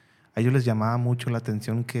 A ellos les llamaba mucho la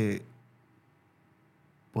atención que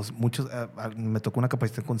pues muchos me tocó una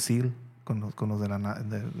capacitación con SEAL, con los de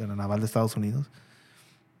la Naval de Estados Unidos.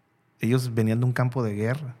 Ellos venían de un campo de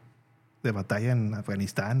guerra, de batalla en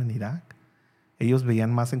Afganistán, en Irak. Ellos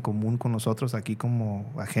veían más en común con nosotros aquí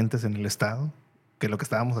como agentes en el Estado que lo que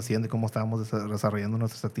estábamos haciendo y cómo estábamos desarrollando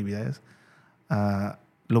nuestras actividades.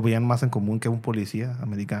 Lo veían más en común que un policía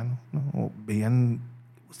americano, ¿no? O veían,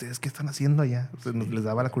 ¿ustedes qué están haciendo allá? O sea, les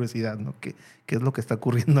daba la curiosidad, ¿no? ¿Qué es lo que está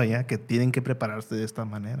ocurriendo allá? Que tienen que prepararse de esta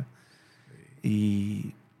manera.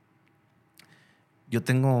 Y yo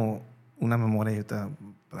tengo una memoria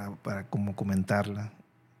para como comentarla.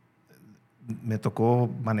 Me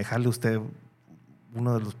tocó manejarle a usted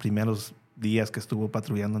uno de los primeros días que estuvo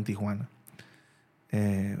patrullando en Tijuana.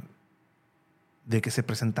 De que se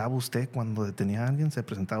presentaba usted cuando detenía a alguien, se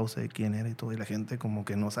presentaba usted quién era y todo, y la gente como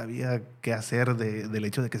que no sabía qué hacer del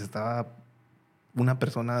hecho de que se estaba una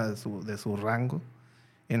persona de su rango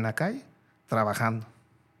en la calle trabajando.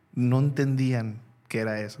 No entendían qué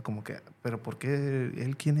era eso, como que, pero ¿por qué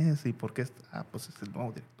él quién es? ¿Y por qué? Pues es el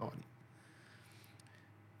nuevo director.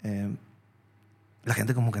 La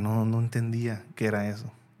gente como que no entendía qué era eso.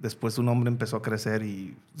 Después su nombre empezó a crecer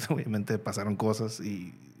y obviamente pasaron cosas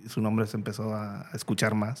y su nombre se empezó a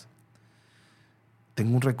escuchar más.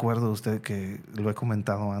 Tengo un recuerdo de usted que lo he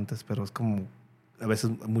comentado antes, pero es como,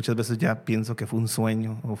 muchas veces ya pienso que fue un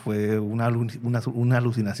sueño o fue una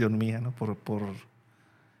alucinación mía, ¿no? Por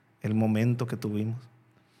el momento que tuvimos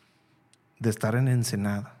de estar en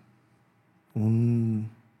Ensenada, un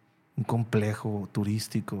complejo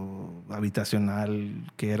turístico,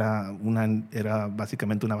 habitacional, que era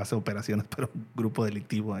básicamente una base de operaciones para un grupo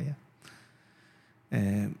delictivo allá.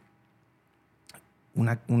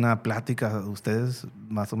 Una plática de ustedes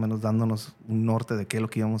más o menos dándonos un norte de qué es lo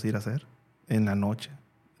que íbamos a ir a hacer en la noche,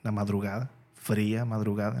 la madrugada, fría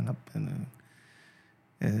madrugada.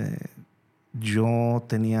 Yo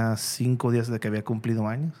tenía 5 días de que había cumplido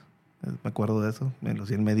años. Me acuerdo de eso.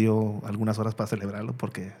 Él me dio algunas horas para celebrarlo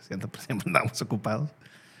porque siempre andábamos ocupados.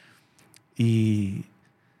 Y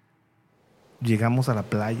llegamos a la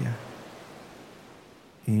playa.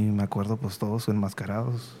 Y me acuerdo, pues todos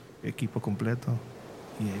enmascarados, equipo completo.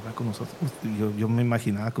 Y ahí va con nosotros. Yo me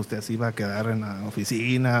imaginaba que usted se iba a quedar en la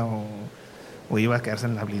oficina o iba a quedarse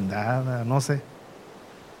en la blindada, no sé.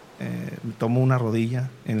 Tomo una rodilla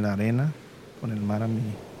en la arena con el mar a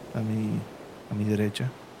mi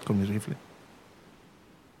derecha, con mi rifle.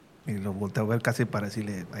 Y lo volteo a ver casi para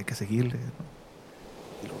decirle, hay que seguirle, ¿no?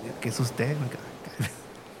 Y lo digo, ¿qué es usted?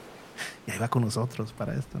 Y ahí va con nosotros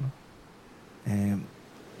para esto, ¿no?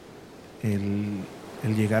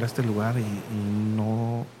 El llegar a este lugar y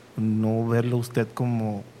no verlo usted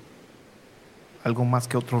como algo más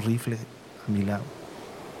que otro rifle a mi lado.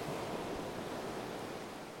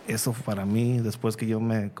 Eso para mí, después que yo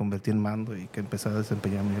me convertí en mando y que empecé a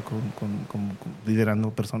desempeñarme con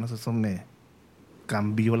liderando personas, eso me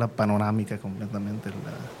cambió la panorámica completamente,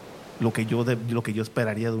 lo que yo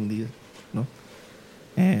esperaría de un líder, ¿no?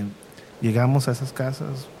 Llegamos a esas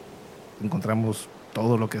casas, encontramos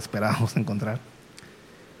todo lo que esperábamos encontrar.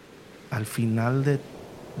 Al final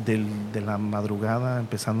de la madrugada,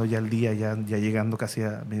 empezando ya el día, ya llegando casi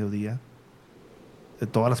a mediodía, de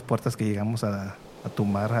todas las puertas que llegamos a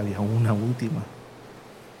tumbar había una última.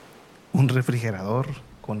 Un refrigerador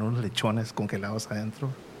con unos lechones congelados adentro.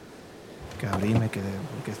 Que abrí y me quedé,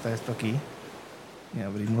 ¿por qué está esto aquí? Y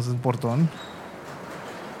abrimos el portón.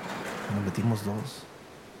 Y nos metimos 2.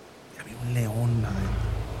 Y había un león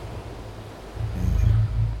adentro.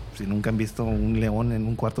 Si nunca han visto un león en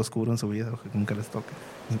un cuarto oscuro en su vida, nunca les toca.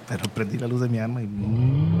 Pero prendí la luz de mi arma y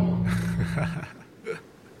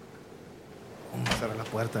cerré la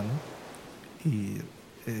puerta, ¿no? Y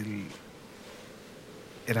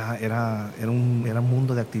era un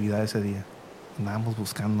mundo de actividad ese día. Andábamos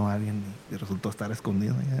buscando a alguien y resultó estar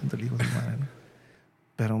escondido allá dentro del hijo de su madre, ¿no?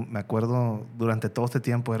 Pero me acuerdo, durante todo este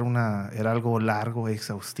tiempo era algo largo,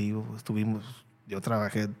 exhaustivo. Yo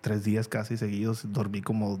trabajé 3 días casi seguidos, dormí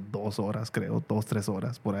como 2 horas, creo, 2, 3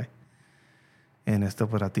 horas por ahí en este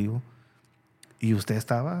operativo. Y usted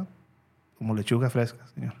estaba como lechuga fresca,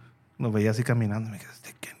 señor. Lo veía así caminando y me dije,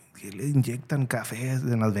 ¿qué le inyectan café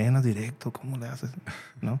en las venas directo? ¿Cómo le haces?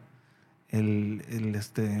 ¿No? El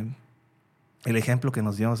ejemplo que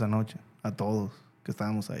nos dio esa noche a todos que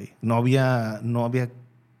estábamos ahí. No había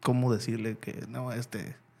cómo decirle que no,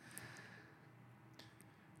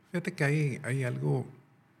 Fíjate que hay algo,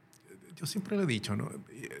 yo siempre lo he dicho, ¿no?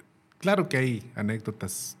 Claro que hay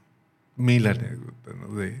anécdotas, 1000 anécdotas,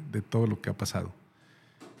 ¿no? de todo lo que ha pasado.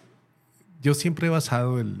 Yo siempre he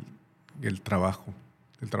basado el trabajo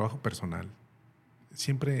personal,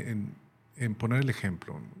 siempre en poner el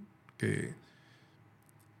ejemplo, ¿no? Que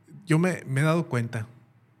yo me he dado cuenta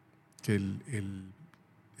que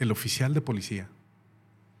el oficial de policía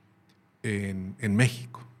en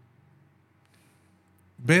México,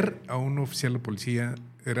 ver a un oficial de policía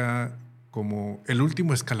era como el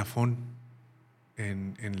último escalafón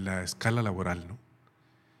en la escala laboral, ¿no?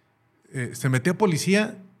 Se metía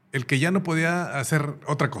policía el que ya no podía hacer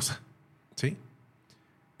otra cosa, ¿sí?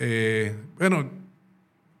 Bueno,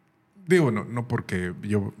 digo, no porque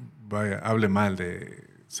yo hable mal de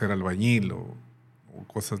ser albañil o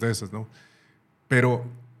cosas de esas, ¿no? Pero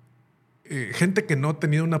gente que no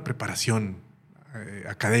tenía una preparación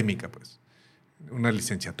académica, pues, una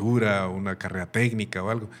licenciatura, una carrera técnica o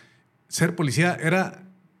algo. Ser policía era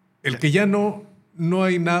el que ya no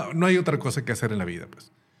hay otra cosa que hacer en la vida,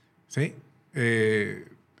 pues, ¿sí?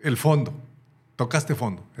 El fondo, tocaste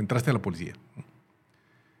fondo, entraste a la policía.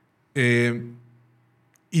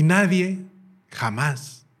 Y nadie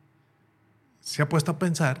jamás se ha puesto a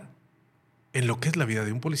pensar en lo que es la vida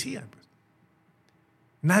de un policía. Pues.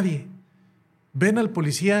 Nadie. Ven al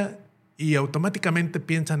policía y automáticamente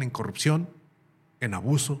piensan en corrupción, en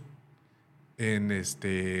abuso, en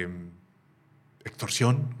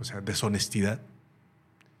extorsión, o sea, deshonestidad.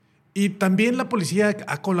 Y también la policía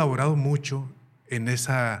ha colaborado mucho en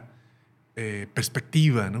esa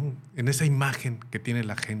perspectiva, ¿no? En esa imagen que tiene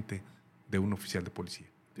la gente de un oficial de policía.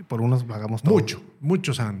 Y por unos pagamos todo.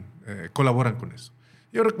 Muchos colaboran con eso.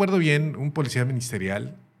 Yo recuerdo bien un policía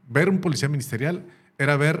ministerial. Ver un policía ministerial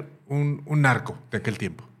era ver un narco de aquel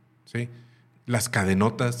tiempo, ¿sí? Las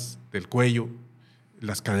cadenotas del cuello,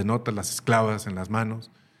 las cadenotas, las esclavas en las manos,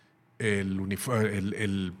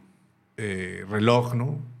 el reloj,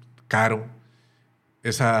 ¿no? Caro,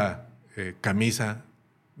 esa camisa,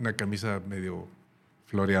 una camisa medio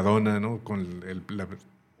floreadona, ¿no? Con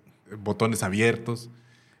botones abiertos,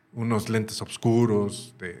 unos lentes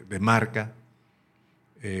oscuros de marca.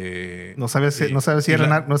 No sabes si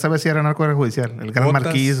era narco o judicial. El gran botas,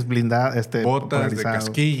 marquís blindado, botas de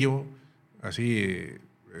casquillo, así,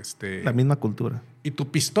 la misma cultura. Y tu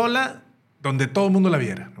pistola donde todo el mundo la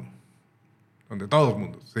viera, ¿no? Donde todo el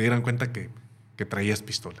mundo se dieran cuenta que traías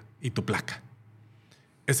pistola y tu placa.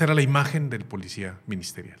 Esa era la imagen del policía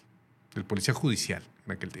ministerial, del policía judicial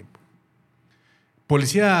en aquel tiempo.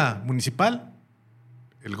 Policía municipal,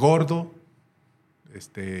 el gordo,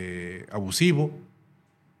 abusivo,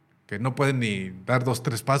 que no puede ni dar 2,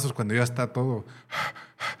 3 pasos cuando ya está todo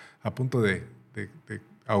a punto de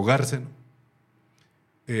ahogarse, ¿no?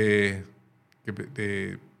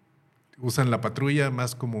 Usan la patrulla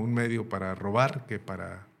más como un medio para robar que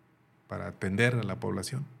para atender a la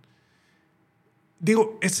población.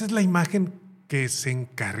 Digo, esa es la imagen que se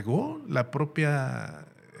encargó la propia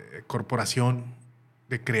corporación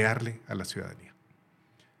de crearle a la ciudadanía.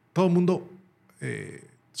 Todo el mundo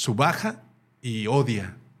subaja y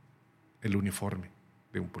odia el uniforme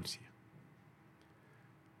de un policía.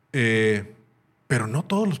 Pero no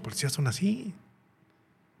todos los policías son así.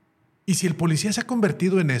 Y si el policía se ha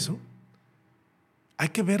convertido en eso, hay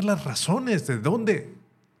que ver las razones de dónde,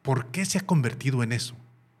 por qué se ha convertido en eso.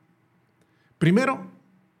 Primero,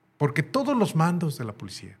 porque todos los mandos de la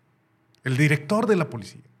policía, el director de la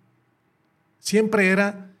policía, siempre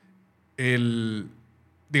era el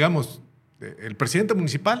presidente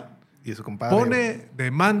municipal. Y su compadre pone de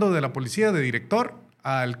mando de la policía, de director,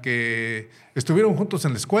 al que estuvieron juntos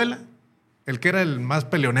en la escuela, el que era el más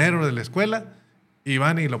peleonero de la escuela, y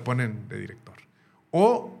van y lo ponen de director.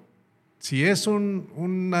 O si es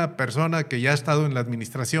una persona que ya ha estado en la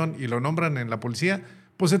administración y lo nombran en la policía,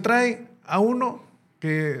 pues se trae a uno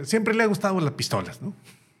que siempre le ha gustado las pistolas, ¿no?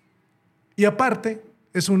 Y aparte,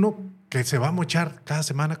 es uno que se va a mochar cada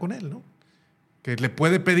semana con él, ¿no? Que le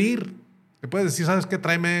puede pedir, le puede decir, ¿sabes qué?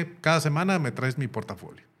 Tráeme cada semana, me traes mi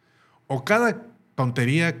portafolio. O cada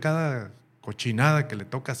tontería, cada cochinada que le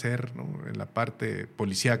toca hacer, ¿no? En la parte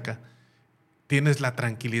policíaca, tienes la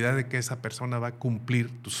tranquilidad de que esa persona va a cumplir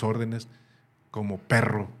tus órdenes como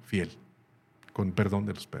perro fiel, con perdón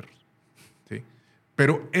de los perros, ¿sí?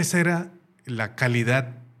 Pero esa era la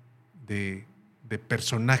calidad de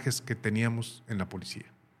personajes que teníamos en la policía.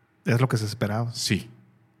 Es lo que se esperaba. Sí,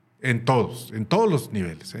 en todos los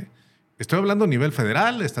niveles, ¿eh? Estoy hablando a nivel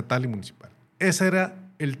federal, estatal y municipal. Ese era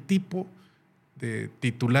el tipo de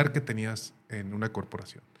titular que tenías en una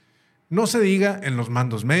corporación. No se diga en los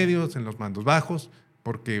mandos medios, en los mandos bajos,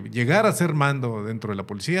 porque llegar a ser mando dentro de la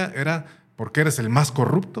policía era porque eres el más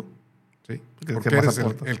corrupto, ¿sí? Porque eres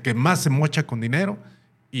el que más se mocha con dinero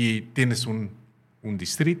y tienes un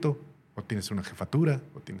distrito, o tienes una jefatura,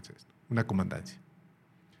 o tienes una comandancia.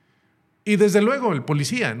 Y desde luego el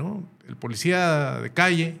policía, ¿no? El policía de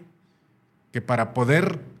calle, que para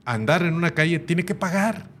poder andar en una calle tiene que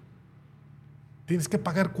pagar. Tienes que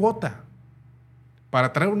pagar cuota.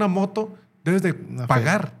 Para traer una moto, debes de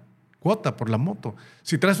pagar cuota por la moto.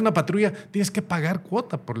 Si traes una patrulla, tienes que pagar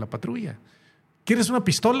cuota por la patrulla. ¿Quieres una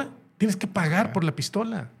pistola? Tienes que pagar por la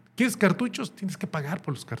pistola. ¿Quieres cartuchos? Tienes que pagar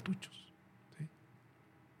por los cartuchos. ¿Sí?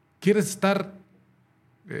 ¿Quieres estar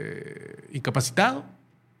incapacitado?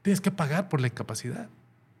 Tienes que pagar por la incapacidad.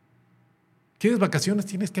 ¿Quieres vacaciones?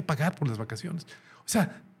 Tienes que pagar por las vacaciones. O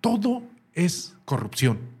sea, todo es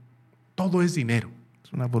corrupción. Todo es dinero.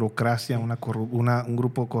 Es una burocracia, un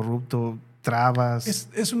grupo corrupto, trabas.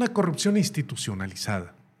 Es una corrupción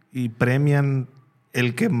institucionalizada. Y premian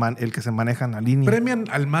el que se maneja en la línea. Premian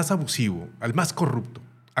al más abusivo, al más corrupto,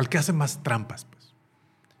 al que hace más trampas.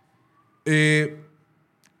 Pues.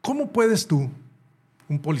 ¿Cómo puedes tú,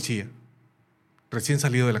 un policía, recién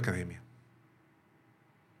salido de la academia,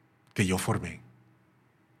 que yo formé,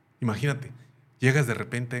 imagínate, llegas de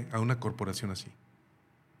repente a una corporación así?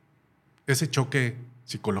 de ese choque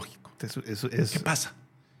psicológico. ¿Qué pasa?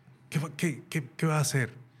 ¿Qué va a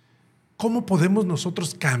hacer? ¿Cómo podemos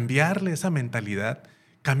nosotros cambiarle esa mentalidad,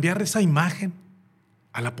 cambiarle esa imagen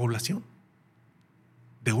a la población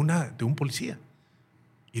de un policía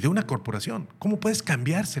y de una corporación? ¿Cómo puedes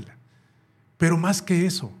cambiársela? Pero más que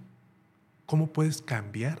eso, ¿cómo puedes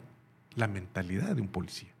cambiar la mentalidad de un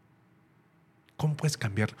policía? ¿Cómo puedes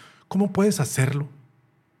cambiarlo? ¿Cómo puedes hacerlo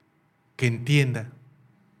que entienda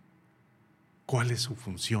cuál es su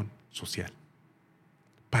función social?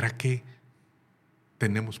 ¿Para qué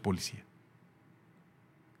tenemos policía?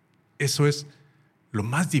 Eso es lo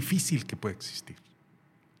más difícil que puede existir.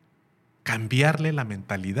 Cambiarle la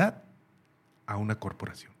mentalidad a una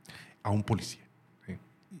corporación, a un policía. ¿Sí?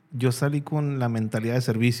 Yo salí con la mentalidad de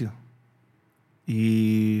servicio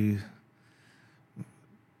y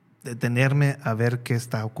detenerme a ver qué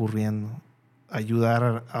está ocurriendo,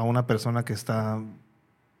 ayudar a una persona que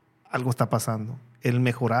algo está pasando, el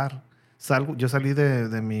mejorar. Yo salí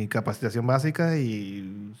de mi capacitación básica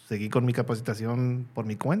y seguí con mi capacitación por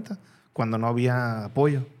mi cuenta cuando no había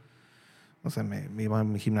apoyo. O sea, me iba a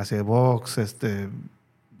mi gimnasia de box,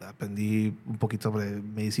 aprendí un poquito sobre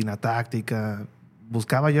medicina táctica.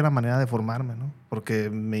 Buscaba yo la manera de formarme, ¿no?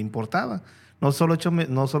 Porque me importaba. No solo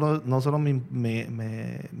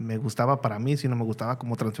me gustaba para mí, sino me gustaba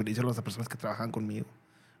como transferirse a las personas que trabajaban conmigo,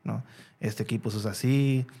 ¿no? Este equipo es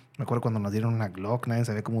así. Me acuerdo cuando nos dieron una Glock, nadie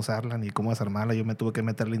sabía cómo usarla ni cómo desarmarla. Yo me tuve que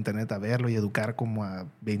meterle a internet a verlo y educar como a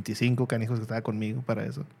 25 canijos que estaban conmigo para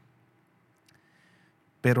eso.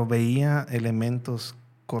 Pero veía elementos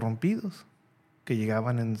corrompidos que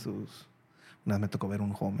llegaban en sus... Una vez me tocó ver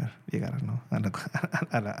un Homer llegar, ¿no?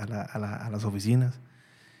 a las oficinas.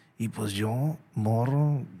 Y pues yo,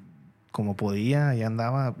 morro, como podía, ya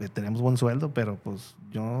andaba, teníamos buen sueldo, pero pues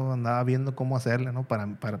yo andaba viendo cómo hacerle, ¿no? Para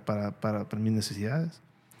mis necesidades.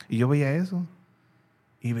 Y yo veía eso.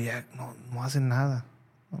 Y veía, no hacen nada,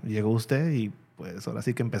 ¿no? Llegó usted y pues ahora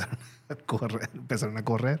sí que empezaron a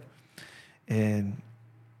correr.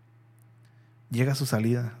 Llega su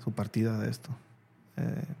salida, su partida de esto.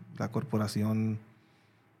 La corporación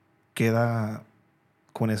queda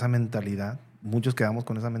con esa mentalidad. Muchos quedamos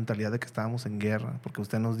con esa mentalidad de que estábamos en guerra, porque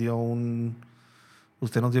usted nos dio una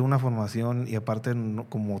formación y aparte,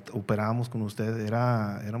 como operábamos con usted,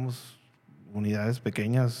 éramos unidades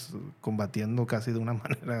pequeñas combatiendo casi de una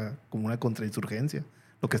manera como una contrainsurgencia,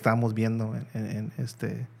 lo que estábamos viendo en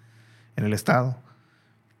el Estado.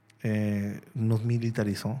 Nos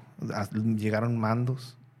militarizó. Llegaron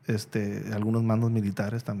mandos, algunos mandos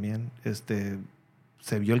militares también.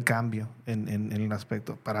 Se vio el cambio en el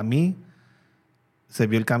aspecto. Para mí, se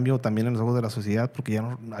vio el cambio también en los ojos de la sociedad, porque ya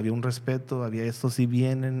no había un respeto, había estos sí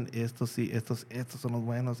vienen, estos son los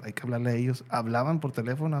buenos, hay que hablarle a ellos. Hablaban por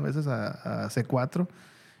teléfono a veces a C4,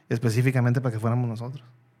 específicamente para que fuéramos nosotros,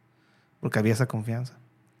 porque había esa confianza.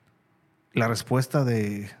 La respuesta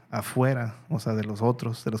de afuera, o sea, de los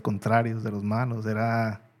otros, de los contrarios, de los malos,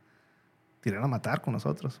 era tirar a matar con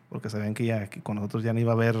nosotros, porque sabían que con nosotros ya no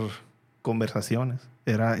iba a haber conversaciones.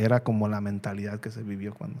 Era como la mentalidad que se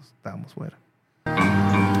vivió cuando estábamos fuera.